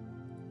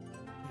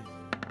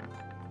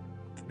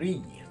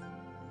 3.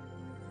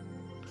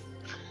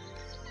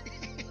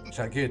 Is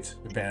that good?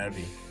 It better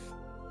be.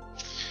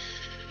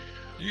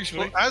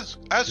 Usually. Well,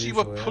 as you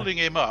were pulling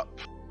him up,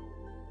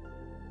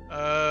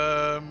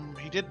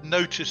 he did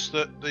notice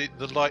that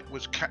the light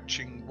was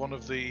catching one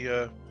of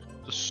the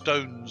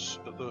stones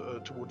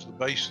at towards the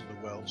base of the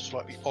well,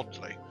 slightly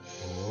oddly.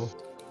 Oh,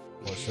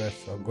 what's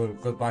this? I'll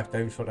go back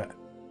down for it.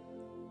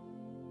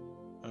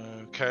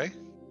 Okay.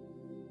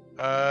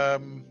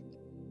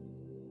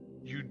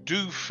 You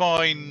do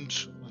find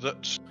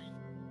that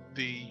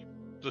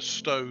the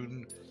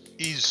stone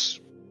is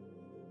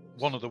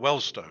one of the well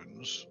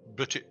stones,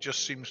 but it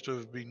just seems to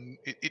have been.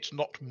 It's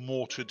not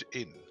mortared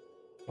in.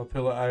 I'll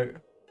pull it out.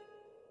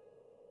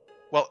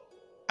 Well,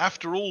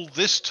 after all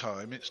this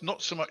time, it's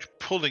not so much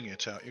pulling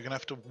it out. You're going to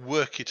have to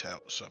work it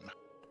out somehow.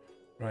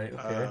 Right.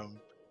 Okay.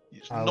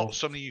 It's not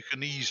something you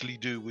can easily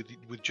do with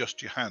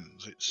just your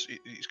hands.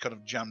 It's kind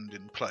of jammed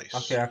in place.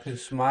 Okay, I can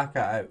smack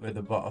it out with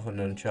the butt of a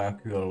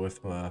nunchaku or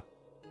with my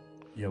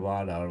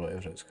Yawara or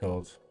whatever it's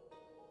called.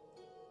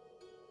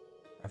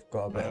 I've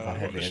got a bit of a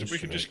heavy instrument. We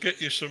can just get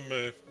you some,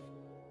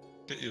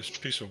 get you a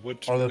piece of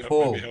wood. Or the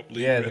pole.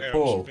 Yeah, the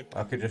pole. Something.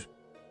 I could just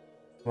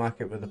smack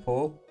it with the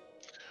pole.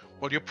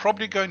 Well, you're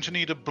probably going to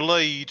need a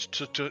blade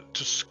to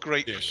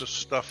scrape the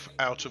stuff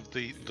out of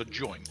the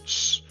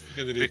joints.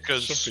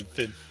 Because something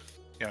thin.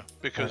 Yeah,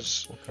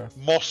 because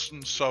moss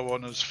and so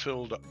on has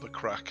filled up the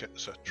crack,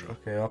 etc.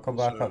 Okay, I'll come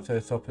back up to the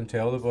top and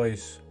tell the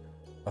boys.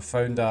 I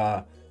found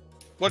a...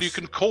 Well, you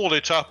can call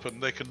it up and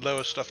they can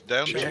lower stuff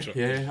down.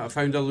 Yeah, I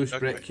found a loose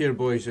brick here,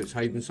 boys. It's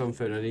hiding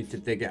something. I need to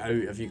dig it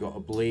out. Have you got a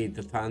blade,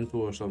 a tanto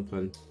or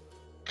something?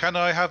 Can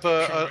I have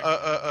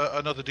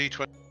another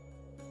D20?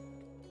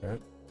 Yeah.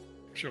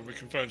 Sure, we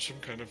can find some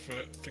kind of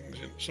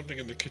something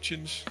in the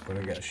kitchens. I'm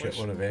gonna get a shit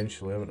one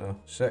eventually, haven't I?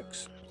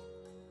 6.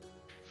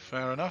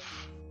 Fair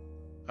enough.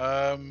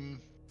 Well,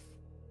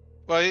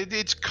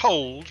 it's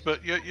cold,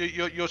 but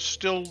you're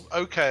still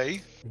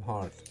okay. I'm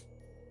hard.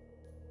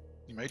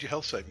 You made your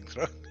health saving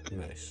throw.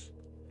 Nice.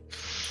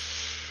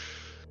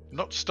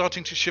 Not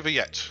starting to shiver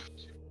yet.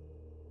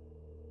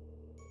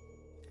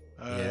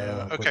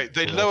 Yeah. Okay,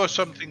 they lower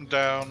something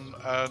down,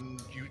 and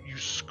you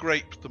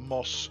scrape the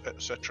moss,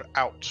 etc.,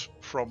 out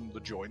from the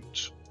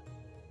joint.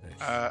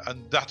 Nice.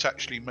 And that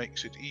actually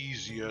makes it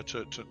easier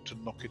to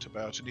knock it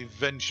about, and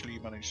eventually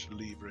you manage to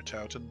lever it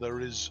out, and there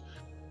is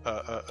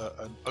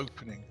an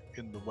opening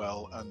in the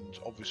well, and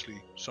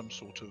obviously some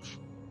sort of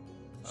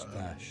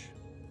Stash.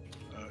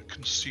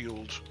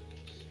 Concealed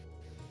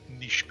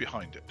niche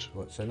behind it.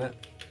 What's in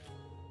it?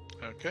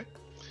 Okay.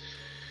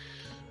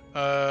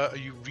 Are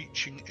you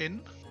reaching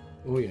in?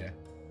 Oh yeah.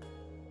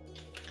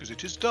 Because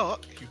it is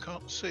dark, you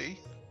can't see.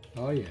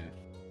 Oh yeah.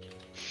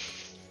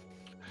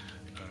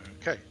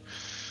 Okay.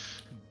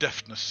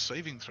 Deafness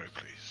saving throw,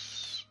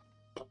 please.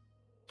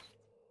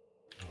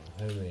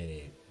 How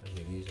many of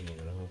these am I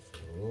gonna have to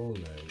roll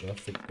now? I'll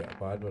have to get a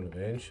bad one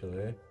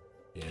eventually.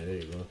 Yeah, there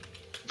you go.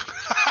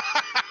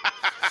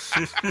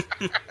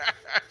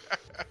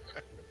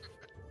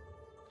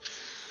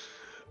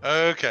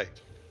 Okay.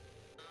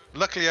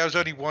 Luckily, I was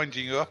only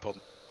winding you up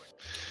on.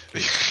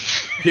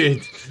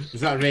 Good. Was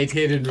that a red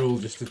herring roll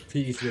just to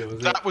tease you?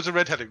 That was a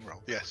red herring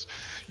roll. Yes.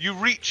 You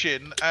reach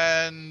in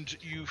and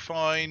you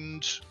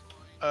find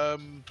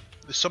there's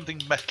something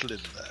metal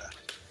in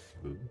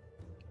there.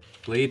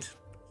 Blade. It's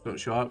not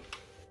sharp.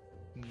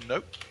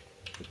 Nope.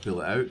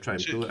 Pull it out. Try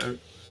and pull it out.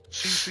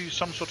 Seems to be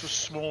some sort of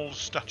small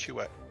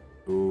statuette.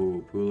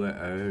 Oh, pull it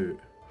out.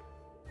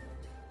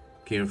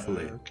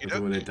 Carefully. I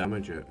don't want to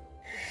damage it.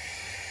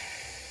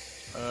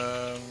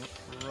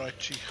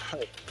 Righty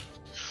ho.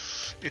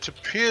 It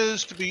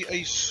appears to be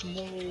a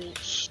small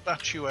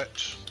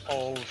statuette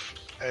of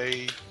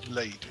a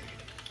lady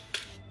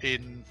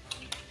in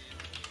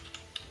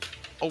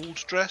old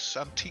dress,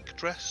 antique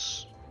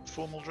dress,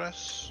 formal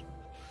dress.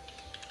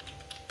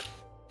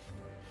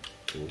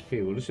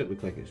 Okay, well, does it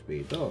look like it's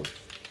made of?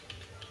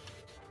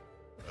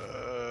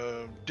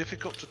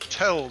 Difficult to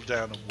tell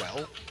down a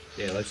well.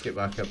 Yeah, let's get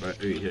back up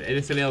here.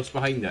 Anything else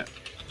behind it?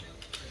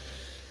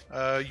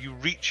 You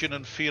reach in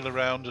and feel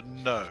around,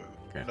 and no.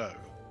 Okay. No.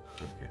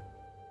 Okay.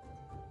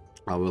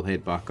 I will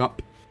head back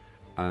up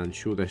and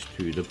show this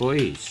to the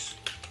boys.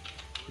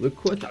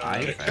 Look what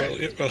I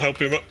found. I'll help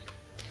him up.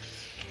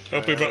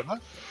 Help him up.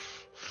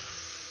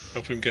 Enough.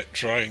 Help him get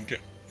dry and get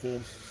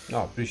warm. No,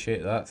 I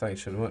appreciate that.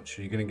 Thanks very much.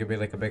 Are you going to give me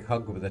like a big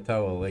hug with a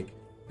towel? Like,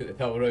 put the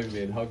towel around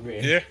me and hug me?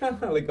 Yeah.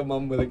 Like a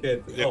mum with a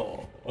kid? Yeah.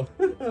 Oh.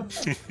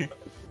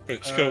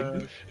 It's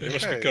cold. It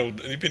must be cold.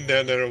 And you've been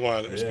down there a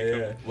while. It must be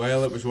cold. Yeah.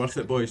 Well, it was worth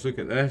it, boys. Look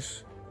at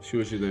this.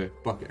 Shows you the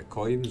bucket of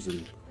coins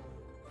and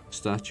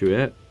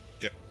statuette.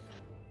 Yep.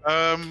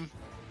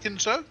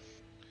 Kinzo,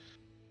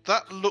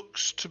 that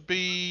looks to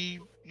be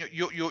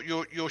your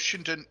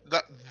Shinten.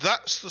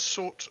 That's the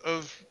sort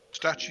of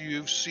statue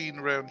you've seen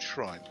around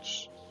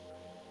shrines.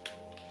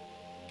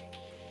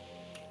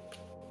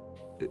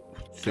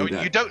 So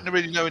you don't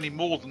really know any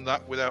more than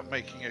that without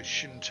making a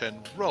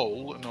Shinten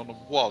roll, and on a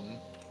 1,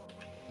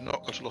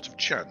 not got a lot of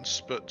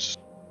chance, but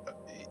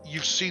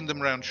you've seen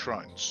them around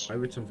shrines. Why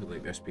would something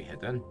like this be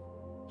hidden?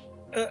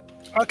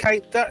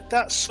 Okay,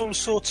 that's some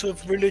sort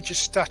of religious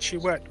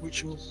statuette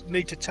which you'll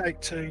need to take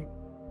to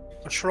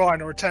a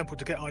shrine or a temple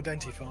to get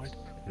identified.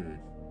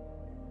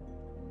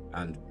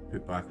 And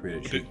put back where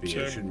it should be.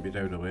 It shouldn't be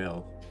down a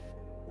well.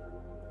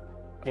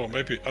 Well,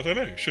 maybe, I don't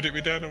know. Should it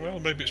be down a well?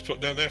 Maybe it's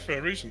put down there for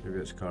a reason. Maybe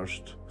it's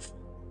cursed.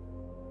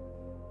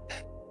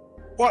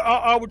 Well,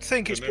 I would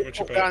think it's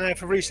put down there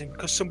for a reason,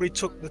 because somebody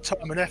took the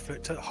time and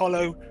effort to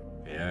hollow.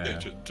 Yeah.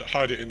 To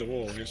hide it in the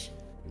wall, yes.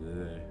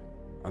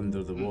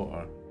 Under the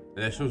water.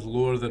 This was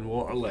lower than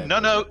water level.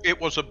 No, it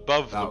was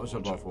above. That was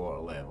above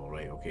water level,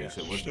 right? Okay, Yes.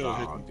 so it wasn't Still that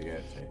hidden. hard to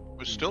get to. It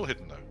was still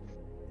hidden though.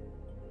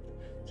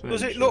 So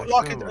Does it should look I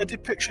like show a them?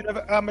 depiction of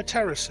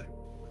Amaterasu?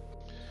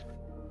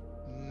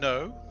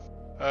 No,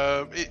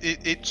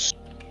 it's.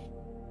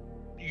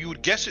 You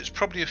would guess it's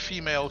probably a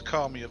female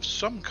kami of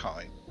some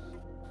kind,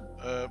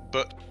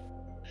 but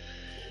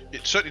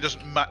it certainly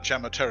doesn't match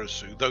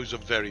Amaterasu. Those are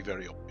very,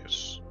 very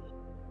obvious.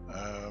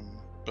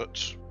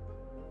 But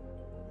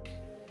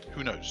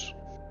who knows?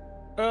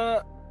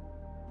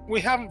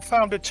 We haven't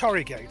found a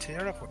Torii gate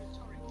here, have we?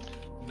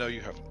 No,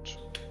 you haven't.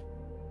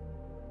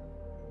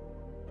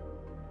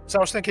 So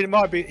I was thinking it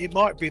might be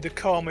the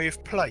Kami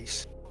of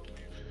place.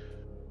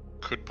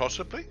 Could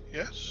possibly,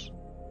 yes.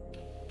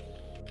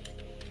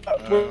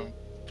 We'll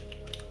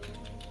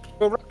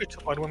wrap it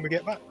up when we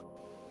get back.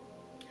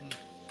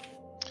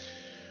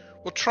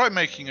 Well, try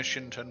making a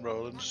Shinten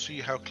roll and see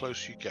how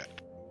close you get.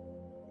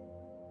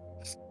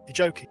 You're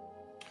joking.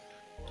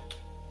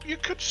 You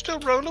could still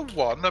roll a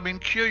 1. I mean,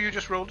 Kyūryū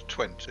just rolled a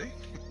 20.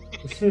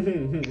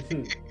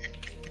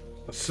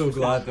 I'm so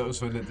glad that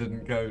was when it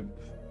didn't count.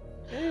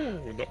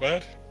 Ooh, not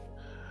bad.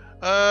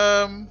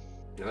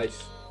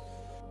 Nice.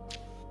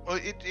 Well,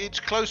 it's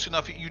close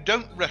enough. You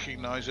don't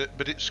recognise it,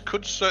 but it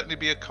could certainly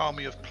be a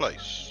kami of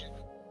place.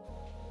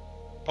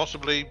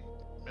 Possibly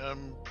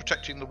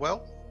protecting the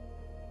well?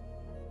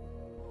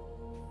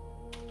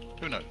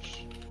 Who knows?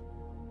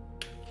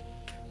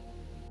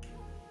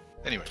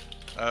 Anyway,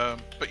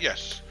 but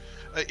yes,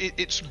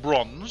 it's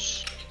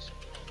bronze,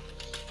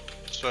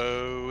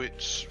 so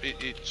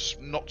it's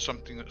not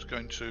something that's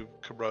going to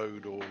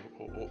corrode or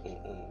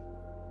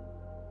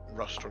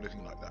rust or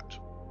anything like that.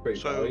 Pretty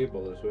So-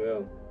 valuable as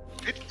well.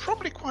 It's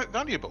probably quite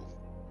valuable.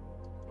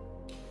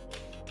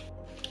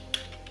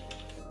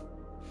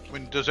 I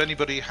mean, does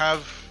anybody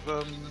have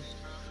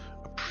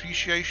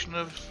appreciation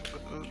of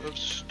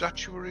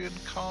statuary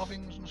and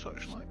carvings and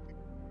such like?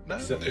 No,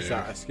 Is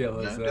that a skill? no,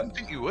 Is I it? didn't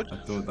think you would.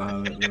 I don't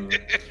have it. No.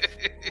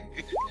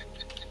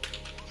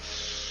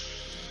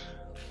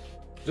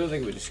 I don't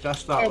think we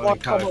discussed that Oh, one. my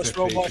commerce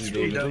roll by Clarification,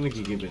 3, David. I don't though. think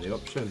you gave me the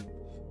option.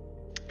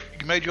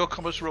 You made your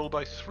commerce roll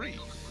by 3.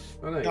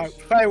 Oh, nice. No,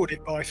 failed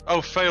it by.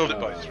 Oh, failed it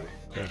by Ah. 3.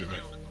 Wait a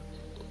minute.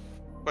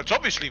 But it's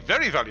obviously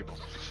very valuable.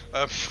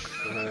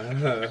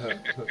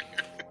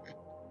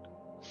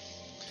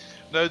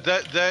 No,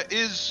 there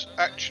is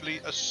actually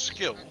a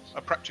skill,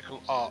 a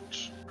practical art,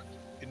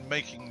 in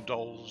making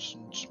dolls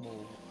and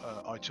small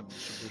items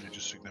of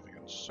religious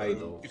significance. So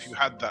Idols. if you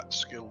had that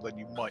skill, then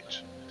you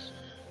might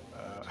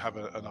have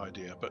an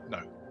idea, but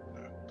no.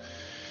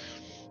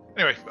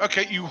 Anyway,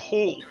 okay, you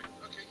haul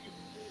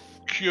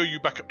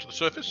Kyūryū back up to the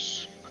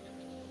surface.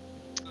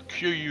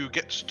 Kyūryū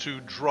gets to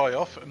dry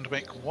off and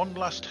make one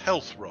last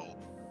health roll.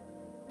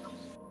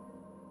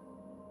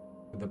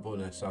 With the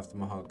bonus after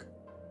my hug.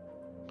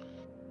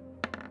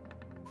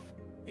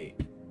 8.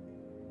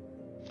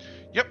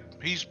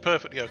 Yep, he's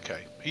perfectly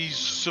okay. He's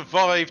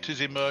survived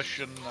his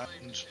immersion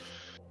and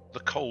the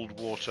cold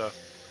water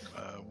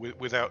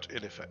without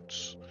ill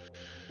effects.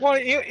 Well,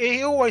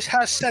 he always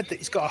has said that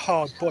he's got a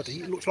hard body.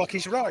 It looks like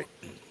he's right.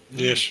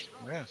 Yes.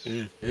 Yes.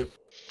 Yep.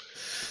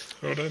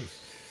 Well done.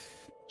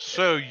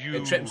 So you.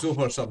 It trips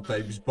over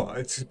sometimes, but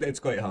it's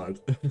quite hard.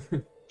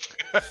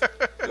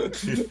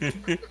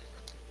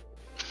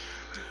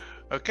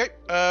 Okay.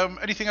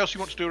 Anything else you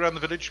want to do around the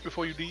village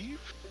before you leave?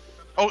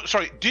 Oh,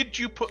 sorry. Did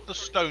you put the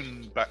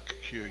stone back,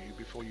 Kyūryū,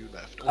 before you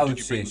left? Or I did would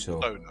you say bring the so.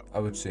 stone up? I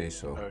would say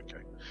so.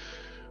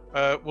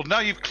 Okay. Well, now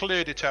you've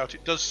cleared it out,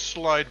 it does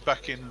slide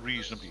back in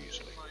reasonably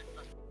easily.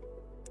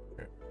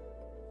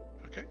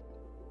 Okay.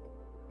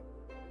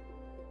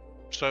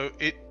 So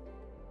it.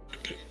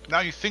 Now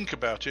you think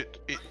about it,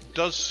 it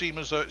does seem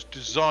as though it's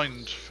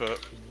designed for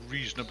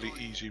reasonably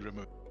easy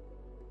removal.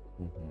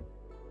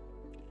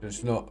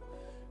 It's not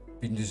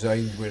been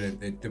designed where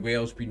the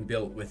well's been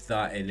built with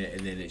that in it,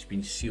 and then it's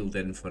been sealed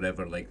in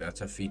forever. Like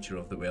that's a feature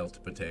of the well to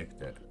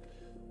protect it.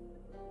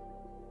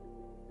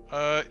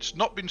 It's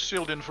not been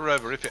sealed in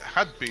forever. If it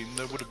had been,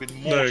 there would have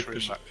been No, mortar in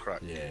 'cause- that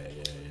crack.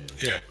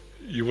 Yeah.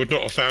 You would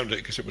not have found it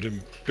because it would have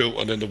been built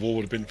and then the wall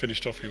would have been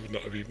finished off. You would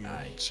not have even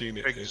Aye. seen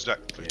it.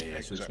 Exactly. So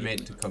it's exactly.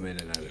 meant to come in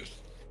and out.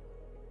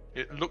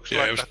 It looks Yeah,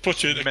 like it was that's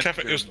put in. meant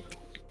to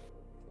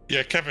be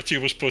Yeah, cavity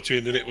was put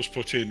in, and it was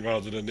put in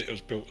rather than it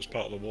was built as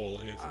part of the wall.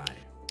 Yes. Aye.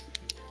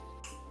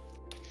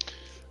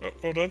 Oh,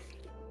 well done.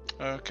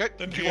 Okay.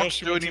 Do Anything you want else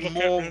to you do want any to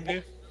look at more around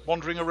here?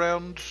 wandering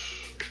around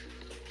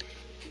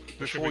Should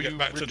before we you get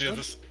back to the return?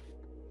 others?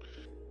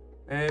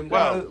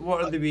 Well,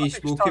 what are the wee I think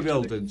it's smoky time to do-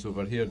 buildings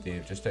over here,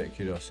 Dave? Just out of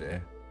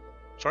curiosity.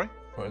 Sorry?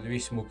 What are the wee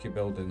smoky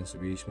buildings? The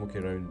wee smoky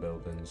round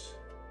buildings?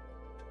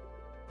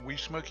 Wee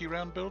smoky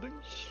round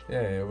buildings?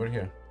 Yeah, over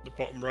here. The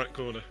bottom right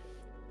corner.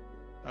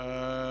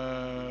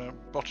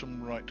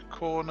 Bottom right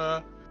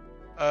corner.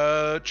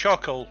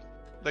 Charcoal.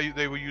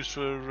 They were used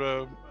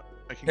for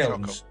making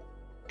Kilns. charcoal.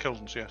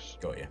 Kilns, yes.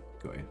 Got you.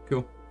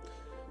 Cool.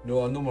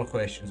 No more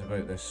questions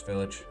about this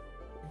village.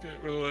 Okay,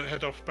 we'll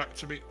head off back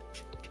to meet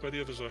where the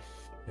others are.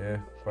 Yeah,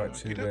 back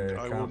to Okey-doke. the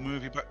I will camp.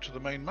 move you back to the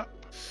main map.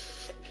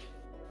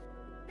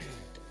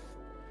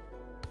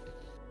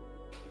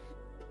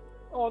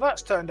 Oh,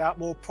 that's turned out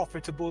more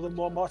profitable than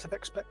one might have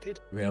expected.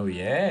 Well,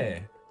 yeah.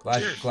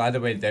 Glad I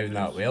went down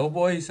that well,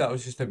 boys. That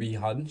was just a wee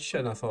hunch,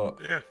 and I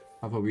thought,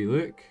 have a wee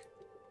look.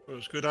 It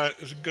was good.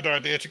 It was a good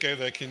idea to go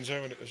there,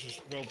 Kinzo, and it was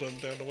just well done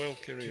down the well,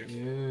 Kyūryū.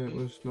 Yeah, it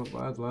was not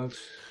bad, lads.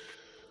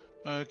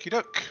 Okie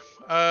doke.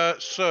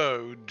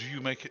 So, do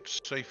you make it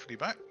safely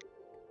back?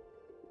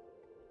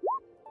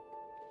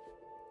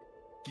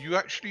 You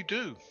actually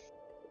do.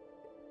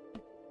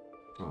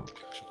 Oh.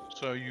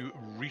 So you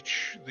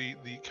reach the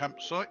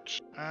campsite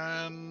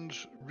and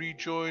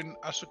rejoin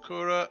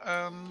Asakura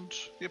and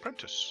the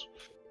apprentice.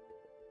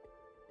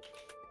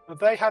 Have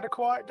they had a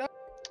quiet day?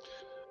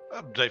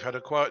 They've had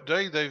a quiet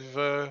day.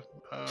 They've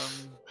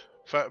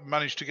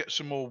managed to get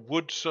some more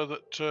wood so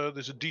that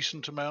there's a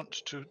decent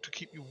amount to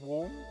keep you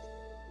warm.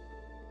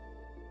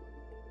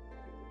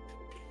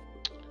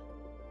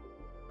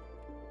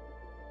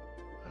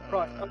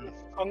 Right,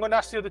 I'm going to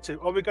ask the other two.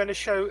 Are we going to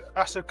show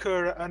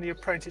Asakura and the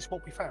apprentice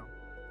what we found?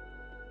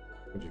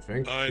 What do you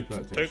think? I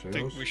don't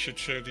think we should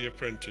show the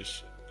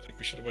apprentice. I think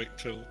we should wait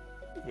till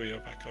we are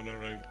back on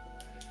our own.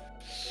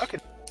 Okay.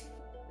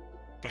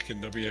 Back in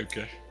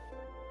Nobioka.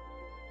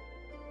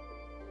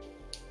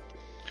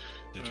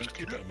 Yeah, just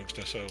keep it amongst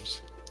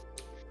ourselves.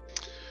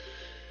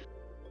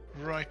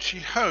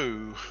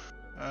 Righty-ho.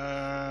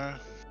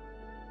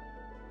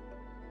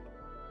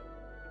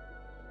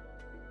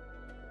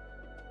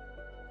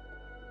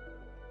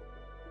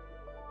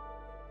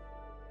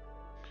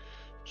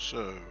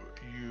 So,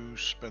 you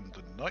spend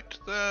the night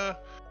there.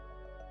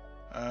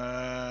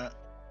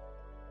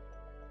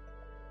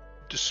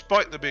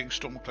 Despite there being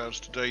storm clouds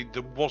today,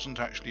 there wasn't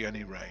actually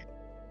any rain.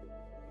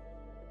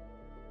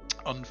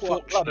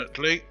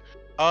 Unfortunately,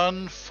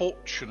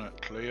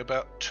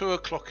 about 2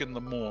 o'clock in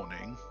the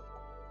morning,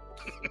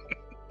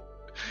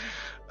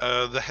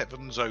 the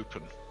heavens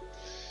open.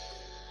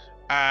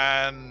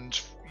 And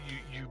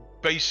you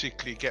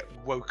basically get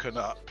woken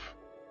up,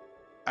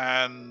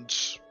 and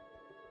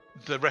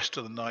the rest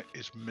of the night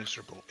is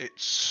miserable.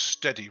 It's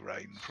steady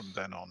rain from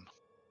then on.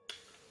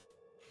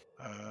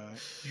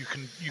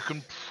 You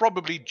can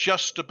probably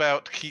just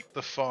about keep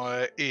the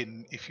fire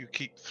in if you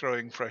keep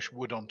throwing fresh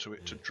wood onto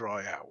it to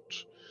dry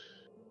out.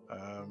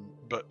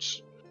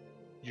 But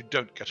you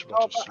don't get a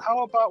lot of sleep.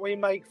 How about we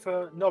make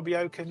for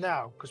Nobioka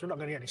now? Because we're not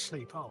going to get any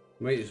sleep, are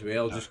we? Might as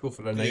well just go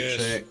for a night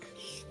trek.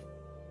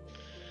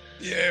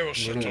 Yeah, we'll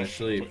set off.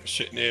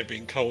 Sitting here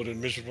being cold and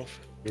miserable.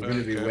 We're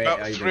going to be wet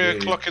about 3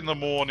 o'clock in the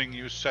morning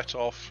you set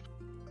off,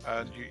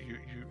 and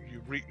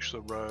you reach the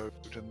road,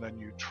 and then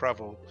you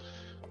travel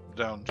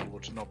down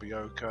towards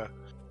Nobioka,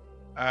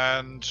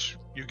 and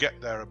you get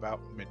there about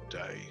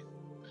midday,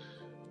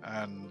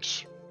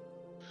 and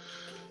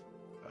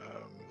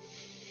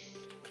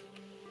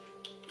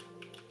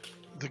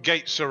the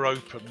gates are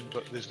open,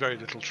 but there's very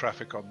little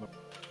traffic on them.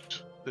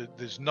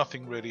 There's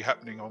nothing really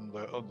happening on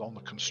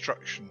the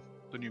construction,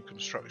 the new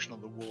construction on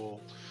the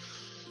wall.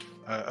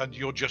 And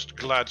you're just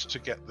glad to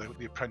get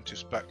the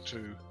apprentice back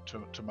to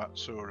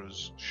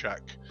Matsura's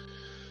shack.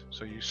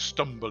 So you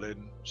stumble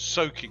in,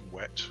 soaking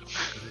wet,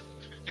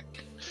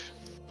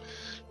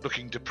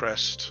 looking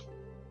depressed.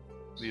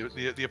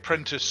 The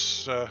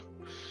apprentice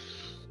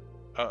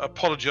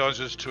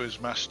apologizes to his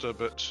master,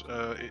 but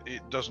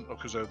it doesn't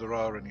look as though there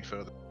are any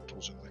further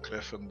battles in the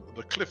cliff. And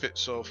the cliff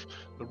itself,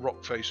 the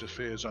rock face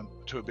appears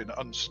to have been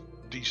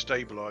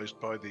destabilized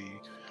by the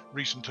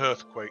recent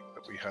earthquake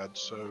that we had.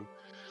 So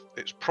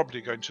it's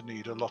probably going to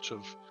need a lot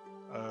of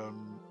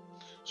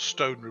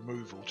stone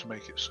removal to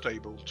make it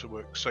stable to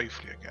work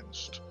safely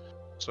against.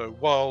 So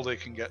while they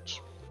can get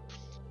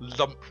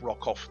lump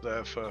rock off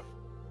there for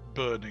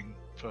burning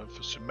for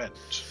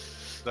cement,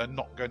 they're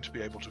not going to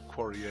be able to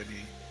quarry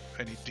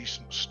any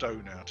decent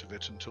stone out of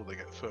it until they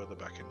get further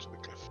back into the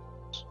cliff.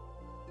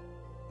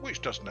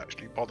 Which doesn't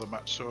actually bother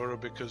Matsura,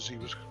 because he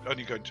was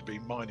only going to be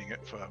mining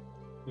it for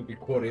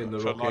quarrying the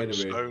rock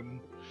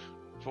limestone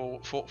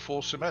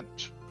for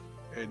cement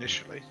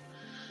initially.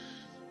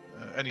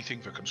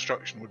 Anything for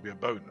construction would be a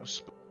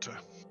bonus, but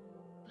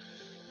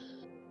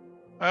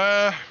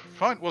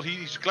fine. Well,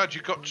 he's glad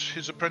you got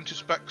his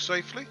apprentice back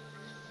safely,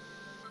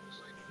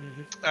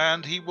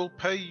 and he will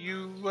pay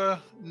you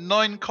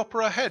 9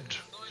 copper a head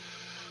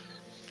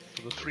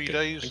for the 3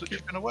 days that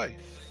you've been away.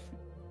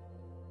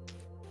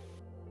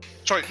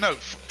 Sorry, no,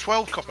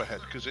 12 copper a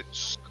head, because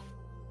it's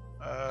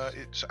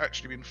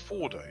actually been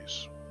 4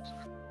 days.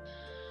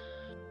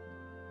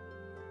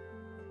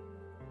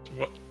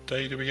 What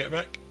day do we get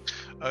back?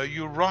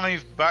 You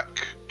arrive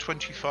back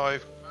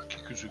 25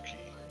 Kikuzuki.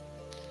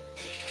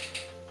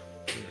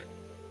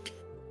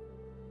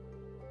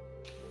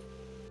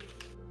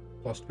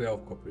 Plus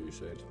 12 copper, you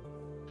said?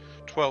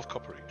 12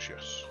 copper each,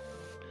 yes.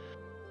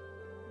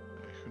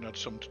 If you can add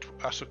some to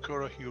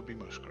Asakura, he would be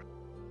most great.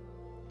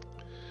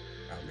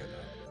 I'll get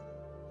that.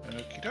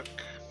 Okie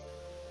doke.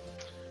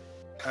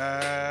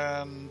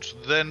 And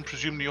then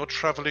presumably you're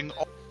travelling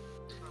on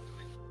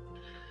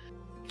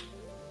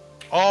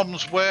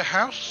Arms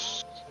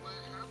Warehouse.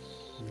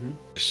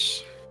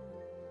 Yes.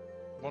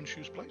 One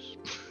Shoe's place.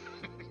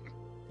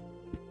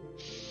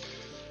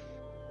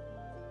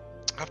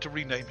 have to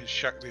rename his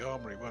shack the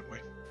Armory, won't we?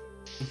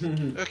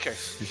 Okay.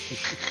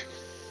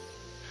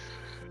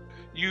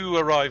 You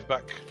arrive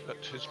back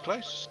at his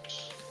place,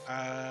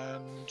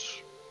 and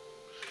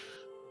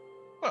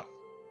well,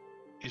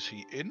 is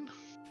he in?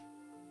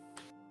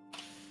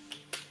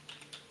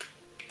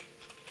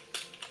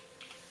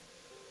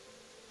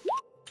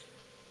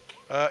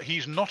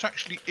 He's not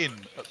actually in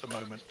at the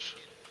moment,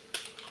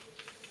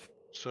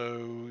 so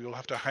you'll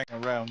have to hang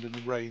around in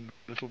the rain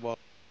a little while.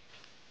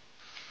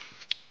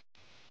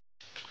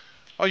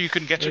 Oh, you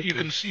can get it.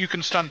 You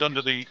can stand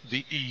under the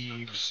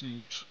eaves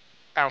and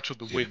out of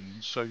the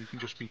wind, so you can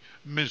just be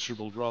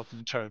miserable rather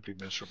than terribly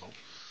miserable.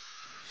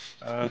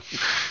 But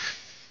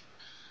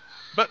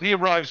he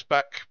arrives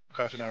back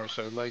about an hour or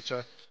so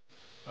later,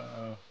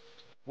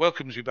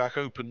 welcomes you back,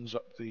 opens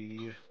up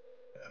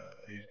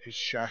his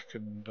shack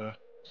and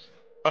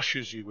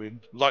ushers you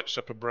in, lights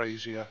up a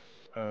brazier,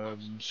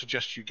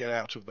 suggests you get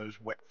out of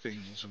those wet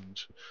things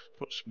and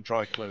put some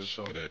dry clothes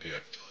on. Good idea.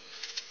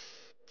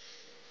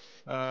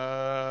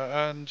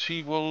 And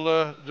he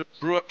will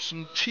brew up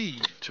some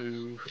tea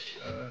to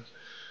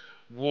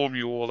warm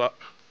you all up.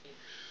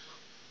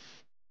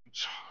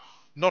 It's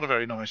not a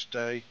very nice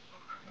day,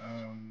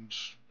 and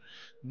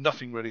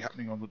nothing really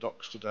happening on the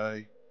docks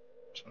today.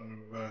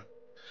 So,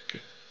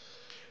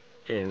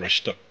 Go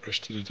rest of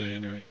the day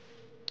anyway.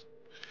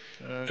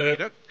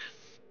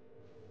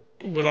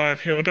 Will I have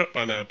healed up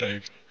by now,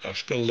 Dave? I'm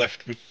still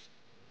left with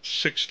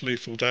 6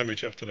 lethal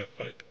damage after that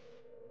fight.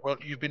 Well,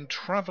 you've been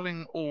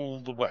travelling all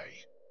the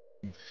way.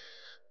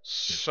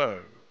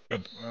 So,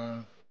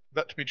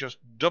 let me just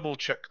double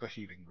check the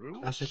healing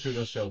rules.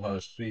 Asakura still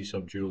has 3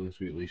 subdural and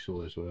 3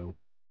 lethal as well.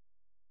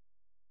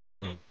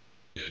 Oh,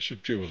 yeah,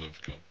 subdural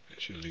have gone.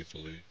 It's your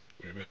lethal. Wait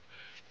a minute.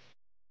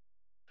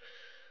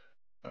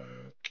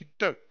 Okie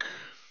doke.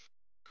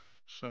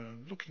 So,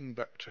 looking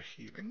back to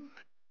healing.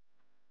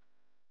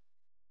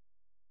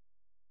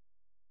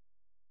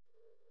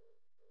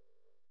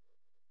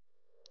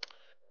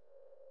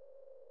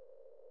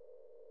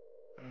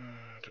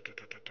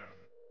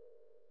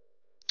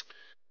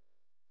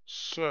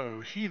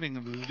 So, healing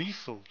and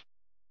lethal.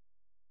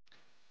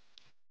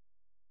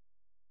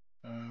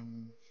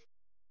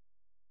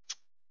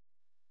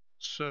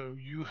 So,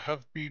 you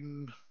have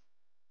been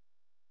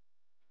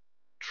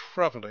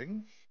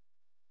travelling.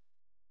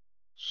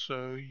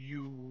 So,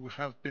 you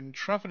have been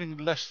travelling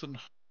less than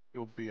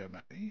your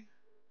BMA.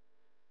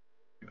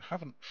 You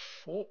haven't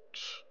fought.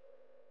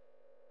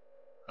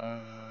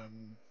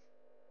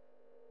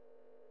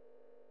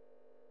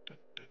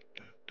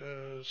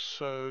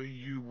 So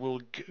you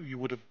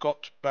would have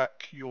got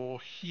back your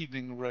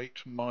healing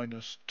rate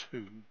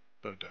 -2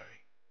 per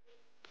day.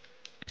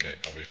 Okay,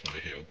 I'll be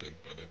fully healed then.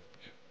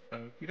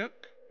 Okie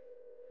doke.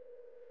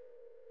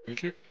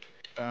 Thank you.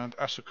 And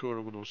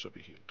Asakura will also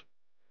be healed.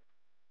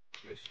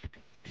 Yes.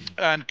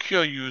 And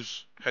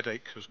Kyūryū's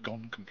headache has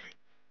gone completely.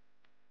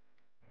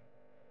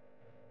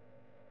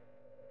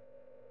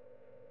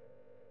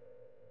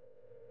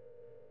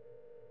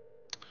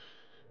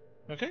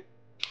 Okay.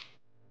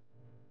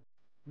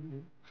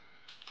 Mm-hmm.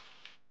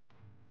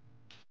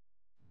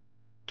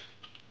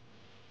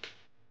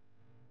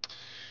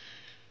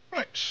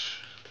 Right.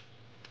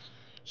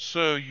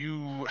 So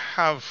you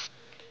have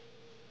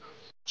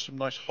some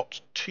nice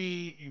hot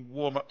tea. You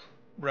warm up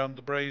round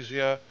the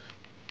brazier.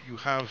 You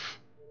have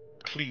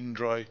clean,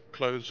 dry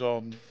clothes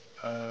on.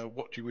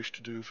 What do you wish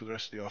to do for the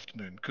rest of the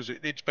afternoon? Because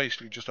it's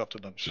basically just after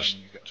lunchtime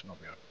when you get to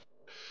Nobia.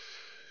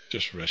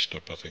 Just rest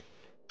up, I think.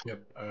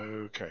 Yep.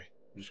 Okay.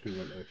 I'm just going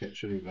to run to the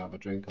kitchen and grab a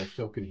drink. I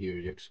still can hear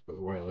you because I've got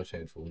the wireless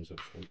headphones. I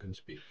can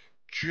speak.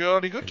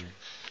 Jolly good.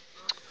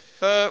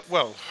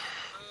 Well,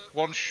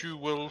 once you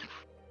will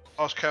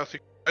ask how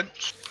things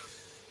went.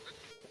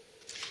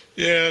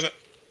 Yeah,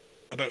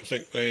 I don't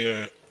think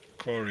the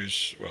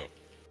quarries. Well,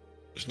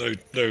 there's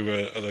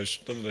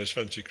none of those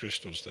fancy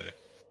crystals there.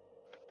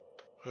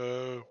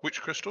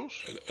 Which crystals?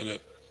 And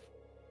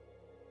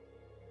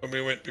when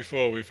we went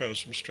before, we found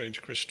some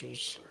strange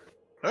crystals.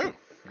 Oh,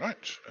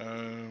 right.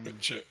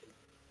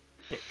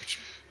 Which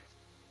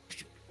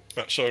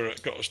Matsura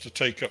got us to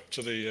take up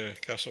to the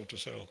castle to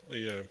sell.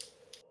 The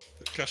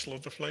Castle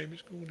of the Flame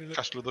is called, is it?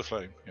 Castle of the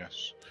Flame,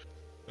 yes.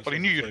 Well, he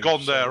knew you'd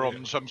gone there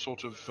on some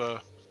sort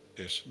of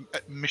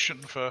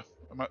mission for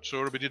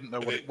Matsura, but he didn't know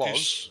what it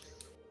was.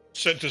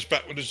 Sent us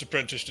back with his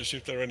apprentice to see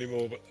if there are any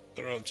more, but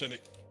there aren't any.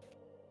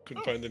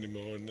 Couldn't find any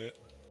more, and the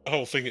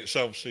whole thing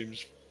itself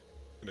seems,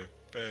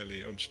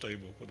 fairly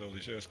unstable with all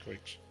these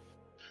earthquakes.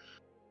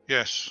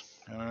 Yes.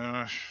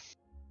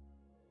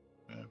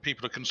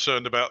 People are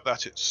concerned about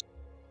that.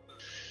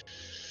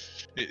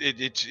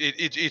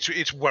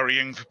 It's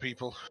worrying for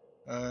people.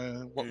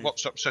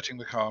 What's upsetting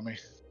the Kami?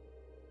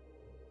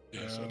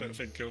 Yes, I don't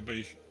think he'll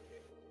be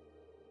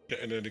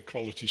getting any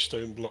quality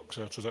stone blocks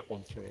out of that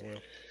one for a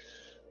while.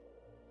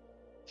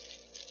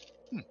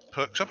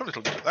 Perks up a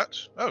little bit at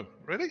that. Oh,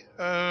 really?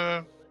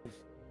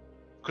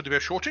 Could there be a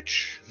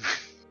shortage?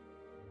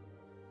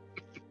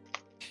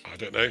 I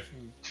don't know.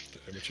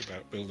 Don't know much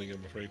about building,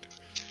 I'm afraid.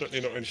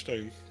 Certainly not in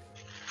stone.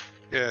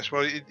 Yes,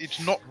 well, it's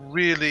not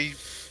really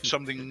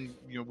something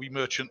we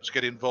merchants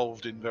get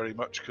involved in very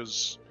much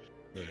because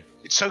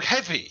it's so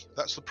heavy.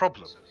 That's the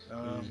problem.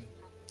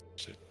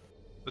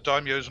 The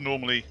daimyos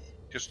normally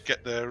just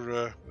get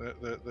their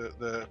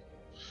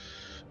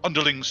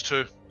underlings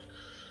to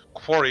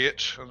quarry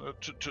it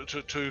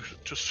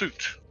to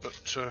suit,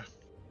 but a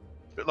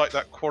bit like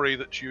that quarry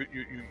that you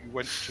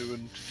went to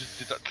and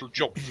did that little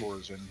job for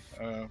us in.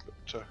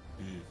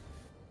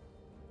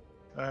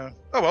 Oh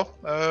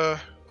well.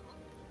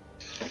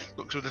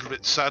 Looks a little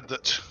bit sad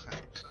that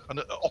an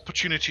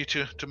opportunity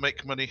to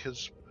make money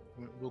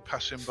will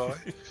pass him by.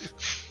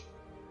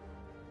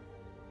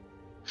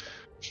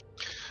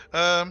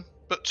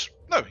 But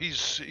no, he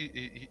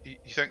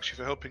thanks you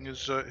for helping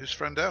his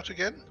friend out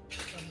again.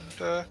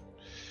 And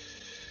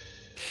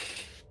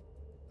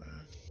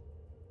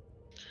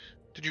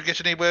did you get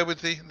anywhere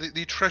with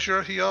the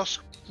treasurer? He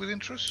asked with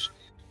interest.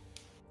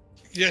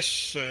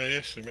 Yes,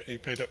 yes. He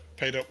paid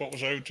up what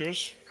was owed to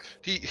us.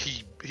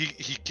 He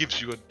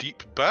gives you a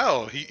deep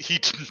bow. He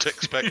didn't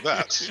expect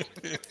that.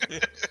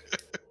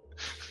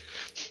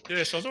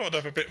 Yes, I thought I'd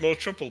have a bit more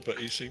trouble, but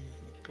he seemed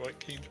quite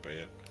keen to pay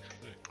it.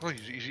 Well,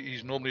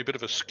 he's normally a bit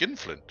of a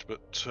skinflint,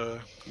 but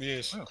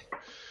yes, well,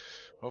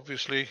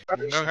 obviously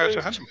you know how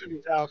to handle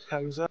him.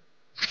 Kosa.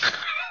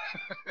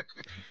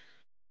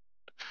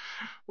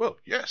 Well,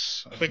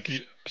 yes. I think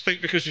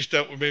because he's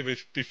dealt with me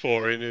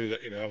before, he knew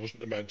that I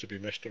wasn't the man to be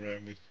messed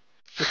around with.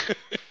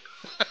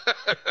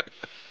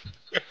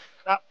 At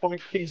that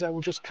point, Kinzo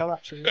will just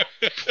collapse.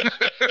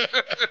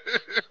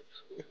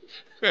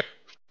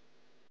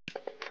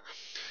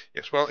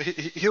 Yes, well,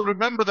 he'll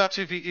remember that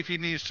if he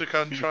needs to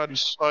kind of try and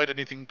slide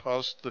anything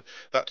past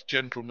that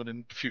gentleman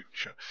in the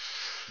future.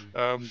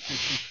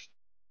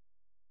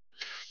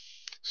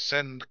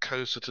 Send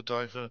Kosa to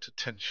divert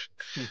attention.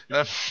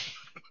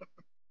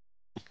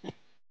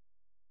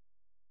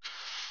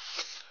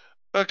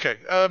 Okay.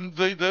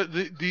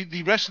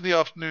 The rest of the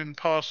afternoon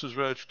passes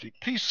relatively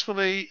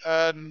peacefully,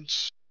 and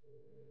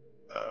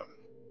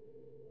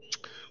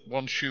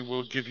Wanshu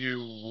will give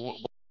you what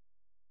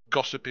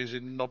gossip is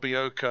in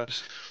Nobioka.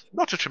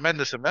 Not a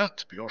tremendous amount,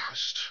 to be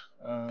honest.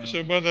 Is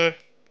the weather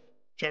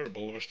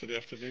terrible the rest of the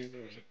afternoon,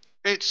 or is it?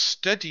 It's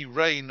steady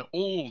rain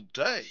all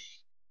day.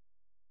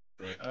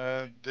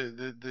 Right.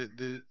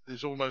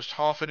 There's almost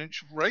half an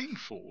inch of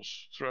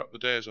rainfalls throughout the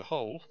day as a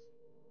whole.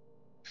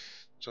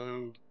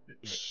 So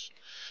it's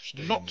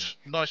not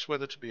nice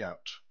weather to be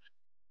out.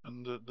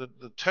 And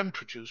the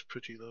temperature's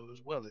pretty low as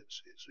well.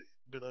 It's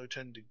below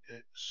 10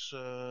 it's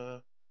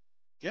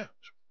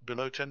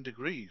below 10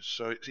 degrees.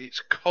 So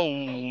it's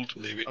cold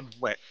and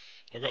wet.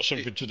 I've got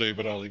something to do,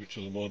 but I'll leave it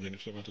till the morning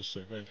if the weather's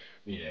so bad.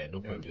 Yeah, no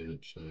point doing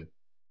it. So.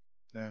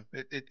 No,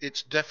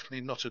 it's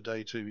definitely not a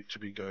day to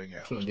be going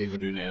out. It's not a day for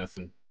doing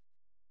anything.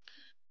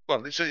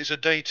 Well, it's a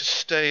day to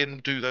stay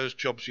and do those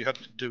jobs you had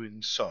to do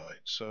inside.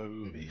 So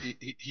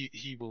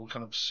he will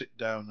kind of sit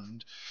down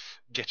and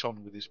get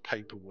on with his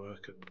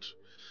paperwork and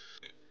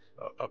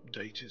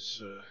update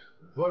his.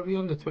 What are we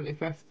on the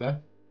 25th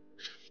there?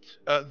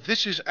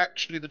 This is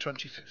actually the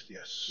 25th.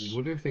 Yes.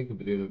 What do you think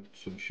about doing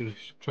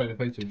trying to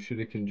find some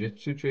shuriken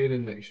jutsu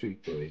training next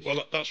week, boys?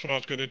 Well, that's what I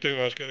was going to do.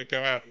 I was going to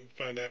go out and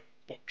find out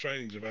what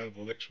training's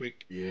available next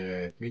week.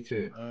 Yeah, me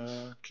too.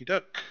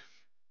 Kidok.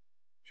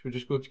 Should we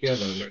just go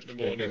together? In the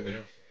morning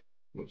now.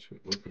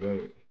 Look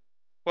about.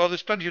 Well,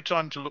 there's plenty of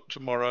time to look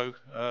tomorrow.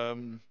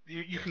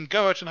 You can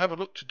go out and have a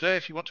look today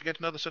if you want to get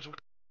another set of.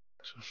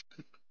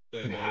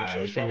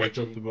 I'll wait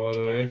till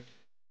tomorrow.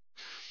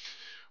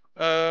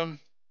 Fair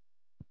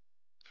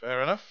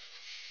enough.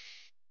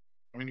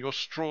 I mean, your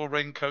straw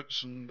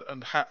raincoats and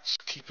hats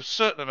keep a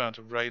certain amount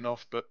of rain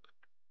off, but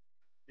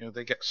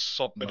they get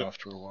sodden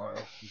after a while.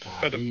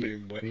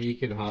 We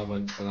can have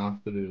an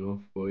afternoon off,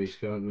 boys,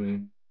 can't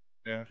we?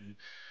 Yeah.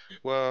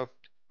 Well,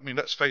 I mean,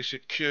 let's face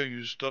it,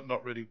 Kyūryū's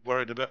not really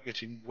worried about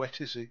getting wet,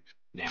 is he?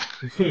 Nah.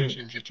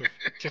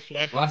 Tough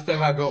lad. Last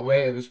time I got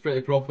wet, it was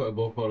pretty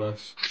profitable for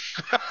us.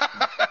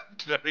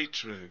 Very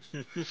true.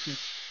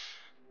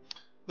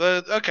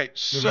 Okay,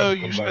 so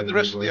you spend the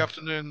rest of the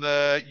afternoon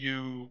there.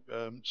 You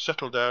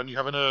settle down. You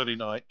have an early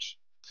night.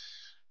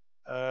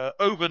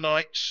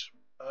 Overnight,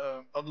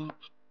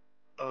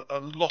 a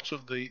lot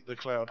of the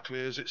cloud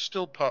clears. It's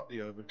still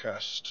partly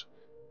overcast,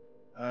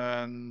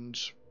 and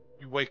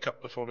you wake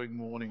up the following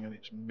morning and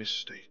it's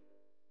misty,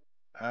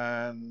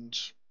 and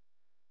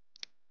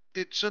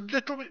it's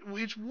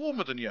it's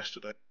warmer than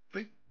yesterday,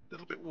 a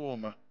little bit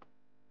warmer,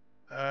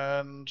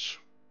 and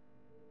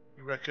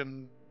you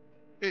reckon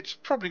it's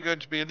probably going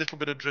to be a little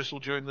bit of drizzle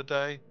during the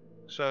day,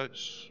 so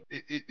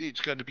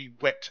it's going to be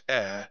wet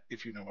air,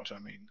 if you know what I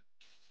mean.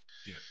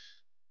 Yeah.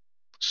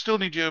 Still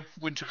need your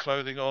winter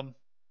clothing on.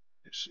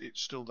 It's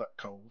still that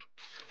cold.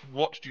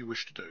 What do you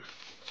wish to do?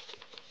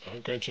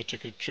 I'm going to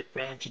take a trip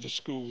round to the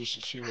schools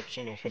and see what's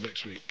on offer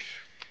next week.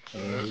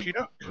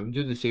 I'm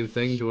doing the same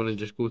thing. Do you want to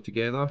just go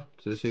together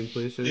to the same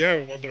places? Yeah,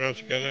 we'll wander around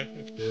together.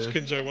 If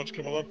Kinzo wants to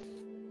come along.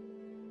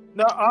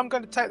 No, I'm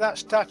going to take that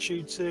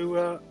statue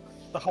to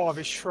the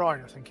Harvest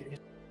Shrine, I think it is.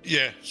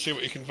 Yeah, see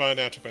what you can find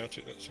out about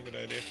it. That's a good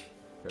idea.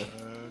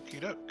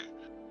 Okey-doke.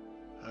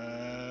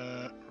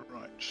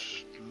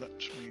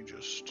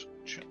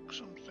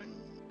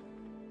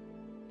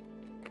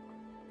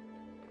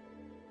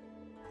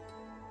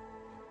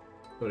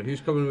 Sorry,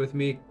 who's coming with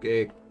me?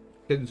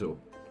 Kinzo.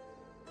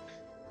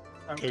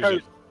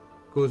 Kosa.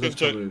 Kosa's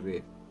coming with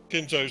me.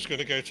 Kinzo's going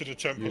to go to the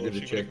temple. You're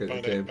going to check out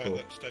the temple.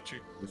 That statue.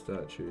 The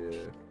statue, yeah.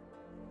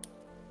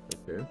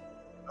 Okay.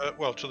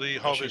 Well, to the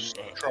harvest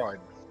shrine,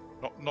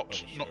 not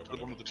sure, to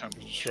one of the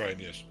temples. Shrine,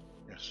 yes.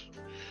 Yes.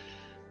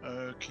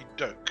 Okie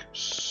doke.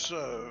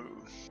 So.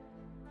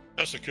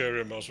 That's a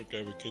Kyūryū, might as well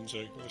go with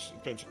Kinzo. It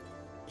depends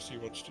if he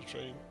wants to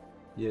train.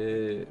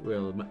 Yeah,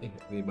 well,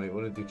 they might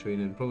want to do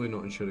training. Probably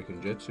not in Shuriken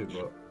Jutsu,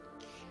 but.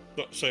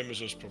 Not the same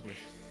as us, probably.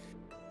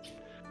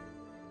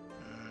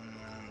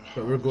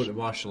 But we're going to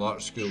martial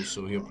arts school,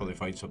 so he'll probably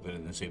find something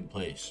in the same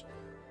place.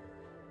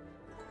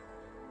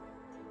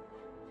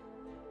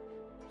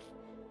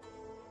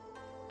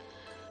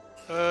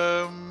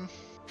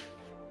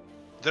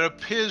 There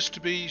appears to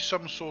be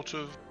some sort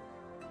of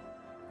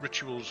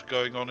rituals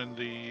going on in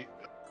the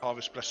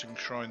Harvest Blessing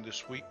Shrine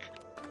this week.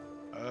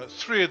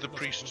 3 of the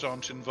priests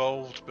aren't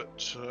involved,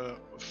 but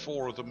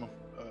 4 of them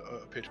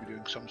appear to be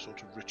doing some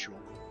sort of ritual,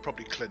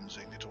 probably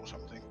cleansing it or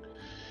something.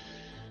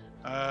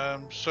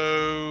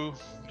 So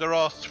there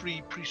are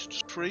 3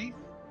 priests free.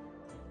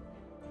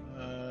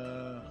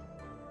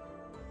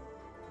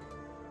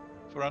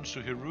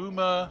 Furansu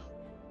Hiruma,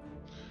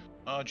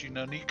 Aji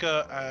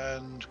Nanika,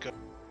 and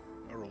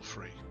are all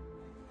free.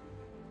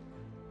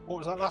 What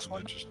was that last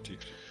one?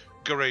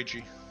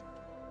 Gareji.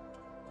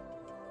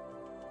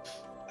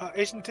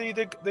 Isn't he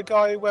the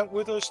guy who went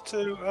with us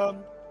to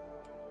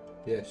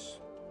Yes.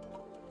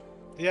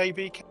 the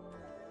AB?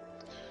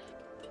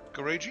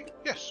 Gareji?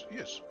 Yes, he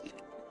is.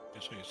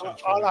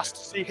 I'll ask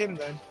to see him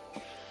then.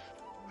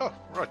 Oh,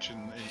 right.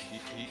 And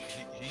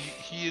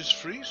he is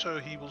free, so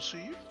he will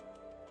see you.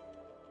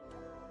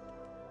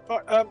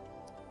 Right,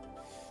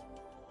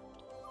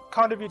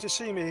 kind of you to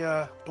see me,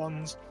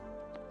 Bonds.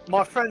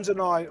 My friends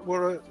and I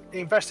were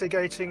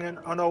investigating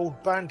an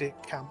old bandit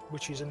camp,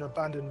 which is an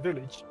abandoned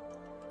village,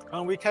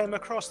 and we came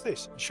across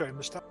this. Show him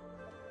the stuff.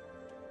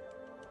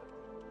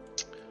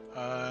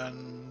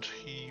 And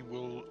he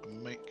will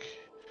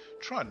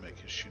try and make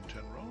his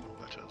Shinten roll.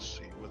 Let us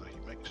see whether he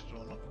makes it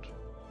or not.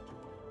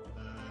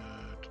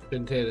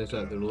 Shinten is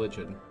that the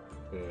religion?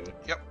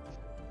 Yep.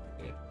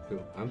 Yeah,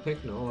 cool. I'm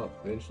picking it all up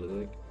eventually,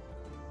 like.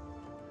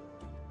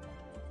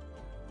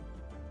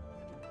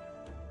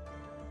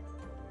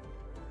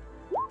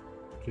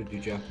 Should do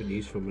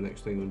Japanese for my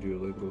next thing under your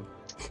logo.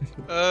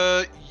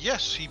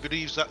 Yes, he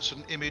believes that's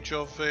an image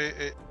of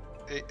a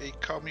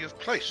kami of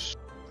place.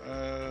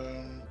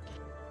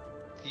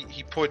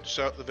 He points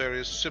out the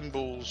various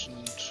symbols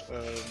and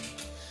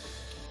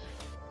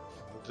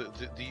the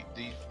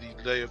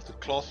lay of the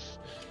cloth.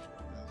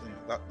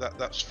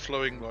 That's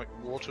flowing like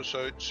water,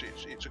 so it's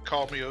a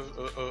kami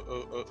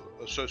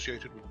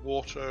associated with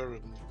water,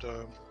 and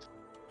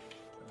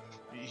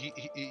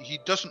he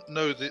doesn't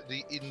know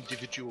the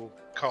individual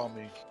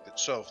kami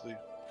itself. There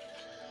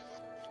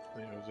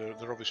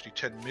are obviously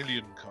 10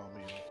 million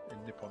kami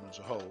in Nippon as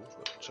a whole,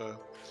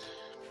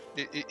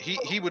 but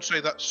he would say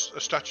that's a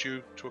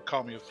statue to a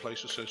kami of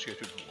place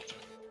associated with water.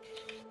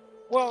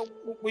 Well,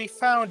 we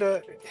found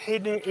it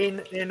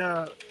hidden in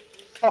a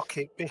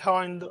pocket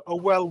behind a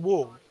well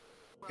wall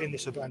in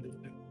this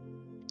abandoned building.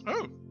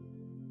 Oh.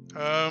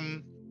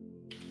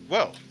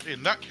 Well,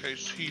 in that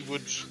case, he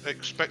would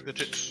expect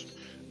that it's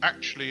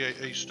actually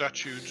a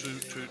statue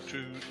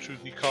to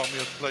the kami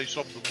of place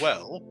of the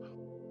well,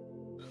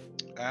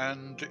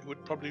 and it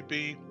would probably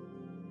be,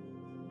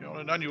 on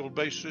an annual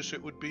basis,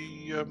 it would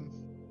be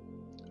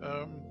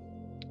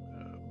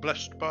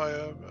blessed by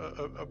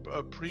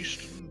a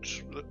priest, and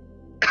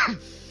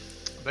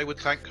they would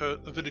thank her.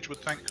 The village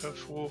would thank her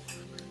for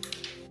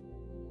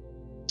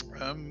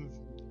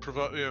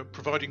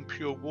providing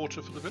pure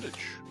water for the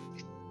village.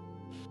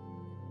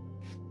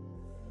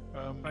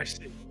 I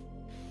see.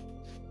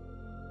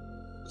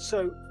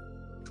 So,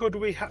 could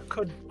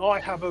I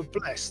have her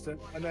blessed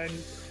and then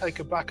take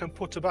her back and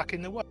put her back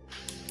in the well?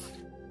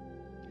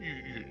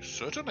 You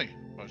certainly,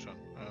 my son.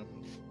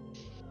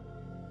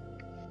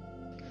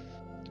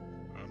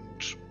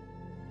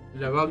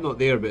 No, I'm not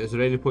there, but is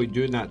there any point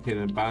doing that to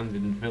an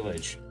abandoned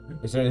village?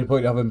 Is there any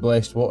point having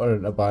blessed water in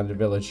an abandoned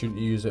village? Shouldn't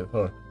you use it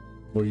for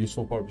more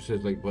useful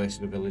purposes, like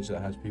blessing a village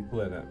that has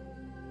people in it?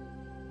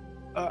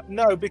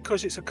 No,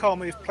 because it's a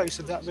kami of place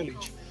of that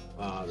village.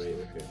 Ah, right,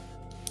 okay.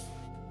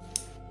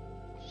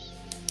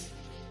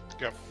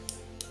 Yeah.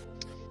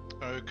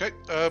 Okay.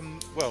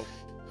 Well.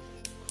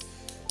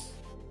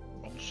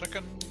 1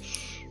 second.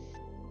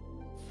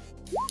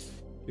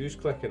 Who's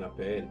clicking a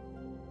pen?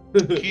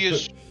 He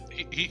is.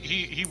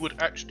 He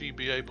would actually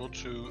be able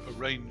to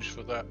arrange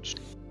for that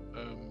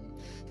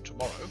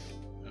tomorrow.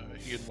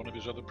 He and one of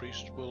his other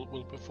priests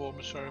will perform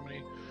a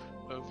ceremony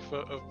of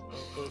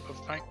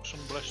thanks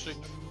and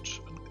blessing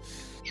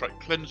and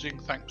cleansing,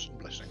 thanks and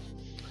blessing.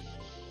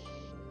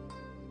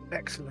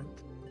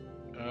 Excellent.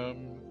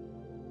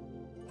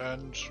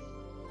 And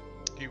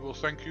he will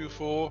thank you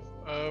for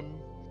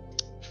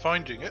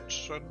finding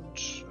it and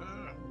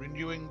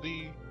renewing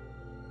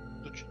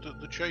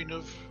the chain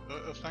of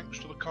thanks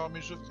to the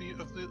kamis of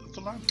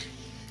the land.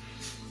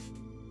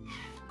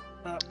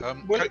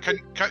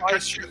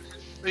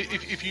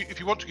 If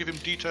you want to give him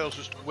details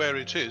as to where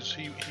it is,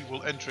 he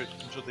will enter it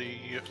into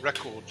the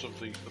records of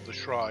the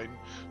shrine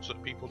so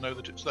that people know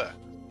that it's there.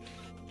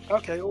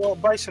 Okay, well,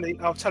 basically,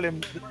 I'll tell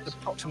him the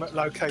approximate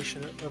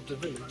location of the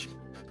village,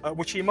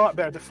 which he might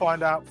be able to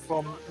find out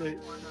from the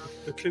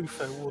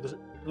Kufu or the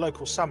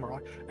local samurai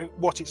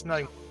what its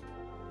name.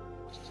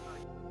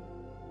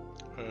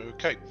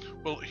 Okay.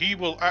 Well, he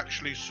will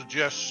actually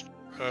suggest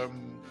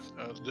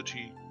that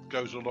he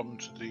goes along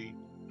to the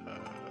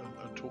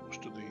and talks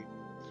to the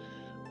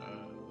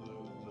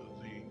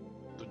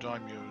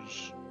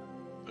daimyo's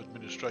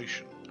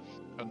administration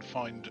and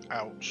find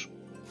out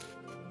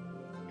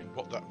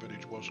what that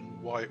village was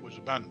and why it was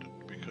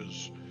abandoned,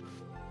 because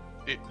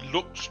it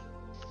looked,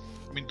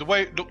 I mean, the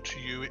way it looked to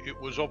you, it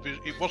was obvious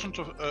it wasn't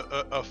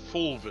a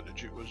full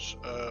village. It was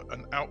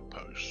an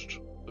outpost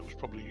that was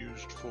probably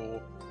used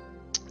for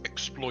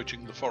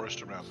exploiting the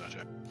forest around that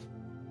area.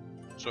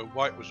 So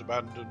why it was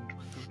abandoned,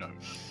 who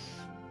knows?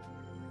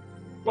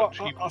 Well,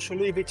 I shall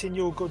leave it in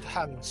your good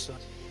hands, sir.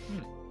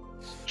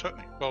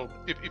 Certainly. Well,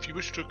 if you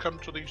wish to come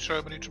to the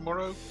ceremony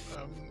tomorrow,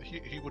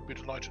 he would be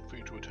delighted for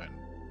you to attend.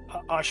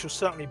 I shall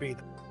certainly be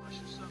there.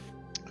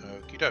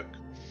 Okie doke.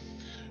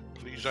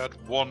 Please add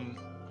 1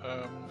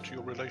 to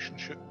your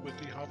relationship with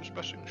the Harvest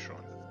Blessing Shrine.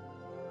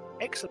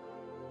 Excellent.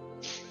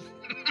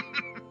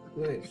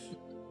 Nice.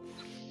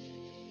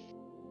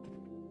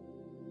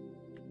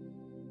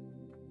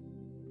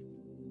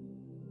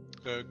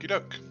 Okie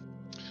doke.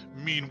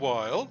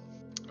 Meanwhile,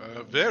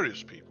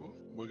 various people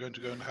were going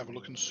to go and have a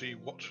look and see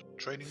what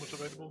training was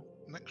available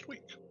next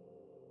week.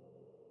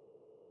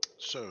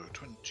 So,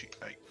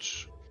 28.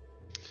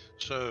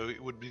 So,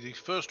 it would be the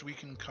first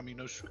week in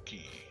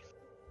Kaminosuke,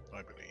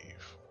 I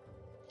believe.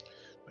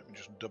 Let me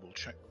just double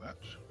check that.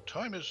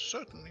 Time is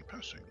certainly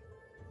passing.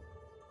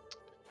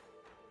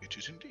 It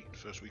is indeed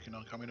first week in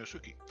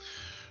Kaminosuke.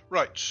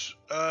 Right,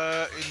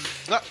 in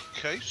that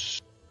case,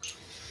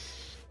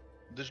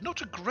 there's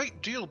not a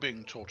great deal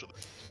being taught at the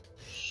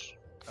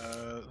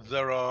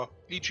there are,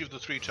 each of the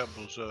 3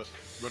 temples are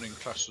running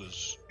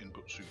classes in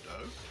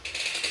Bushido,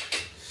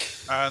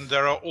 and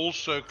there are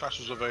also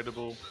classes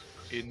available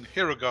in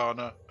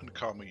Hiragana and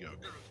Karma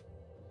Yoga.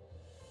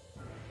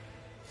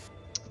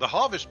 The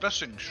Harvest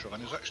Blessing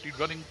Shrine is actually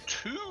running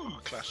 2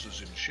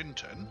 classes in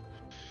Shinten,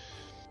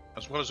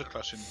 as well as a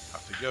class in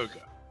Hatha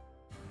Yoga.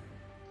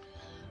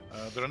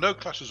 There are no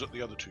classes at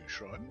the other 2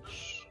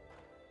 shrines.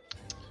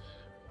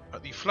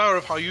 At the Flower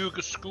of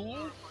Hyuga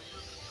School,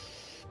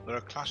 there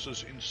are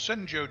classes in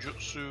Senjo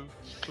Jutsu,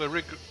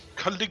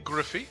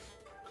 Calligraphy,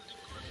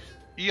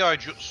 Iai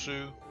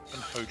Jutsu,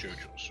 and Hojo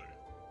Jutsu.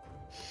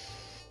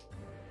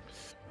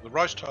 The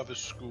Rice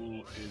Harvest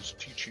School is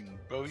teaching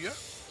Boya,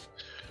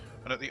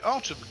 and at the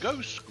Art of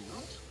Go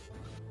School,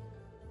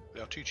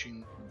 they are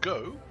teaching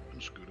Go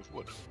and School of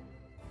Wood.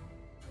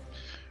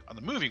 And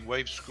the Moving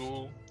Wave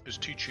School is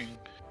teaching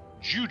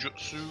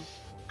Jujutsu,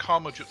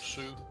 Karma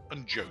Jutsu,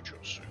 and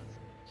Jojutsu.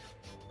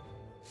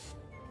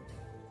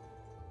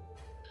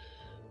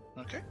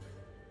 Okay.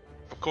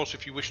 Of course,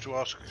 if you wish to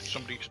ask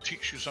somebody to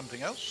teach you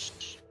something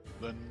else,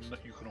 then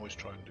you can always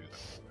try and do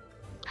that.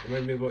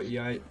 Remind me what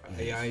AI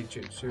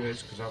Jutsu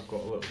is, because I've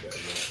got a little bit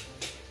of that.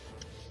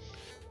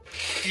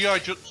 Iai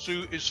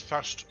Jutsu is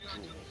fast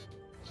draw.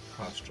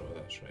 Fast draw,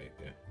 that's right,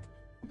 yeah.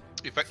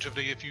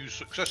 Effectively, if you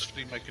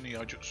successfully make an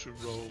Iai Jutsu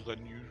roll, then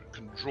you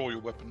can draw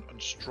your weapon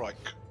and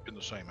strike in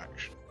the same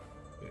action.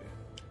 Yeah.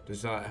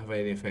 Does that have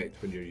any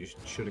effect when you're using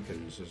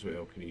shurikens as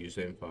well? Can you use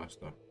them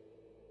faster?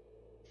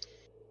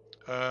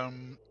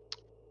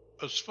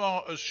 As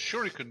far as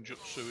Shuriken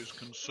Jutsu is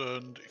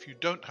concerned, if you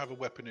don't have a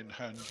weapon in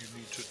hand, you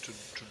need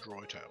to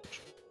draw it out.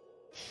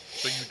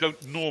 So you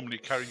don't normally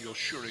carry your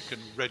Shuriken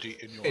ready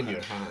in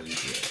your hand.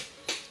 Yeah.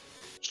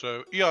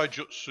 So Iai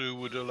Jutsu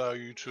would allow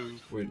you to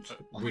would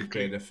pull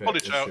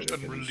it out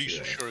and release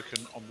a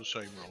Shuriken on the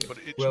same roll, but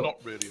it's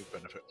not really of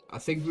benefit. I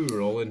think we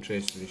were all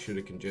interested in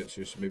Shuriken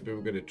Jutsu, so maybe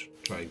we're going to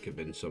try and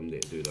convince somebody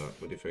to do that.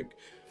 What do you think?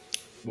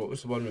 What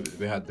was the one that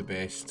we had the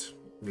best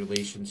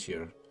relations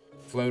here?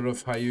 Flower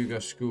of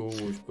Hyuga School,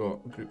 we've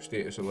got group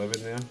status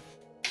 11 there.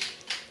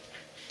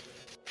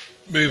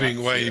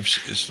 Moving Waves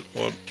is the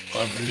one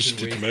I've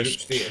visited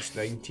most. Group status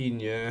 19,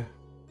 yeah.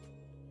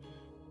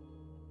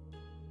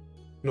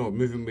 No,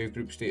 Moving Wave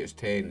group status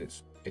 10,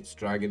 it's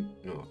Dragon,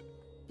 no.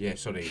 Yeah,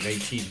 sorry,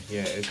 19,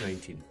 yeah, it is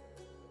 19.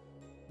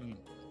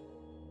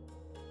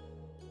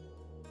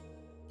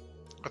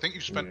 I think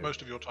you spent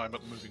most of your time at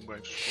the Moving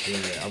Waves.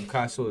 Yeah, I'm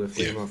Castle of the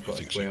Flame, I've got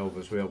a 12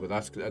 as well, but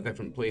that's a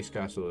different place,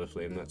 Castle of the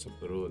Flame, that's up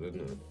the road, isn't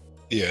it?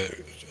 Yeah,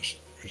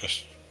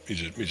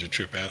 it's a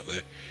trip out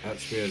there.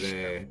 That's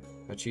where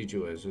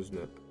Hachijo is, isn't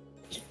it?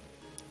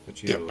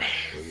 Hachijo, what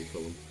do you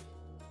call him?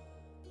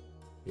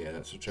 Yeah,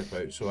 that's a trip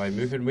out. So I'm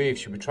Moving Waves.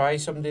 Should we try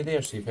somebody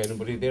there, see if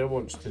anybody there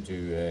wants to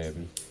do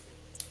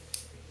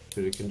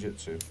Shuriken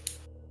Jutsu?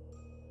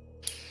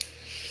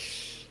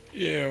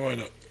 Yeah, why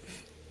not?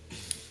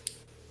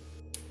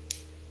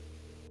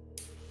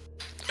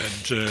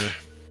 And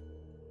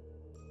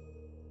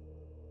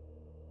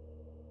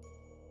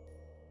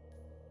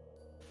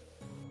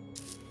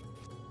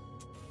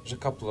There's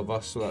a couple of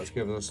us, so that's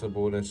giving us a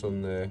bonus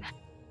on the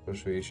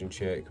persuasion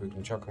check. We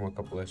can chuck him a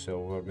couple of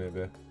silver,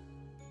 maybe.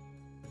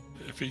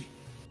 If you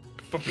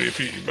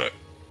might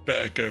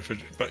better go for,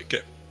 might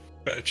get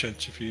better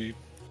chance if you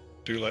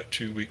do like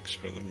 2 weeks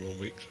rather than 1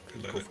 week.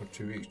 Go for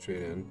 2 weeks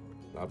training.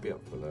 I'd be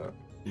up for that.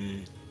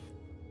 Mm.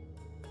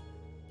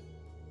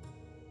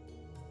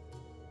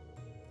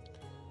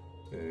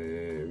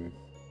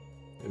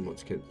 And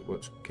what's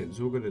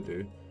Kinzo gonna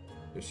do?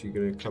 Is he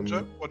gonna come?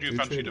 Kinzo, what do you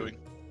fancy doing?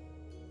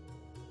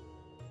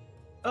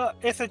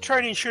 If they're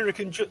training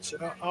Shuriken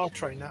Jutsu, I'll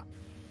train that.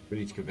 We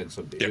need to convince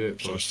them to do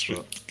it So first.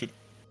 it's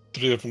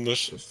three of them.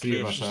 There's Three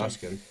of us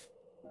asking.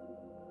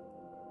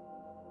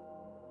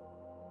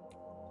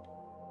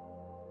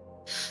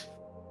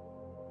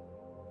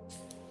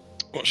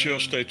 What's your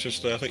status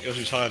there? I think yours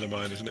is higher than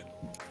mine, isn't it?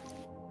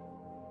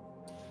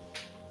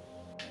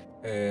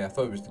 I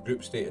thought it was the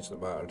group status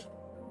that mattered.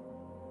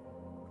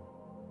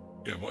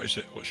 Yeah, what is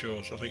it? What's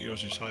yours? I think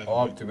yours is higher than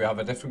Oh, mine. do we have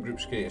a different group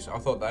status? I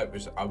thought that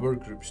was our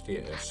group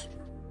status.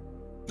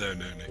 No.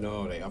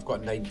 No, right, I've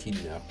got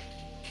 19 now.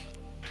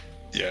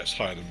 Yeah, it's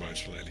higher than mine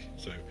slightly.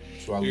 So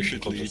I'll you lead the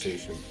should lead.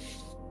 conversation.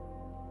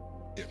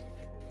 Yeah.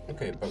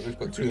 Okay, but we've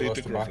got You two lead of us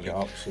the to back group it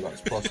up, so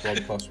that's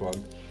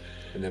 +1/+1.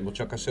 And then we'll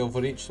chuck a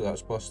silver each, so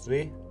that's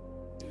 +3.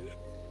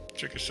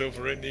 Chuck a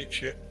silver in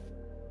each, yeah.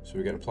 So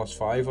we get a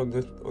 +5 on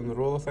the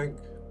roll, I think.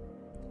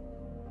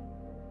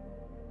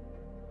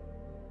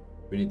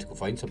 We need to go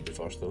find somebody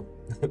first, though.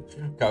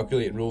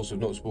 Calculating rolls, we've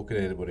not spoken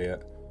to anybody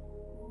yet.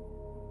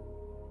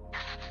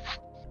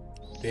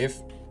 Dave?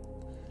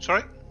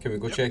 Sorry? Can we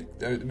go check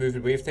out the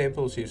Moving Wave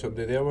Temple, see if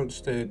somebody there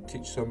wants to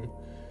teach some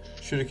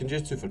Shuriken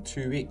Jutsu for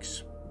 2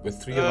 weeks? With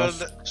three of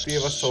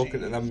us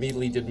talking, and I'm me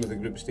leading with a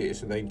group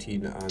status of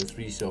 19 and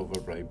 3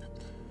 silver bribe.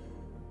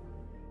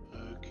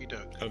 Okie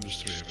doke. And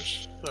there's 3 of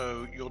us.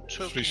 So your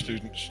total 3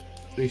 students.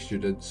 3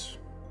 students.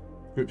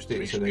 Group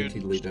status of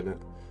 19 leading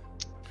it.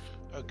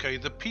 Okay,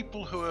 the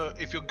people who are,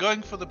 if you're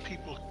going for the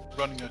people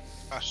running a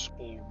class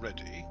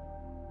already,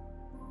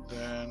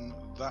 then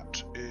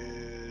that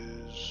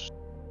is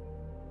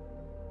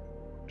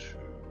 2,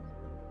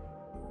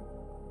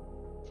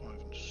 5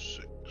 and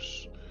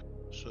 6.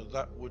 So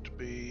that would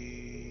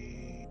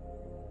be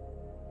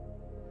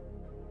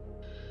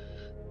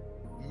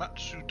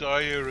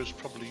Matsudaya is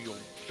probably your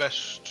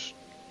best.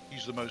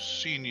 He's the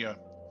most senior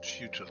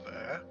tutor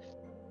there.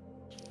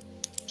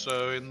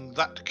 So in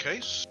that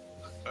case,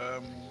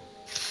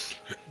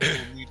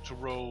 you'll need to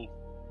roll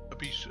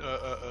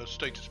a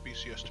status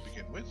BCS to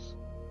begin with.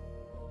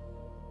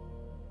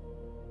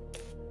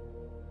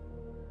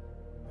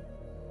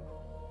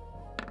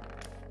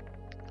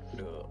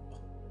 No.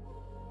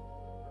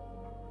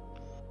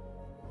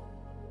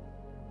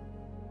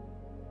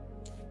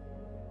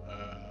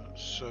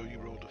 So you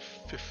rolled a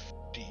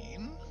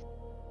 15.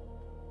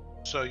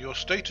 So your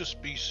status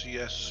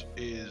BCS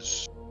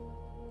is,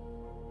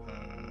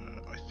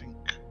 I think,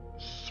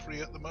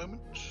 3 at the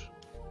moment.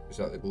 Is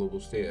that the global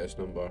status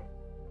number?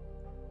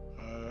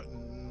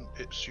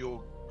 It's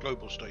your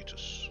global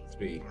status.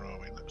 3. Where are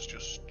we? Let's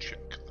just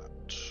check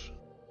that.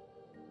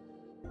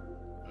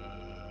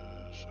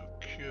 So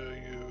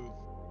Kyūryū.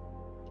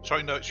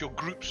 Sorry, no, it's your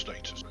group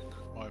status.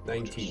 My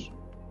apologies. 19.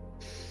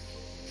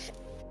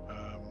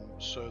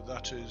 So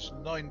that is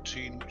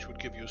 19, which would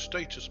give you a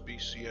status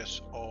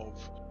BCS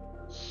of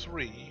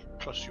 3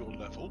 plus your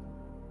level,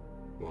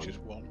 which is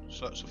 1.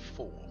 So that's a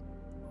 4.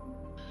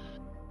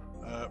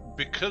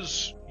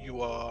 Because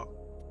you are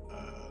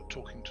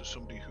talking to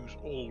somebody who's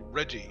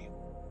already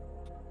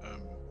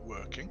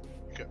working,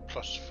 you get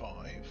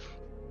 +5.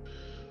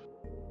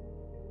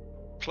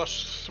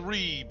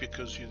 +3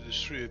 because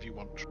there's 3 of you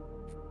want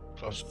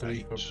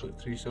 +8. for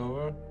 3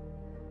 silver.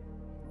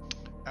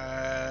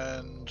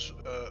 And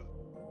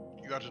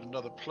you added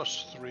another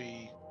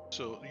 +3,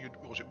 so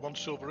was it 1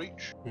 silver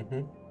each?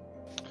 Mm-hmm.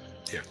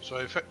 Yeah. So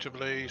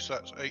effectively, so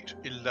that's 8,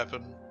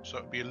 11. So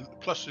it'd be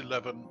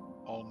 +11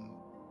 on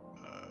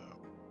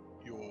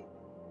your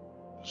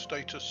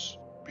status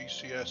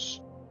BCS.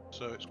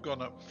 So it's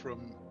gone up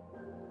from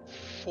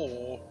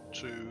 4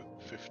 to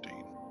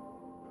 15.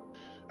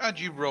 And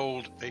you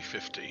rolled a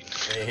 15.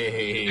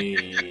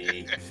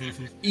 Hey.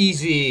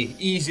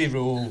 Easy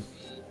roll.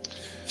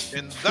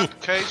 In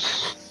that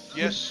case,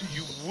 yes,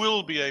 you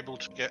will be able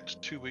to get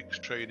 2 weeks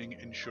training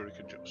in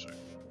Shuriken Jutsu.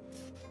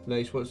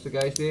 Nice. What's the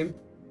guy's name?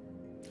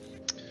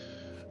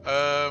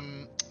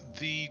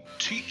 The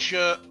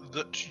teacher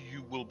that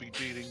you will be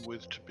dealing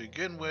with to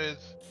begin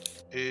with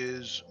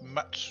is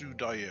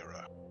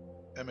Matsudaira.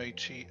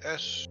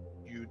 Matsudaira.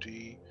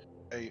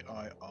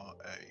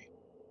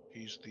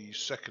 He's the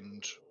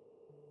second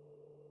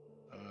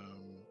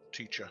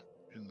teacher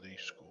in the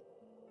school.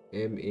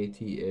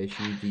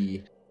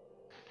 Matsud.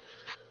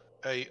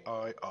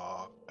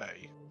 Aira.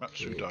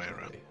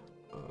 Matsudaira.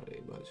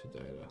 Alright,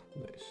 Matsudaira.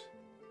 Nice.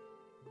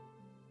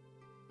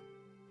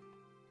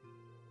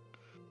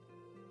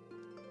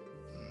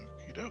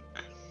 Okie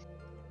doke.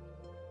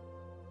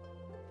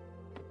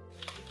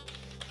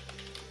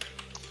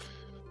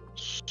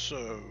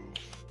 So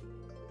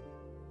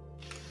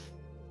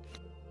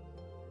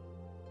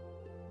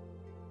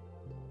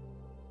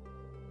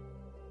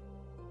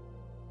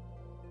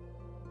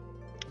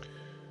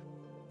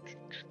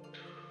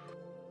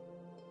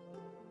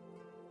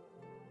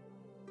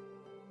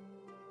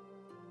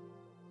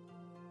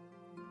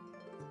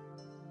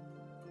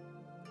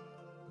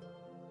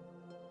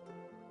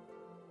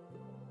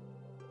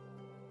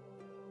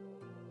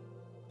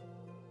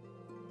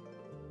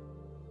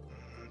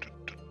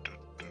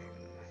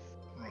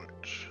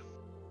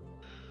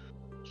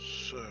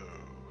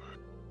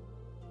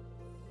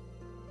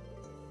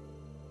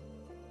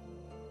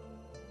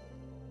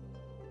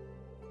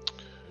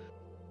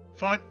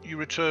Fine. You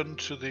return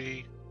to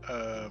the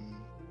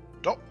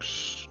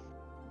docks,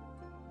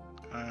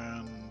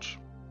 and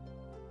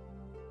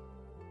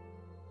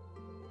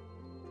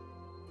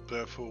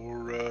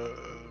therefore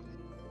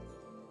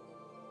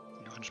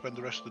you can spend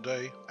the rest of the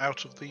day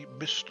out of the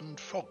mist and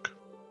fog.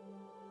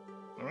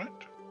 All right.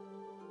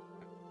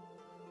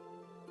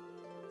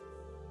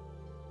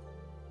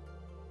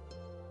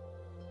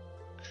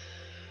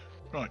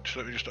 Right,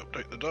 so let me just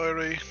update the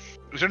diary.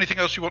 Is there anything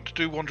else you want to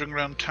do wandering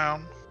around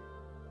town?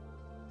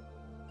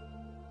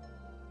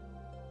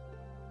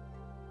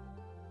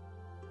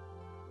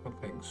 I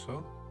think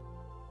so.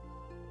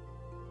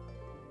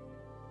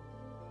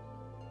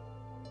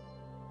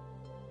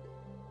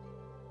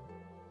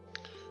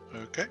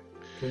 Okay.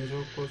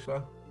 Kinzo,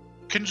 Kosa?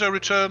 Kinzo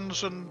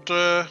returns, and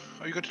are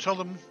you going to tell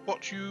them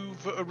what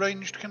you've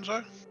arranged,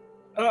 Kinzo?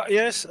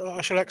 Yes,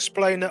 I shall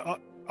explain that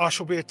I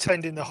shall be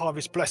attending the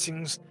Harvest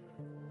Blessings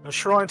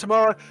Shrine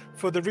tomorrow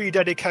for the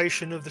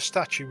rededication of the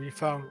statue we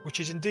found, which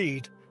is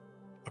indeed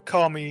the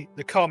Kami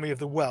of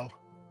the well,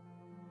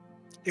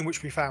 in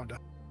which we found her.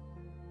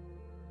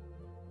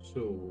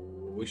 So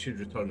we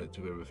should return it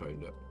to where we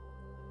found it.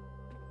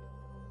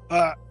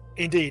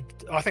 Indeed,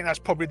 I think that's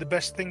probably the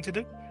best thing to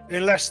do,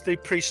 unless the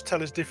priests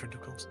tell us different,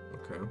 of course.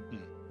 Okay.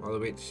 I'll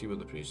wait to see what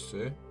the priests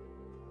say.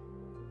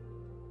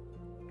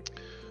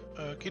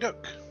 Okie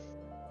doke.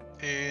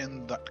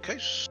 In that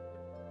case,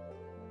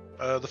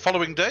 the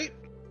following day,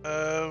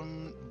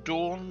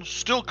 dawn,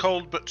 still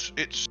cold, but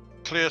it's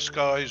clear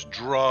skies,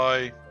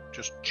 dry,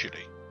 just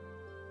chilly.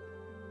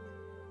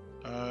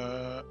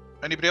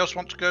 Anybody else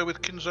want to go with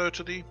Kinzo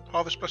to the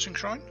Harvest Blessing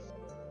Shrine?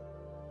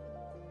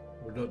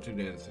 We're not doing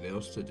anything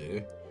else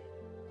today.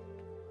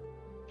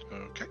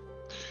 Okay.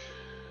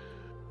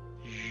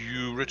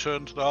 You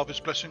return to the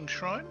Harvest Blessing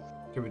Shrine?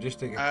 Can we just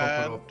take a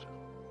copper off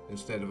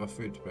instead of a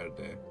food per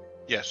day?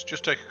 Yes,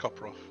 just take a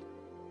copper off.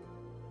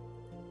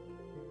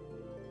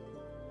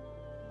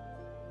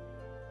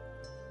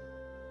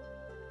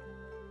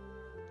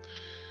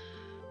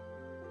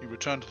 You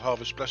return to the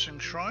Harvest Blessing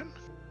Shrine,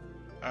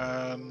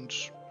 and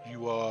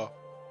you are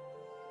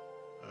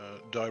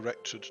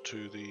directed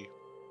to the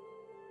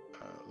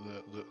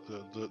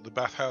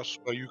bathhouse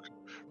where you can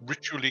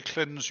ritually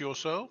cleanse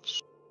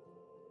yourselves,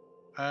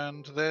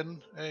 and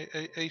then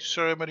a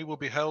ceremony will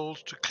be held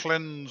to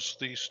cleanse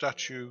the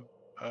statue,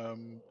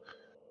 to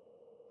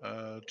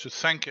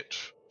thank it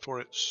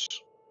for its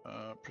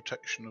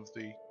protection of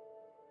the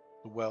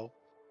well,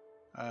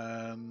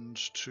 and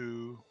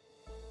to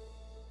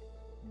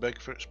beg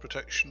for its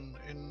protection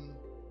in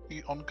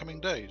the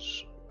oncoming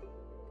days.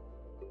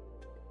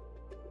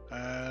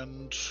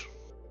 And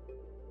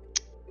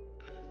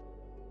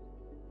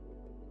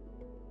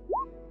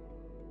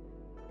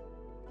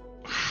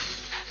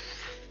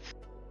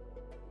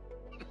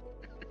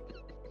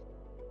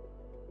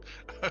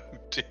oh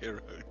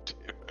dear, oh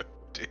dear, oh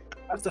dear.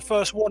 That's the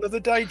first one of the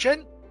day,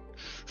 gent.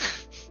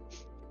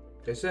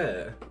 Is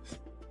it?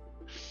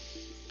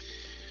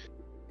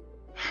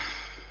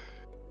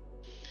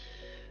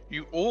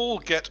 You all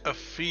get a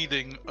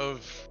feeling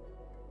of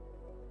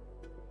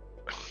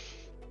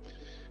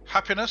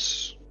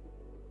happiness,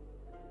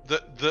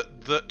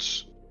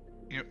 that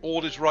you know,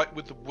 all is right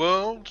with the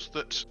world,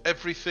 that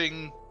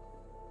everything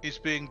is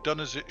being done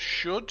as it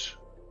should,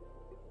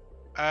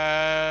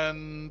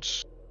 and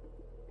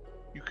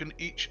you can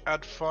each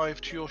add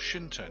 5 to your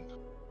Shinten.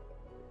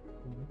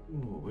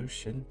 Ooh, where's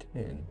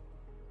Shinten?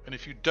 And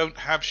if you don't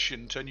have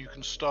Shinten, you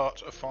can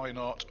start a fine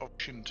art of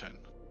Shinten.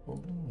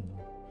 Oh.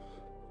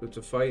 It's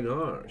a fine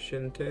art,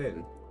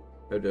 Shinten.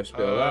 How do I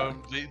spell that?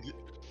 Shinten.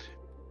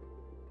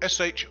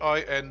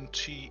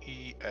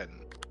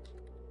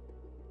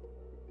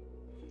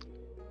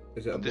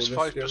 Is it a And this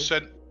bonus 5%,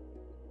 skill?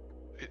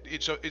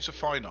 it's a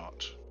fine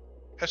art.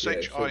 Yeah, so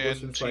it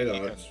goes in fine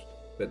Shinten. arts.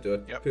 But do I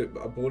Yep. put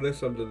a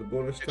bonus under the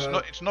bonus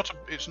tab? It's not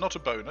a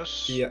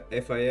bonus. Yeah,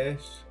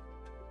 FIS.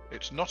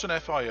 It's not an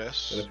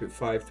FIS. And I put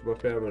 5 to my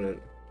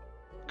permanent.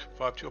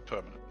 5 to your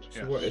permanent.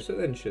 So Yes. what is it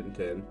then,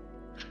 Shinten?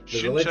 The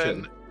Shinten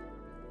religion?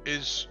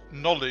 is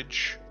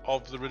knowledge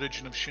of the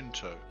religion of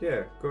Shinto.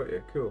 Yeah, got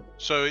you, cool.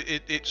 So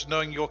it's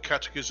knowing your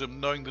catechism,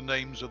 knowing the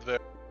names of their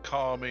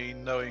kami,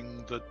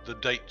 knowing the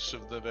dates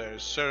of the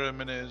various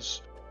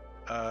ceremonies,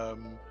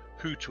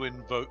 who to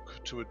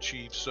invoke to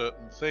achieve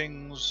certain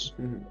things.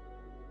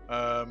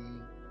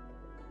 And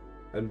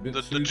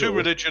The Bushido, two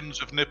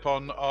religions of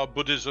Nippon are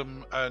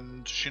Buddhism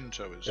and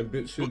Shintoism. and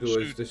Bushido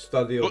is the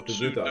study of the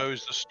Butsudo Buddha.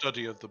 is the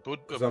study of the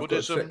Because I've got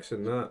Buddhism. 6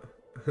 in that.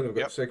 And I've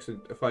got Yep. 6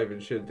 and 5 in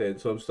Shinten,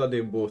 so I'm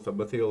studying both. I'm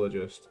a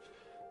theologist.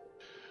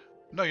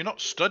 No, you're not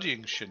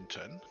studying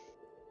Shinten.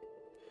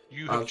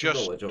 You I have have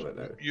just knowledge of it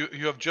now.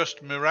 you have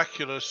just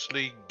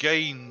miraculously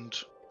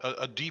gained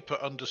a deeper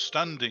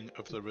understanding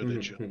of the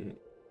religion,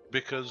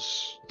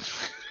 because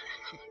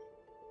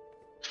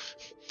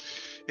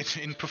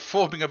in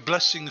performing a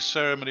blessing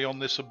ceremony on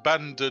this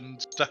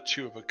abandoned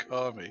statue of a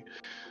kami,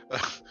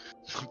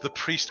 the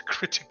priest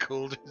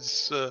criticaled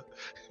his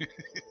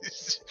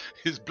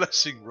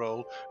blessing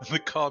roll, and the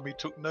kami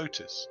took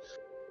notice.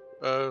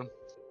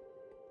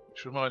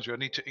 Which reminds me, I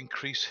need to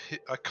increase.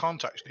 I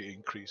can't actually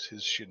increase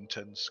his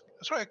Shinten.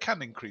 Sorry, I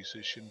can increase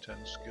his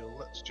Shinten skill.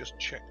 Let's just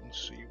check and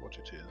see what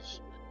it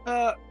is.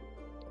 Well,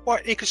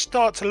 he could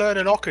start to learn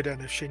an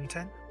Okuden of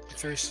Shinten,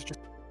 if there is such a...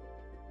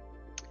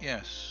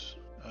 Yes.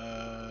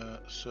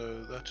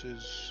 So that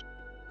is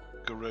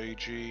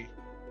Gareji.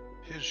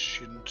 His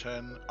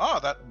Shinten.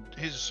 That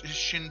his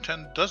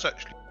Shinten does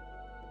actually.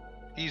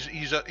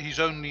 He's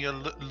only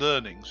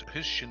learning, so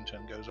his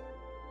Shinten goes up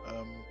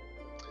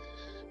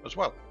as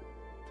well.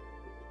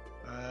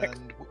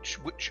 And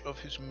which of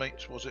his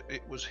mates was it?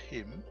 It was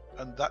him,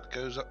 and that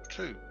goes up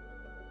too.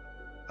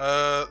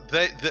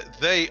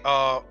 They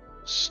are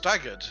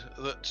staggered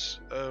that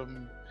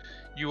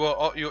you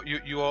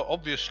are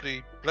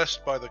obviously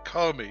blessed by the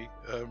Kami,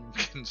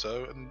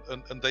 Kinzo,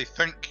 and they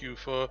thank you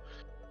for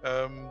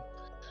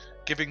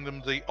giving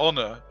them the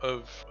honor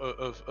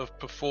of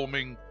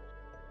performing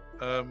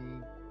a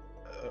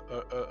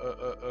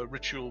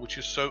ritual which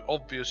is so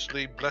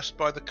obviously blessed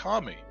by the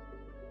Kami.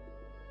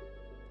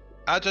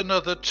 Add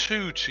another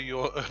 2 to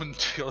your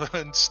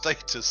own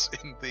status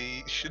in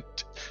the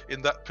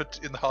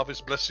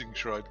Harvest Blessing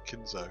Shrine,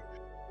 Kinzo,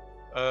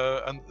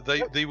 and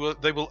they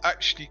will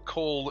actually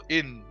call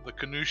in the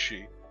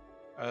Kanushi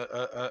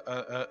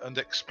and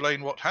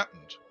explain what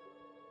happened.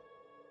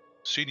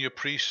 Senior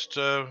priest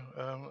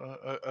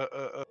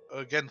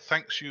again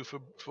thanks you for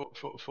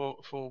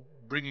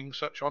bringing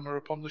such honor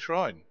upon the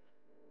shrine.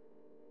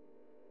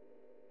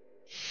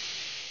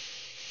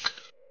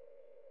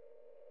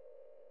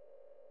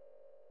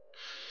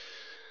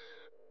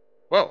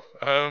 Well,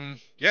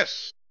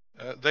 yes,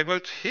 they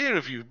won't hear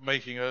of you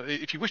making a.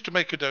 If you wish to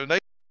make a donation,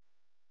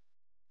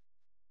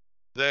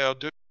 they are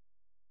doing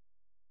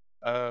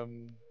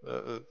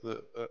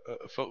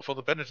for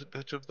the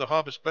benefit of the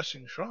Harvest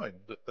Blessing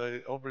Shrine that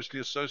they obviously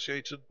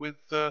associated with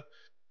the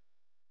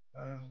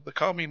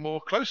Kami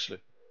more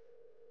closely.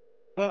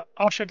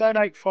 I should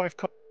donate 5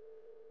 copies.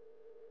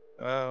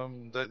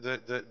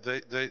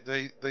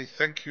 They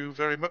thank you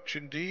very much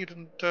indeed,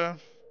 and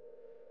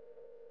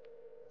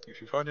if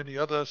you find any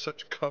other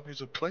such Kamis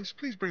of place,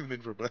 please bring them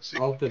in for a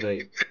blessing. I'll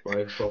donate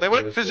 5 copies. They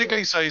won't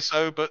physically say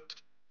so, but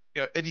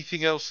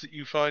anything else that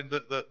you find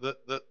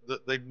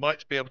that they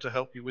might be able to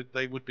help you with,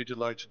 they would be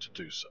delighted to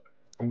do so.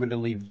 I'm going to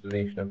leave the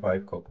donation of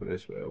 5 copies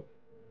as well.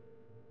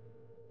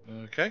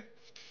 Okay.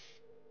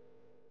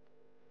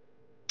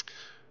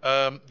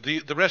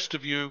 The rest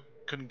of you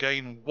can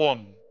gain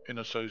 1 in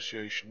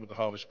association with the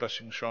Harvest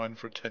Blessing Shrine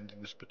for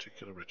attending this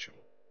particular ritual.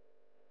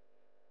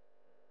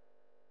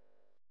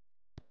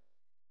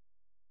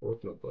 Oh,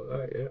 it's not like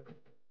that yet.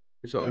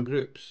 Is it on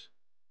groups?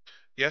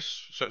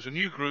 Yes, so it's a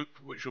new group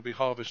which will be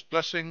Harvest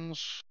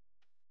Blessings.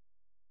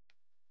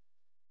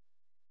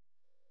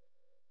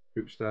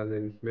 Group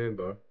standing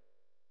member.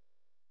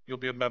 You'll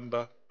be a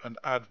member and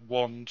add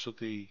 1 to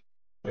the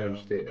Earn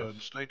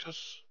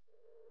status.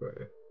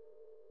 Right.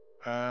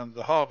 And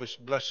the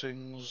Harvest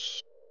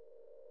Blessings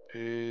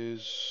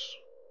is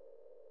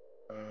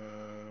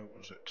what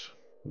was it?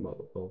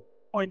 Multiple.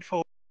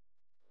 0.4.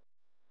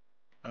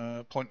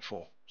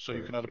 0.4. So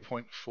you can add a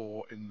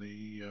 0.4 in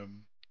the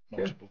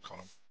multiple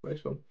column.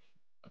 Nice one.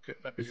 Okay.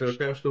 Is there a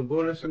personal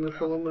bonus in the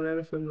column or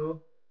anything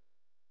though?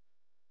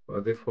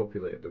 Or they've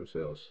populated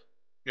themselves?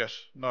 Yes.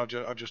 No,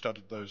 I've just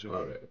added those in.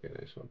 Alright, okay,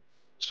 nice one.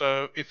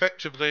 So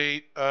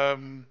effectively,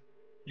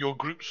 your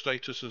group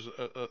status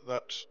at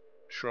that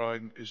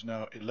shrine is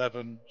now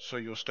 11. So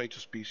your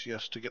status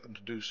BCS to get them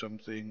to do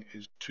something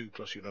is 2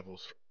 plus your level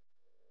 3.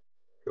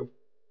 Cool.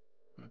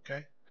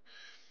 Okay.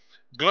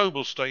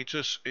 Global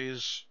status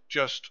is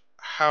just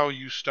how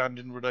you stand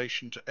in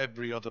relation to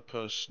every other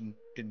person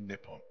in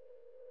Nippon.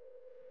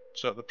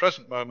 So at the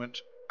present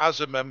moment, as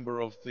a member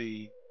of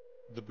the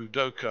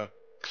Budoka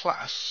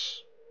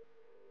class,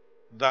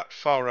 that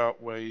far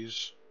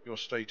outweighs your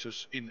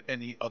status in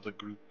any other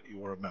group that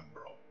you are a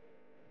member of,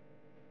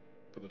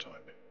 for the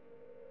time being.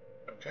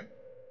 Okay?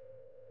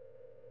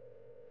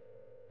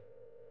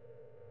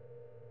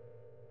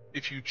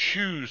 If you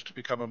choose to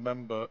become a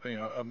member,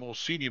 a more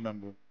senior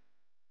member of the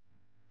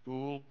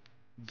school,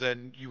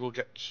 then you will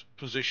get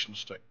position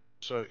status.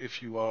 So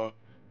if you are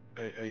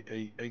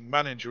a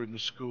manager in the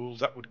school,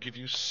 that would give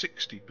you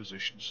 60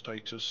 position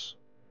status,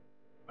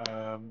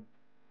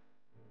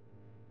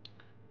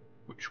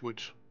 which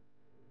would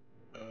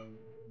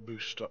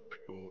boost up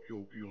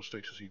your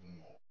status even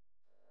more.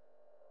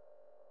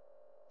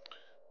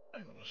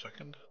 Hang on a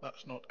second,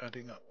 that's not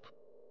adding up.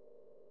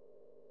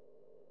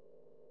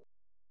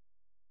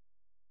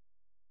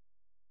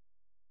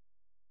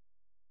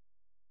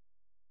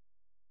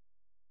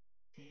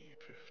 E56.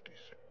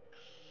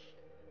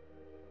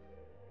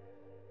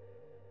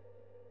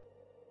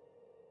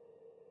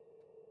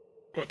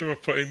 What do I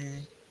put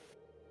in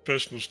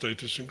personal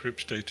status and group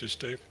status,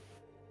 Dave?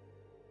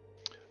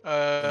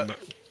 Right.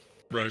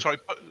 Sorry.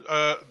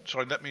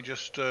 Let me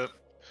just. I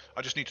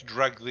just need to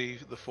drag the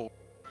form.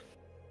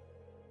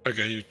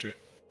 Okay, you do it.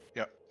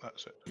 Yeah,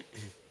 that's it.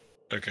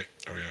 Okay.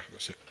 Oh yeah,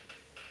 that's it.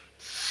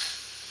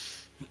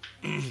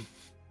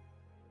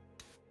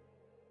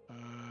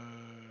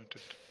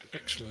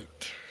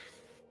 Excellent.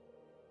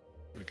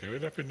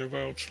 Going up in the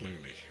world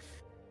slowly.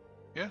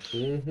 Yes.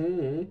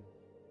 Mm-hmm.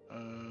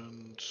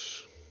 And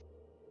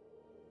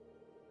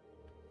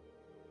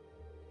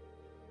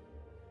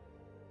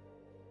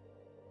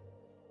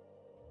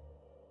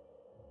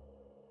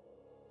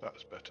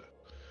that's better.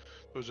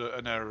 There was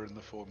an error in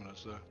the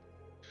formulas there.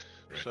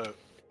 Right. So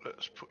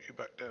let's put you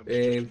back down to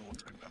just an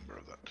auto number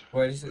of that.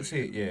 Why does it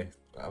say? Yeah,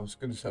 I was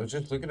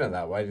just looking at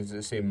that. Why does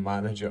it say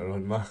manager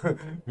on my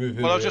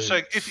moving? Well, I was just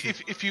saying,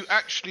 if you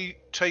actually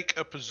take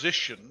a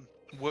position,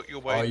 work your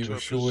way into a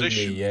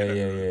position, yeah.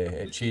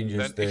 It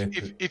changes then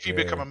if you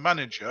become a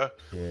manager,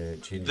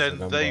 it changes then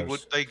the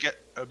they get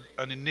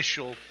an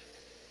initial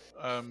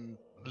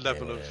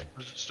level of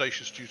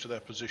status due to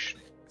their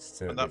position,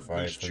 and that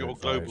boosts your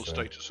global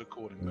status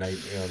accordingly.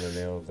 90 on an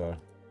elder,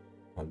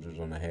 100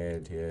 on a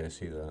head. Yeah, I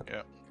see that.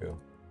 Yeah. Cool.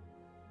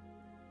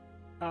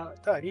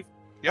 Dave,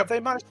 Yep. have they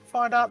managed to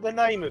find out the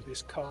name of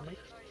this kami?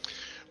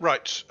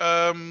 Right.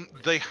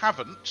 They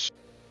haven't.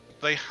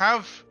 They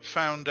have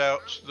found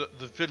out that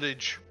the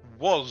village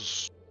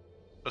was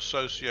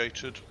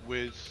associated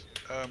with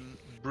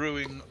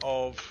brewing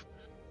of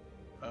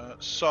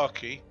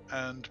sake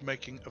and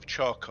making of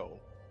charcoal,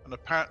 and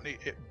apparently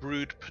it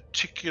brewed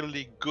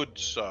particularly good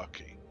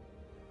sake,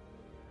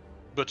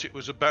 but it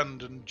was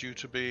abandoned due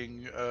to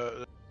being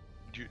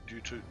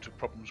due to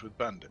problems with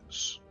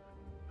bandits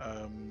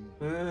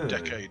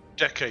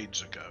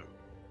decades ago.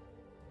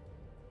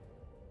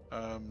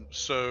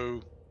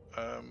 So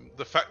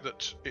the fact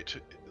that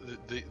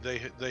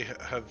they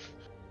have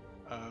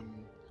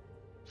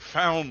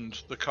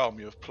found the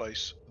kami of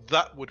place,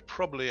 that would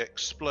probably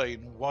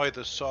explain why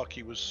the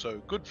sake was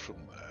so good from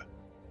there.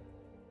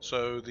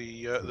 So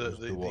the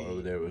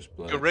water there was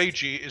blessed.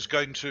 Kyūryū is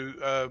going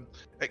to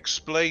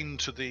explain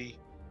to the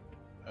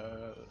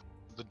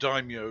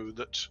daimyo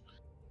that,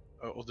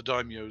 or the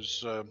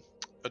daimyo's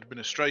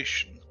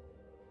administration,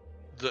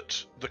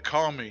 that the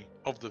kami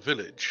of the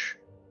village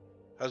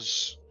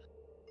has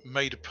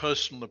made a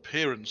personal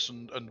appearance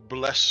and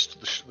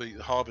blessed the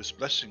harvest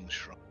blessing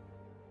shrine,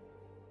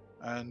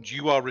 and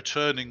you are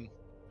returning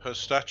her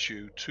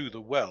statue to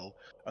the well,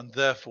 and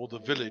therefore the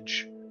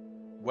village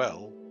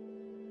well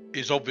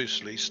is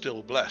obviously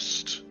still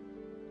blessed,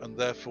 and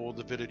therefore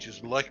the village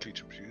is likely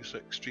to produce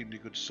extremely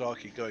good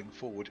sake going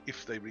forward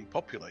if they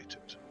repopulate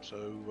it.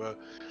 So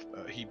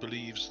he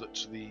believes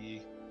that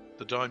the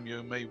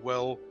daimyo may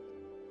well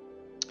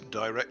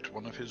direct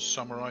one of his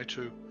samurai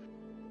to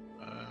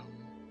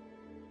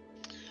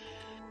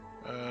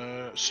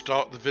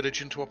start the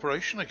village into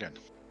operation again.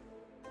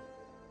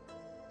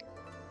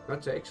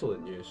 That's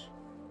excellent news.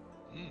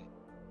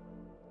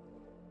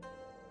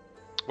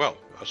 Well,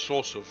 a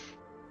source of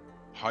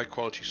high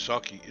quality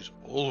sake is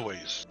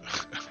always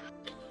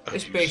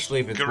especially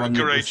if it's one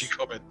that was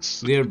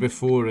comments there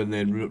before and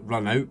then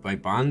run out by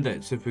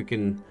bandits. If we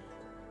can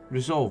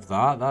resolve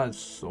that,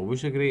 that's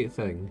always a great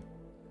thing.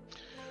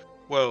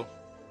 Well,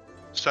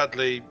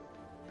 sadly,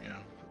 you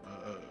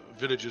know,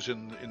 villages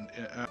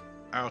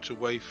out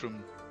away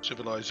from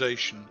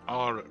civilization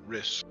are at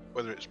risk,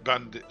 whether it's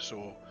bandits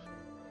or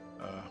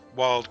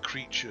wild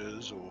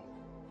creatures or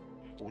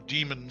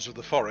demons of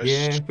the forest.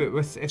 Yeah, but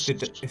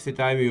if the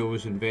daimyo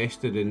was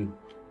invested in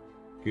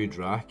good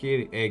sake,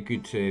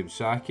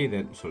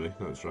 then sorry,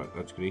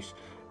 that's Greece.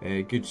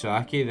 Good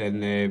sake,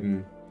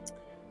 then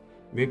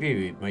maybe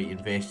we might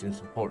invest in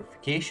some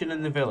fortification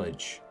in the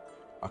village.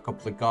 A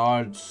couple of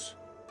guards,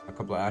 a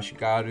couple of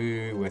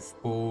ashigaru with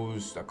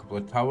bows, a couple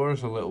of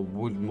towers, a little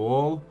wooden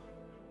wall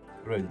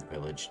around the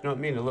village. You know what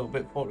I mean? A little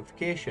bit of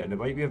fortification. It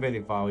might be a very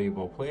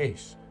valuable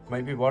place.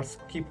 Might be worth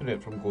keeping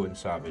it from going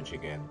savage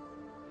again.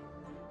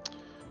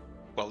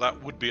 Well,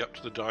 that would be up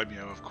to the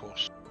daimyo, of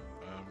course.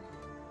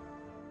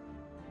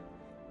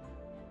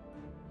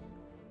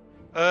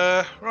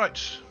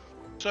 Right.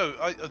 So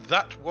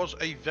that was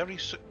a very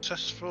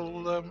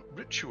successful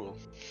ritual.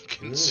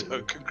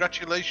 So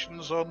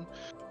congratulations on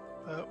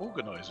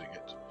organising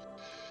it.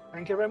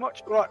 Thank you very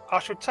much. Right, I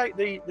shall take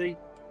the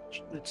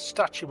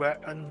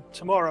statuette, and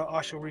tomorrow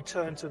I shall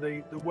return to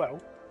the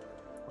well.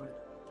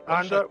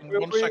 One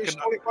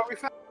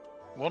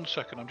One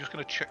second, I'm just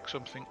going to check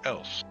something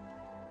else.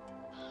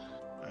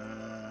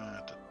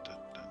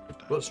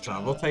 What's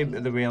travel time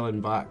to the well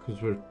and back?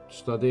 Because we're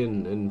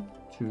studying in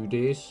 2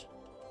 days.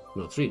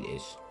 No, 3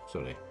 days.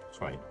 Sorry, it's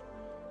fine.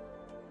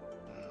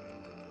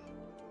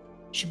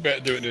 Should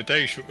better do it in a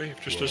day, shouldn't we?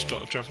 Just to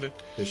start travelling.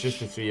 It's just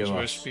the three of us.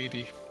 We're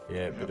speedy.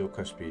 Yeah,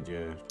 Budoka speed,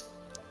 yeah.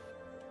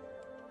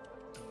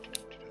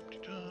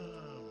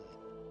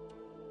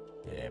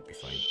 Yeah, it'd be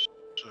fine.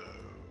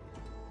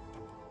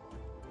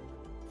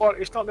 Well,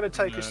 it's not going to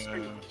take us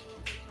 3.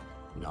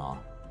 No.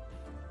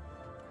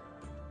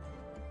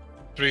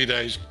 3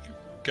 days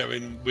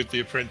going with the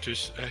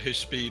apprentice at his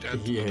speed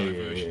and the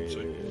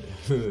diversion.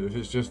 Yeah. If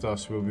it's just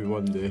us, we'll be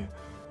 1 day.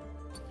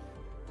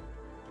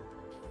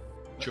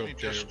 Let me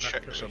just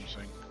check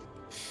something.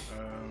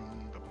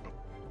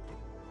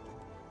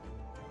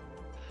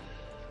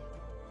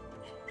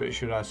 Pretty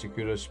sure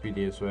Asakura's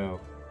speedy as well.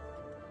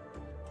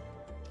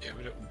 Yeah,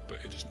 we don't, but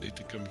it doesn't need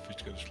to come if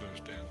it's going to slow us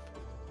down.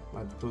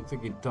 I don't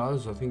think he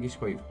does. I think he's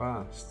quite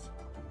fast.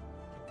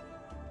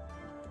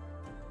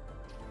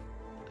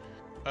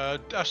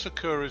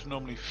 Asakura is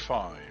normally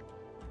 5,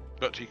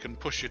 but he can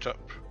push it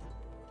up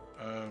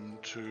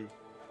to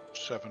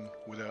 7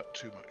 without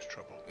too much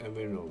trouble. And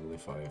we're normally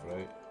 5,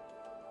 right?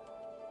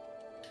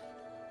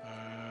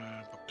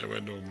 Yeah,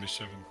 we're normally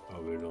 7.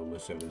 Oh, we're normally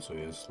 7, so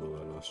he is slower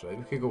than us, right?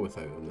 We could go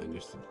without him then,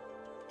 just to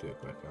do it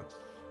quicker.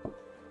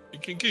 You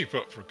can keep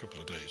up for a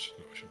couple of days.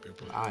 That should be a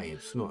problem. Aye,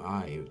 it's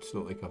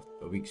not like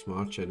a week's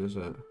marching, is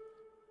it?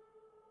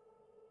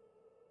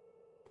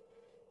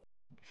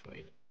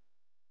 Fine.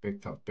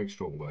 Big tough, big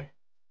strong boy.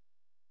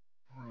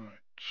 Right.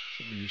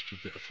 Should be used to a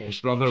bit of His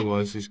force. brother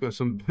was. He's got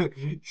some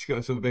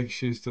big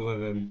shoes to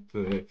live in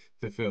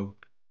to fill.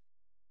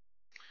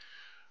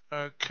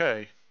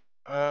 Okay.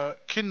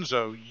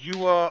 Kinzo,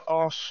 you are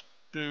asked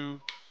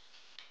to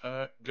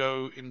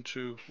go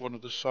into one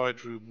of the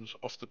side rooms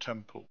off the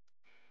temple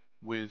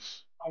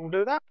with I will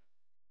do that.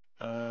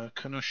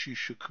 Kanushi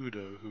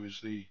Shakudo, who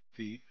is the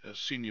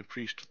senior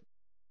priest.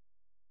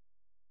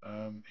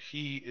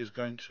 He is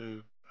going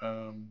to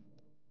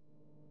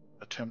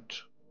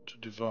attempt to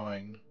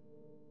divine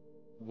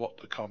what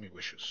the kami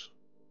wishes.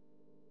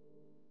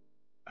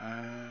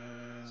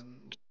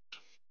 And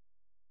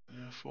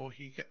therefore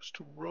he gets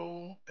to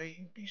roll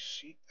a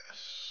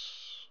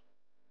BCS.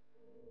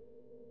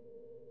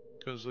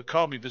 Because the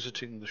kami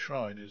visiting the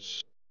shrine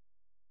is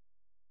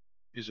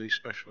a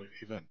special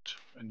event.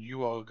 And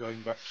you are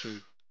going back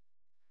to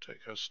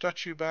take her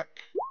statue back.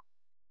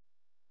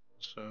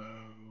 So,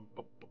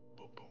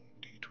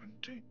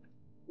 D20.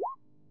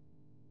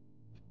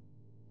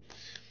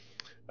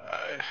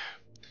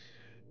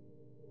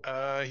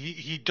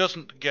 He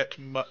doesn't get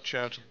much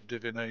out of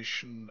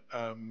divination.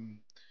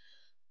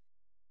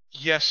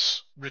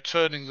 Yes,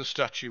 returning the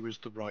statue is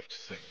the right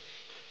thing.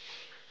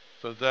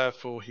 So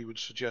therefore, he would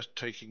suggest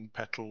taking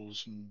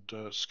petals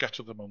and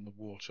scatter them on the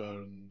water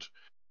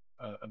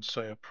and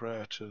say a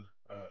prayer to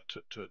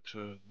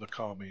the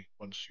kami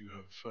once you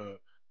have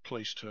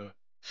placed her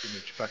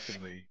image back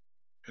in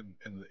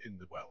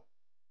the well.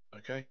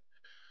 Okay.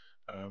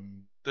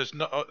 There's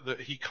no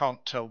that he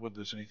can't tell whether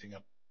there's anything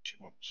else she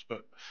wants,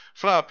 but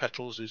flower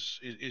petals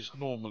is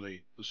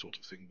normally the sort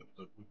of thing that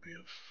would be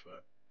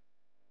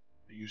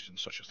used in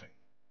such a thing.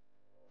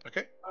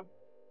 Okay.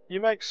 You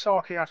make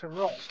sake out of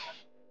rice.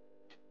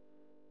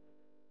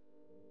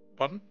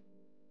 Pardon?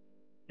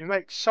 You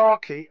make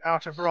sake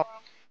out of rice.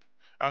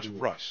 Out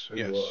of rice,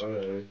 yes.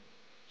 So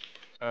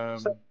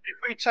if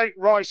we take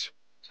rice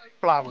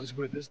flowers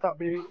with us, that'd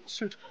be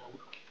suitable.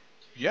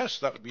 Yes,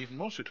 that would be even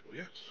more suitable.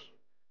 Yes.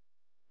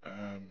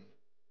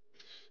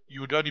 You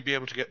would only be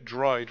able to get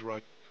dried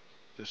rice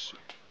this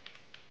year,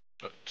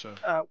 but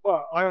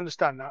well, I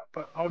understand that,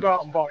 but I'll go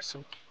out and buy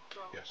some.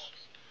 yes.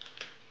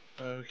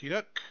 Okie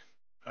doke.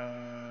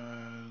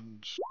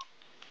 And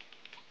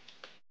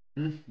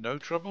no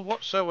trouble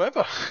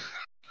whatsoever.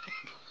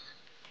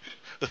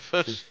 The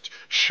first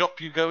shop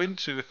you go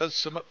into has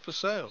some up for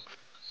sale.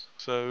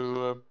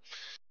 So,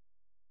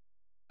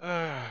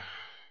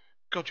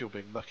 God, you're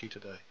being lucky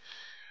today.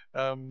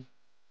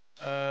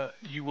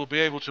 You will be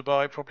able to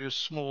buy probably a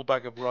small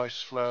bag of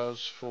rice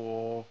flowers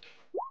for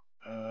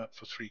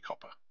 3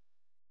 copper.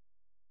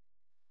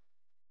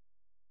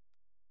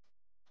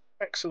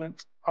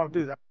 Excellent. I'll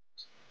do that.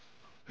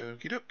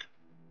 Okie doke.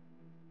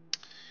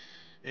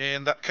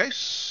 In that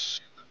case,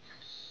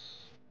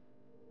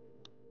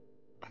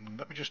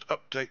 let me just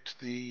update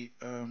the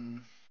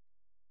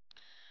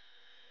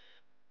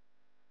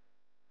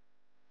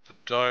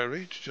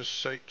diary to just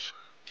state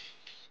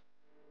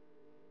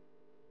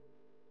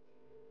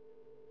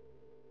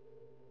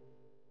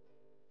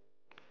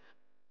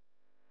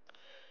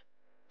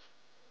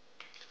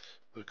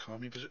the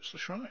kami visits the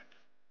shrine.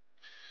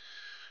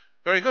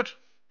 Very good.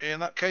 In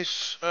that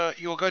case,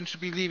 you're going to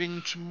be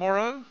leaving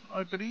tomorrow,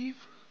 I believe.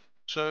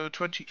 So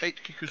 28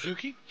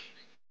 Kikuzuki.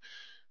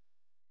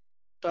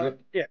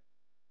 Yeah.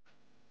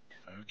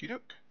 Okie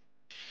doke.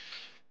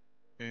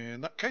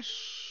 In that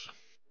case,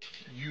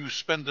 you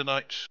spend the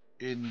night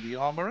in the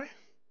armory.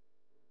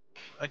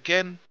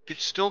 Again,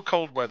 it's still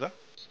cold weather.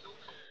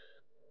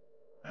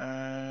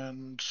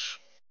 And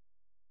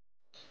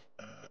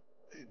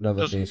it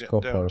Another doesn't day's get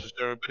copper. down to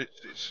 0, but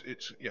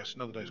it's yes,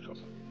 another day's copper.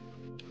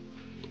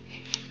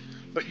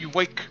 But you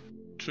wake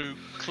to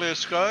clear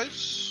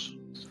skies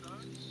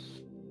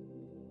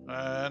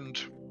and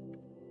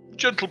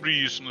gentle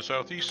breeze from the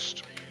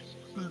southeast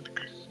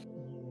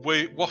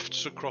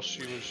wafts across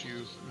you as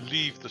you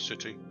leave the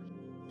city.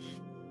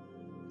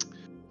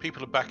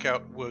 People are back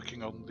out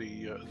working on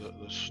the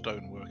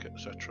stonework,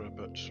 etc.,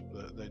 but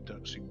they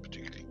don't seem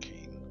particularly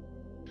keen.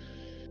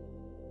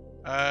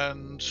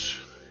 And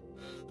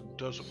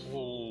does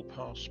all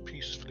pass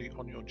peacefully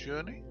on your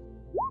journey?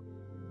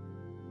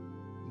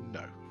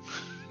 No.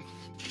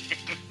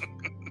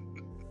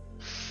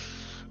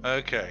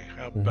 Okay,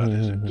 how bad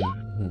is it?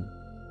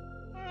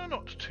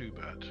 Not too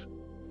bad.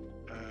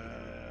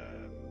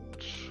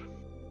 And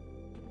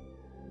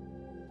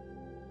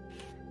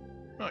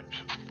right.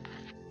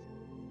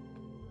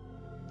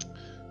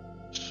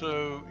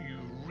 So you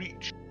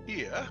reach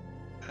here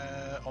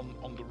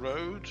on the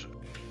road,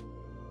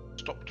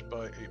 stopped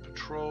by a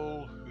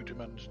patrol who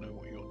demand to know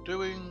what you're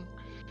doing.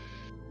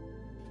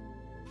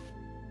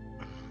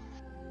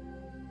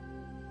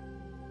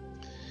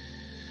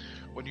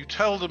 When you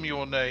tell them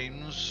your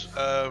names,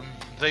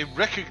 they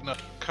recognize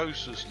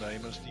Kosa's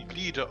name as the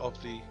leader of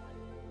the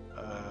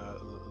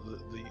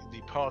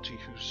party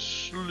who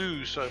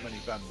slew so many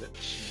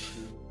bandits,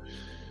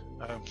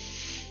 and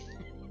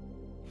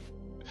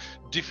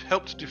who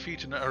helped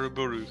defeat an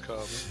Araburu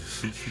Kami,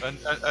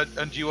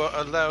 and you are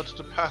allowed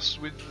to pass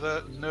with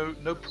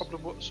no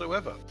problem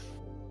whatsoever.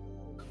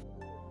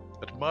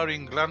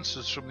 Admiring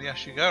glances from the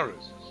Ashigaru.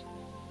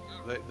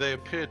 They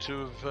appear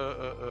to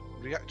have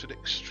reacted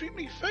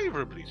extremely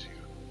favourably to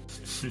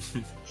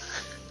you.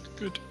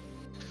 Good.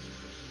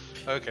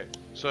 Okay,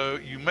 so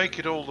you make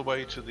it all the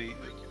way to the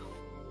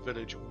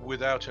village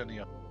without any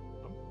problem.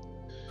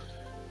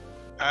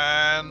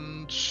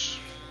 And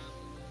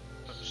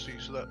let's see,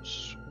 so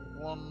that's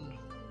 1,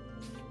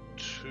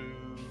 2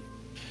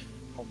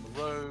 on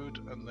the road,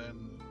 and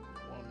then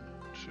 1,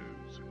 2,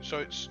 3.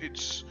 So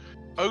it's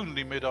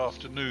only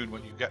mid-afternoon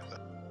when you get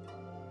there.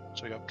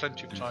 So you have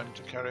plenty of time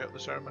to carry out the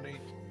ceremony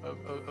of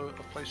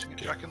placing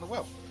it back in the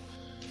well.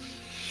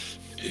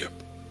 Yep.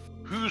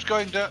 Who's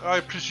going down? I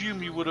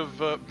presume you would have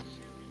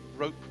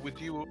rope with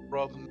you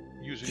rather than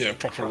using... Yeah,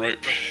 proper rope.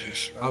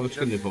 Yes. I was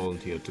going to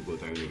volunteer to go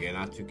down again.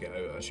 I took it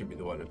out. I should be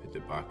the one to put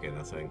it back in,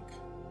 I think.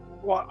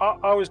 Well,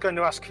 I was going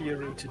to ask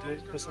Kyūryū to do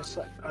it, because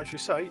as you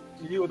say,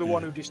 you were the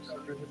one who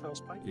disturbed her in the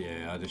first place.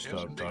 Yeah, I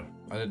disturbed her.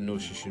 I didn't know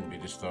she shouldn't be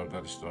disturbed.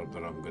 I disturbed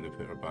her. I'm going to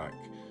put her back.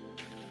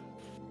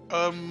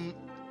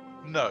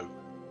 No.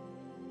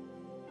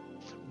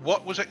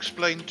 What was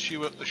explained to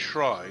you at the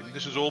shrine,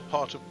 this is all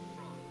part of...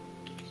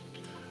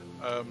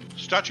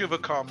 statue of a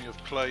kami of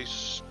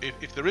place.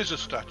 If there is a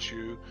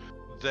statue,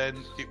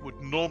 then it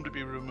would normally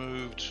be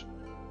removed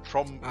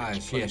from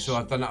its place. Yeah, so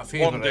I've done that a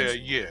favour. 1 day a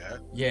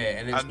year. Yeah,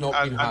 and it's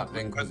not been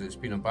happening because it's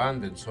been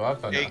abandoned, so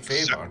I've done it a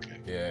favour.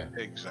 Yeah.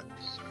 Exactly.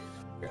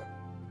 Yeah.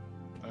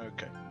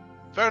 Okay.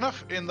 Fair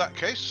enough. In that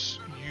case,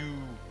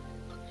 you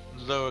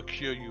lower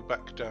Kyūryū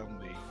back down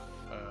the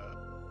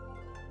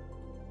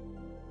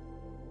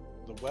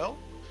well.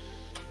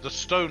 The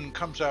stone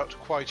comes out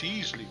quite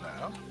easily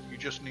now. You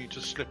just need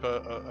to slip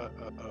a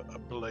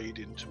blade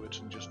into it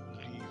and just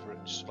lever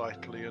it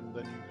slightly, and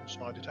then you can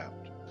slide it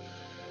out.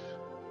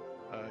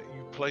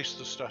 You place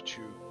the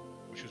statue,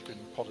 which has been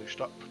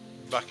polished up,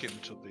 back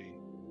into the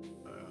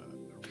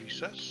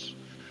recess,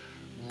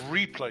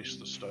 replace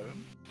the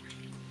stone,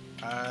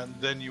 and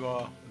then you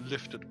are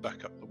lifted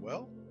back up the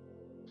well.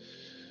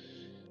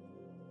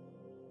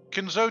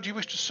 Kinzo, do you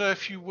wish to say a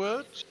few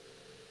words?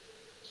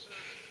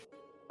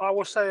 I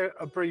will say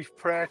a brief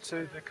prayer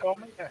to the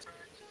kami, yes.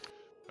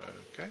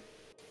 Okay.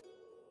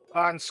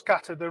 And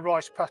scatter the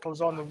rice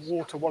petals on the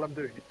water while I'm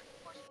doing it.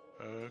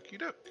 Okie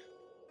doke.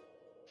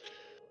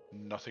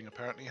 Nothing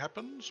apparently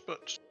happens,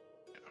 but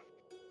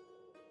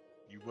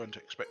you weren't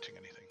expecting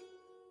anything.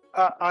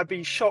 I'd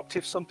be shocked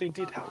if something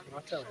did happen,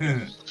 I tell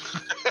you.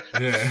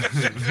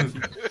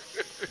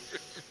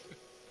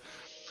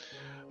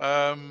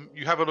 Yeah.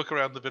 You have a look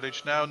around the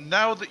village now.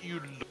 Now that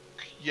you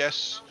look,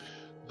 yes,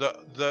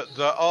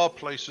 there are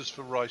places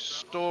for rice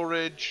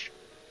storage.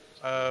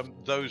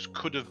 Those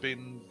could have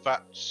been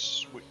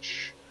vats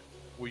which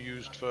were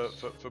used for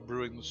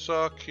brewing the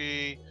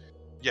sake.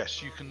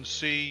 Yes, you can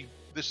see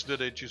this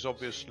village is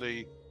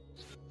obviously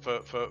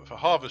for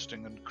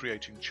harvesting and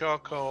creating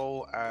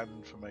charcoal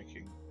and for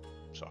making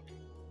sake.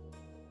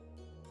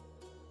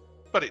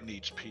 But it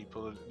needs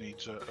people, and it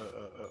needs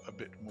a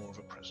bit more of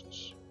a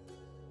presence.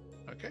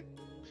 Okay.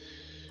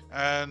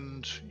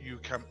 And you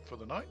camp for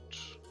the night.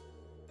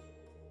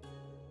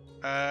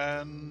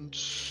 And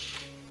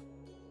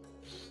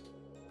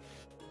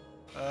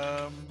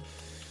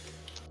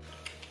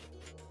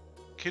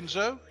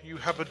Kinzo, you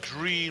have a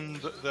dream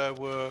that there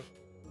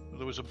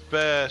was a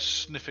bear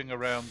sniffing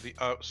around the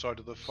outside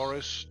of the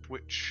forest,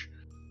 which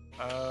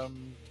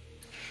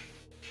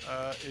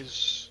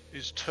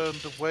is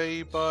turned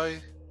away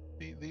by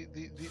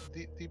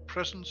the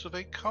presence of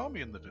a kami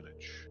in the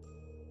village,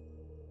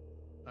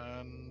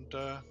 and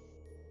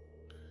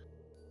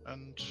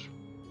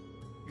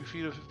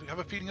you have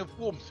a feeling of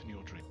warmth in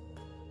your dream.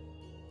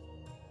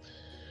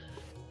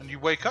 And you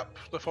wake up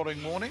the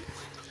following morning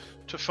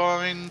to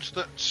find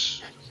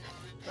that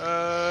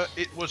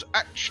it was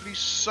actually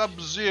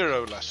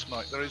sub-zero last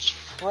night. There is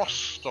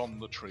frost on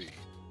the tree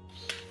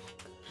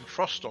and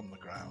frost on the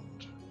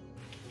ground.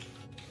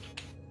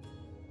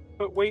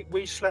 But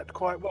we slept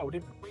quite well,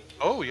 didn't we?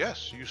 Oh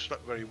yes, you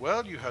slept very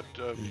well. You had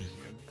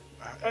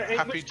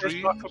happy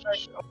dreams.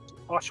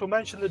 I shall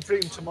mention the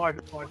dream to my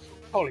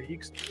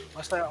colleagues.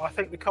 I say I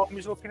think the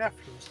kami's looking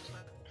after us.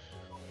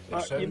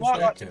 You might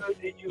like to know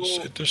in your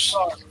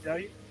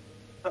birthday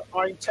that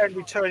I intend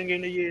returning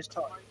in a year's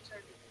time.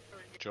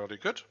 Jolly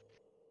good.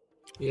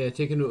 Yeah,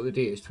 take a note of the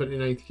date. It's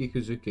 29th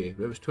Kikuzuki.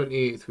 It was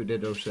 28th we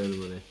did our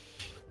ceremony.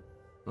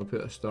 I'll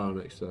put a star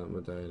next to that in my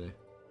diary.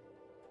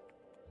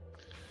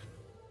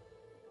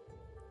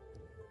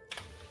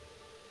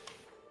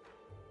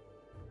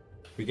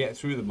 we get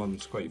through the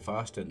months quite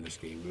fast in this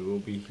game. We'll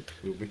be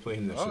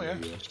playing this in a year.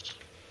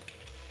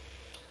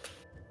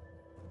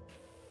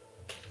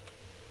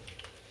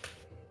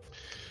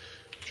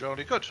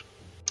 Jolly good.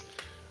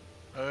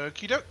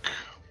 Okie doke.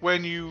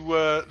 When you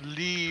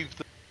leave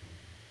the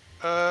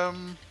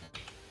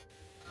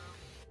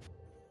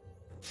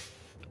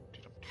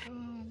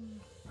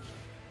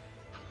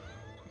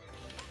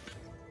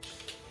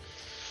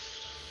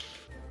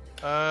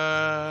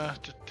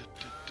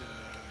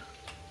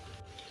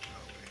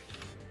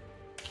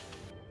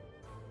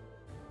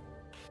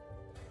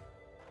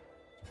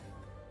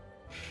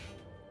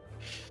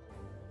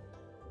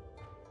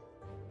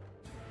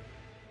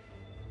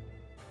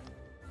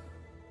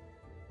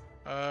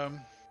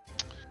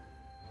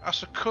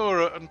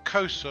Asakura and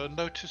Kosa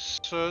notice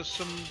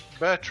some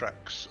bear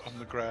tracks on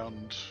the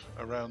ground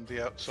around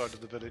the outside of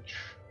the village.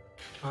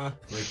 Ah,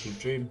 like a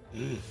dream.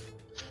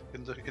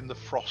 In the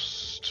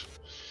frost.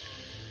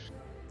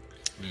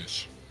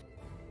 Yes.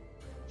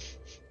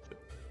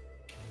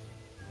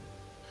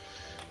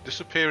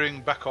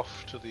 Disappearing back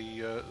off to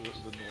the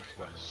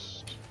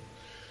northwest.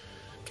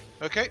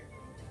 Okay,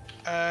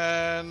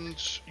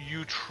 and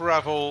you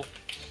travel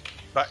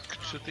back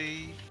to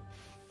the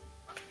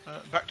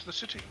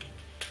city,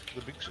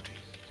 the big city,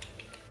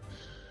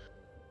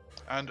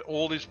 and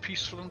all is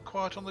peaceful and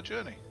quiet on the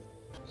journey.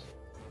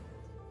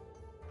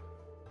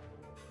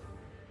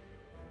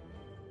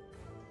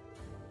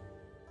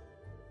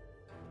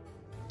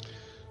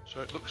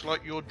 So it looks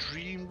like your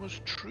dream was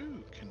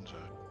true, Kinzo.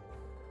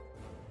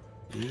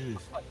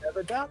 I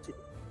never doubted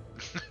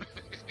it.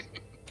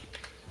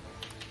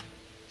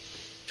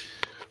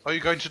 Are you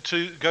going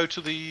to go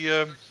to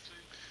the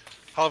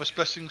Harvest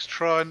Blessings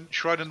shrine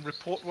and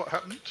report what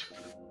happened?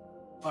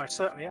 I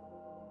certainly am.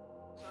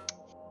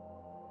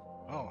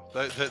 Oh,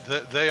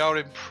 they are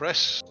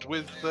impressed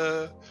with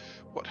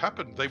what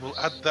happened. They will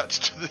add that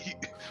to the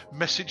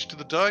message to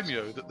the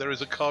daimyo that there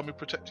is a kami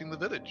protecting the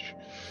village.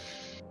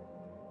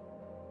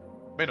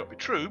 May not be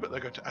true, but they're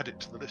going to add it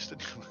to the list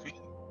anyway.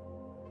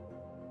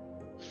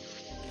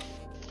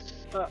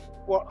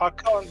 Well, I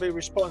can't be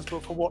responsible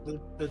for what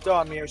the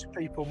daimyo's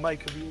people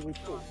make of your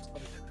report.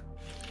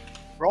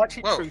 Write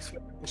it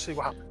truthfully. We'll see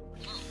what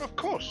happens. Of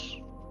course,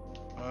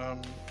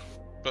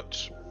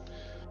 but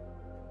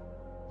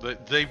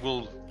they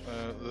will.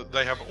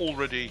 They have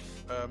already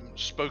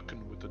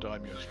spoken with the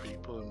daimyo's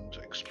people and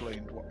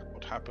explained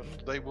what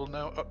happened. They will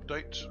now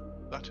update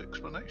that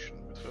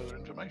explanation with further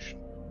information.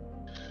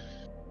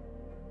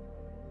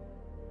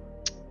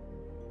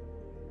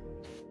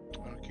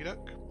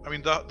 I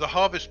mean, the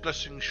Harvest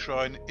Blessing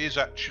Shrine is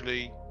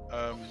actually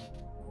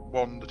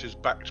one that is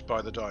backed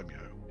by the daimyo.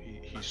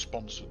 He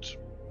sponsored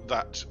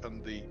that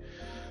and the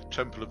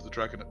Temple of the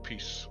Dragon at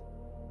Peace.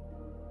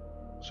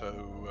 So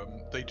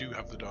they do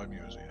have the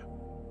daimyos here.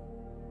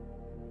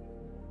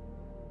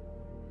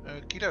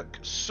 Okie doke.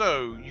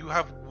 So you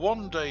have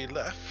 1 day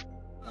left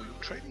before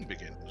your training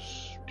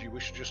begins. Do you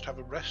wish to just have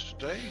a rest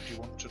day? Do you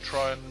want to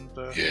try and...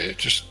 Yeah,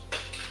 just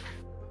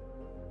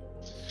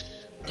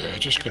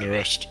gonna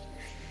rest.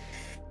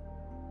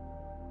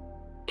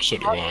 So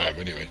do I am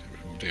anyway.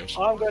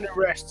 I'm going to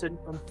rest and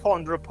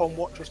ponder upon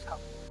what just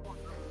happened.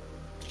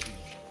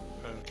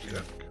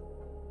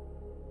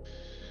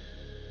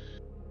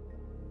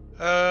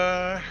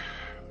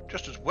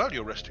 Just as well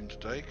you're resting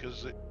today,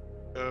 because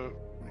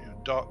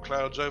dark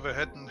clouds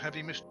overhead and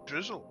heavy mist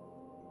drizzle.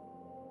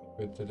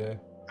 Good today.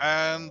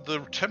 And the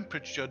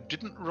temperature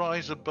didn't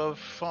rise above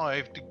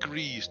 5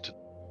 degrees today.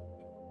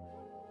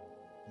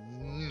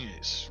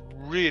 It's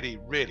really,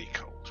 really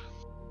cold.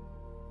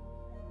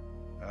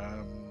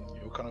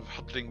 You're kind of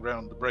huddling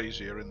round the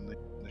brazier in the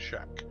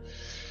shack.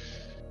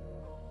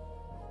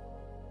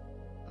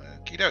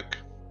 Okie doke.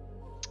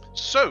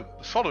 So,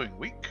 the following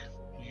week,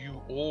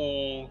 you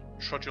all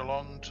trudge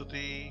along to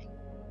the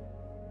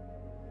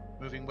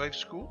Moving Wave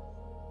School,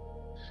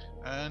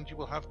 and you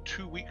will have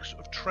 2 weeks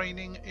of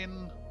training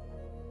in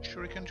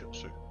Shuriken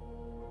Jutsu.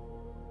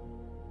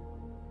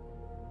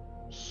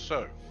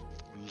 So,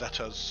 let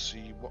us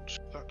see what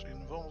that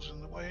involves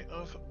in the way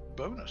of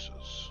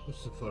bonuses.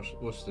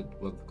 What's the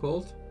month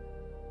called?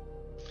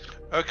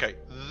 Okay,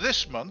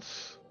 this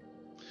month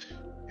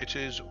it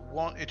is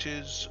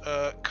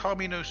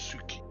Kami no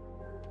Suki.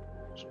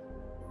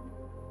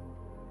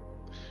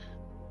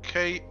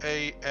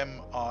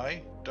 KAMI-NO-SUKI.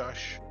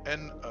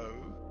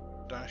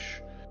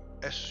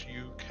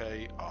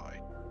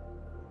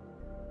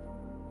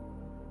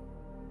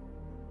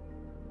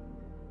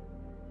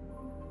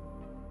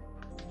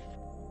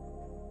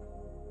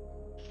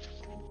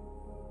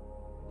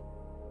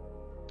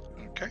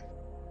 Okay.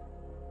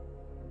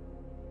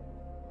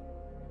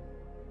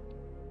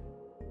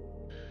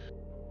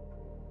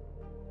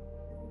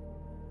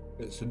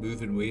 It's a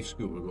moving way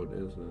school we're going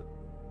to, isn't it?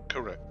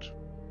 Correct.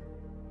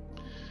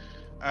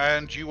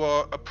 And you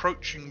are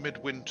approaching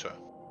midwinter.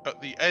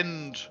 At the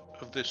end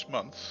of this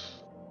month,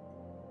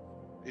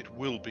 it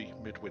will be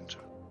midwinter.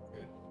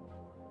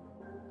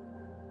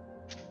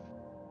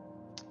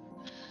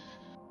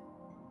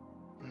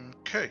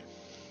 Okay.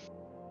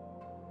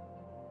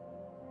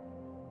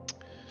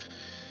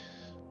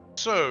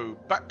 So,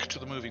 back to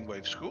the Moving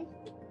Wave School.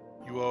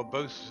 You are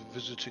both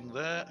visiting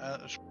there,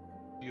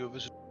 you are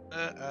visiting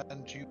there,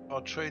 and you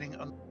are training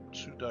under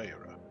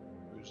Tsudaira,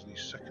 who's the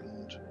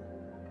second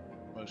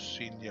most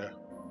senior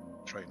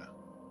trainer.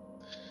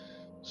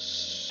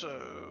 So,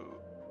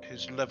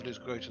 his level is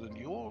greater than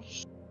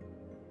yours.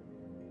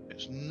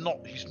 He's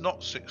not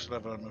 6th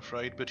level, I'm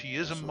afraid, but he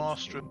is a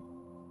master,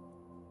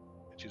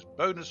 which is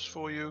bonus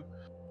for you,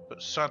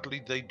 but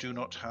sadly they do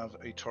not have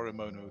a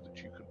Torimono that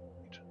you can read.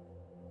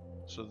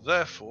 So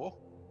therefore,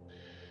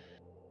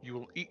 you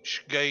will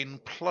each gain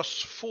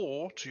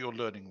 +4 to your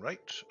learning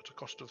rate at a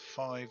cost of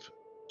 5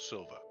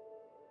 silver.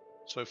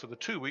 So for the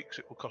 2 weeks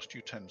it will cost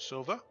you 10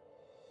 silver,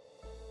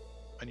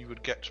 and you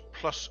would get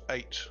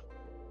 +8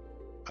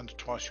 and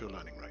twice your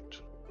learning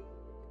rate.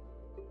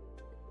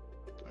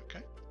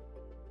 Okay.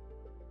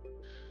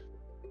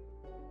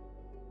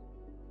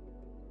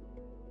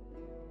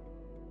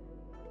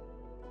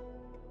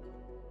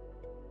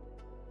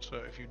 So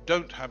if you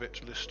don't have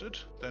it listed,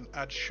 then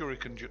add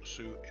Shuriken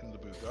Jutsu in the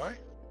Bugai.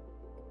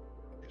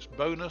 It's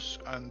bonus,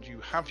 and you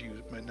have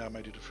now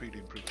made it a freely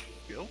improved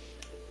skill.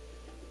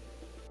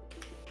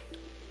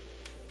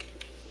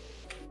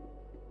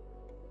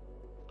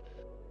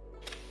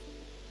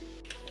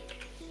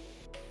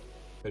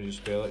 How do you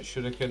spell it?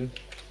 Shuriken?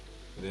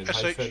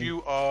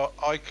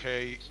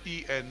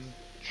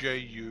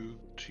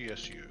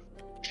 SHURIKENJUTSU.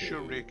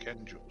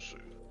 Shuriken Jutsu.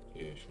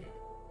 Yes, yeah.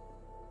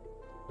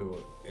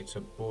 So it's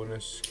a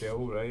bonus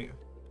skill, right?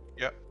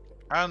 Yep.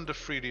 And a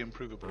freely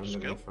improvable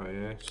skill.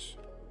 FIS.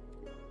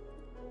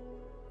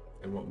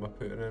 And what am I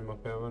putting in my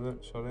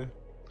permanent, sorry?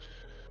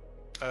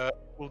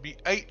 Will be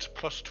 8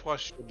 plus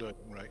twice your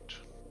learning rate.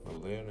 My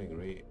learning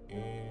rate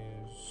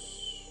is...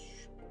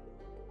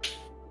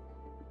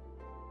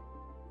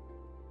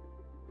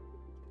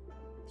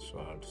 so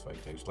hard to find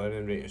things.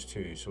 Learning rate is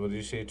 2, so what did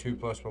you say, 2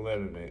 plus my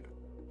learning rate?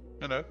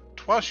 No,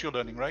 twice your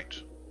learning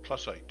rate,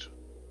 plus 8.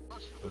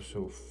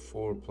 So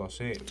 4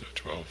 plus 8?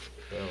 12.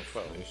 12,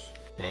 nice.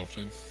 12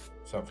 then. Is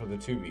that for the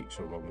 2 weeks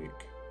or 1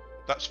 week?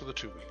 That's for the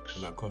 2 weeks.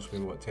 And that cost me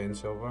what, 10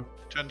 silver?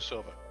 10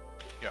 silver,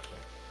 yeah.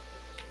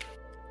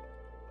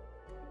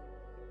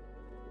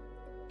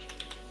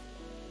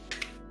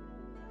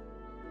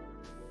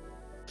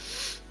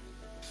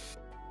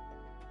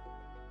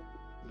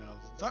 Now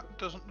that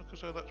doesn't look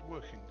as though that's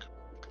working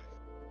correctly.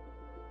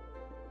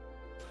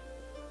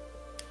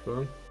 Go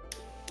on.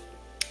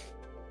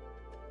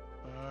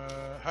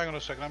 Hang on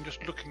a second, I'm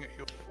just looking at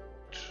your...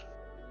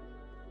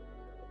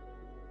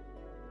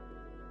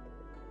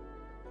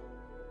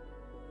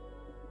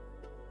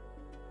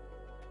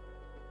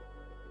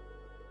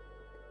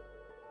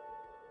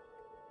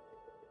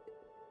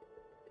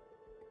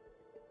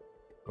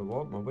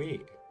 My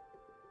weight?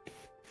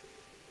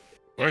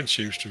 Mine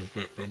seems to have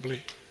worked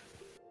properly.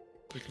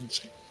 I can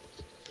see.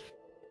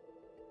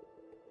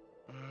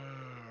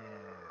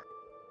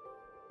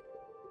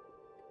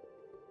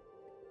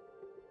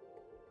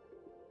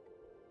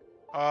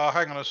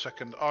 Hang on a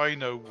second, I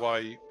know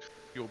why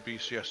your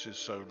BCS is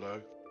so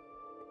low.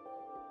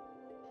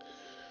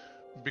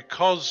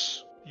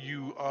 Because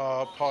you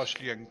are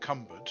partially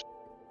encumbered.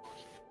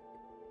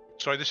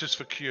 Sorry, this is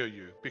for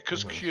Kyūryū.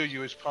 Because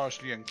Kyūryū is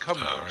partially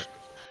encumbered,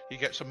 he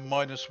gets a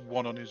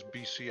 -1 on his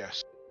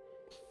BCS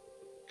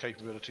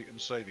capability and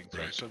saving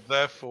throw. Right. So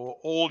therefore,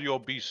 all your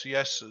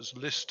BCSs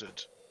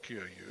listed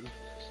Kyūryū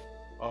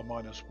are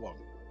 -1.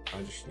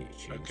 I just need to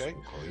change Okay.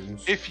 some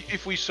coins.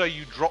 If we say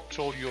you dropped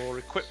all your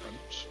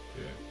equipment,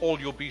 all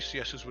your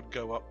BCSs would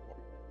go up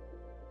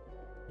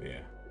 1.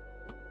 Yeah.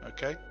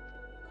 Okay.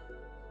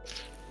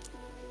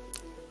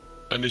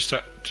 And is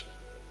that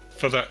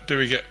for that? Do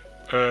we get?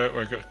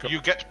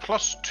 You get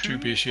 +2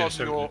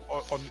 BCS on your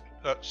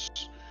that's.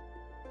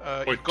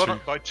 You've gone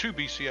up by 2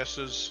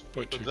 BCSs,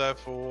 but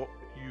therefore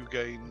you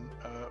gain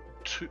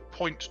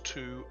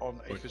 0.2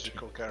 on a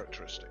physical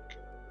characteristic.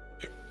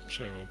 Yep.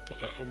 So I'll put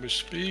that on with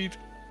speed.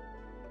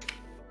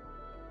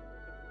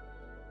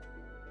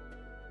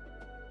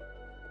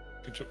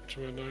 It's up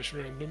to a nice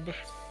round number.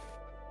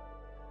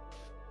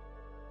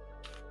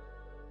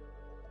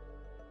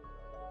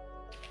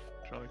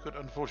 Jolly good.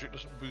 Unfortunately,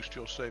 it doesn't boost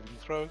your saving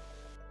throw.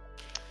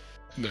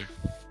 No.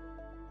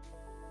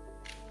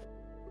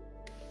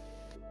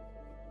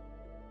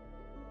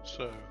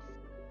 So,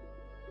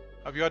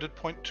 have you added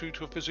 0.2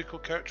 to a physical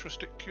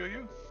characteristic,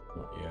 Kyūryū?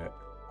 Not yet.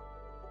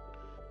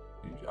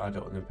 You add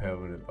it on the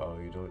permanent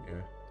value, don't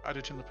you? Add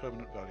it in the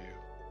permanent value.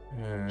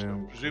 Yeah.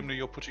 So presumably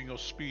you're putting your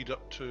speed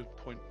up to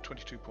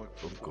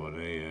 22.4. I've got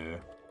it, yeah.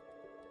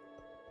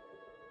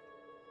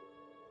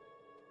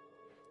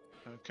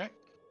 Okay.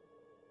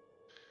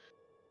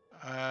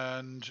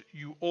 And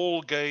you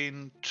all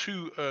gain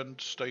 2 earned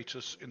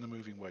status in the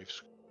moving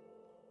waves.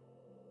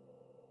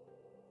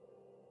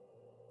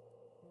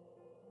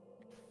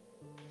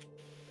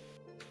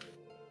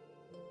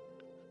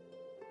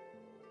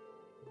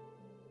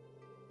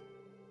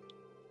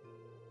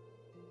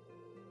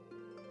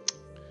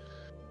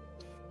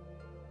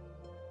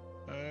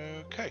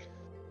 Okay.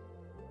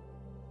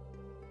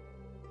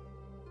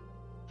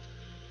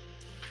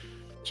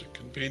 It's a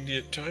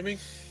convenient timing.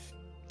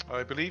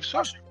 I believe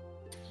so.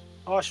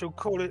 I shall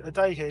call it a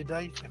day here,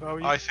 Dave. If I were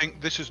you. I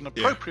think this is an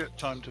appropriate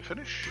time to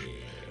finish.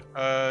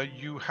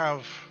 You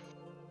have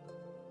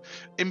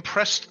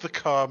impressed the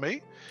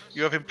Kami.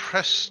 You have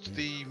impressed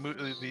the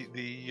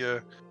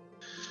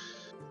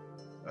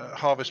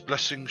Harvest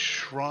Blessing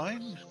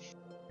Shrine.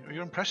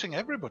 You're impressing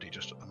everybody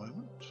just at the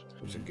moment.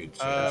 It was a good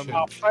session.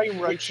 Our fame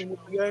rating will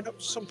be going up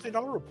to something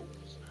horrible.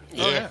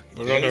 Yeah,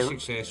 we're on Very a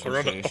successful we're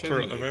on an session.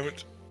 upper at the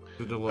moment.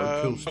 Did a lot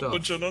of cool stuff.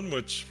 Upwards and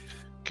onwards.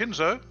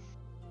 Kinzo,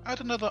 add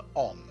another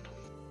on.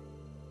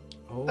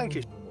 Oh. Thank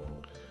you.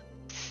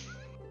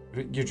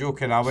 You're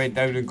joking, I went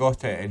down and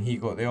got it and he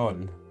got the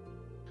on.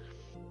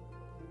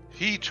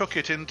 He took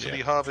it into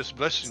the Harvest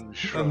Blessing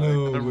Shrine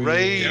No and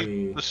way.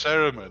 arranged the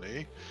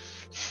ceremony.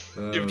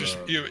 You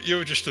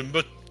were just the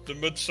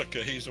mud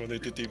sucker. He's the one who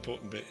did the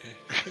important bit.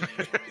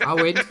 I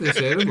went to the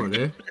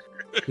ceremony.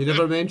 You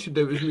never mentioned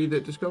it was me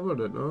that discovered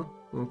it, no?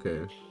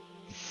 Okay.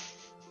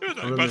 Yeah,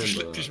 that might have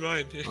slipped his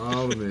mind. Yeah.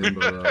 I'll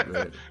remember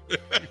that,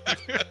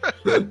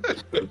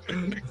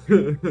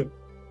 mate.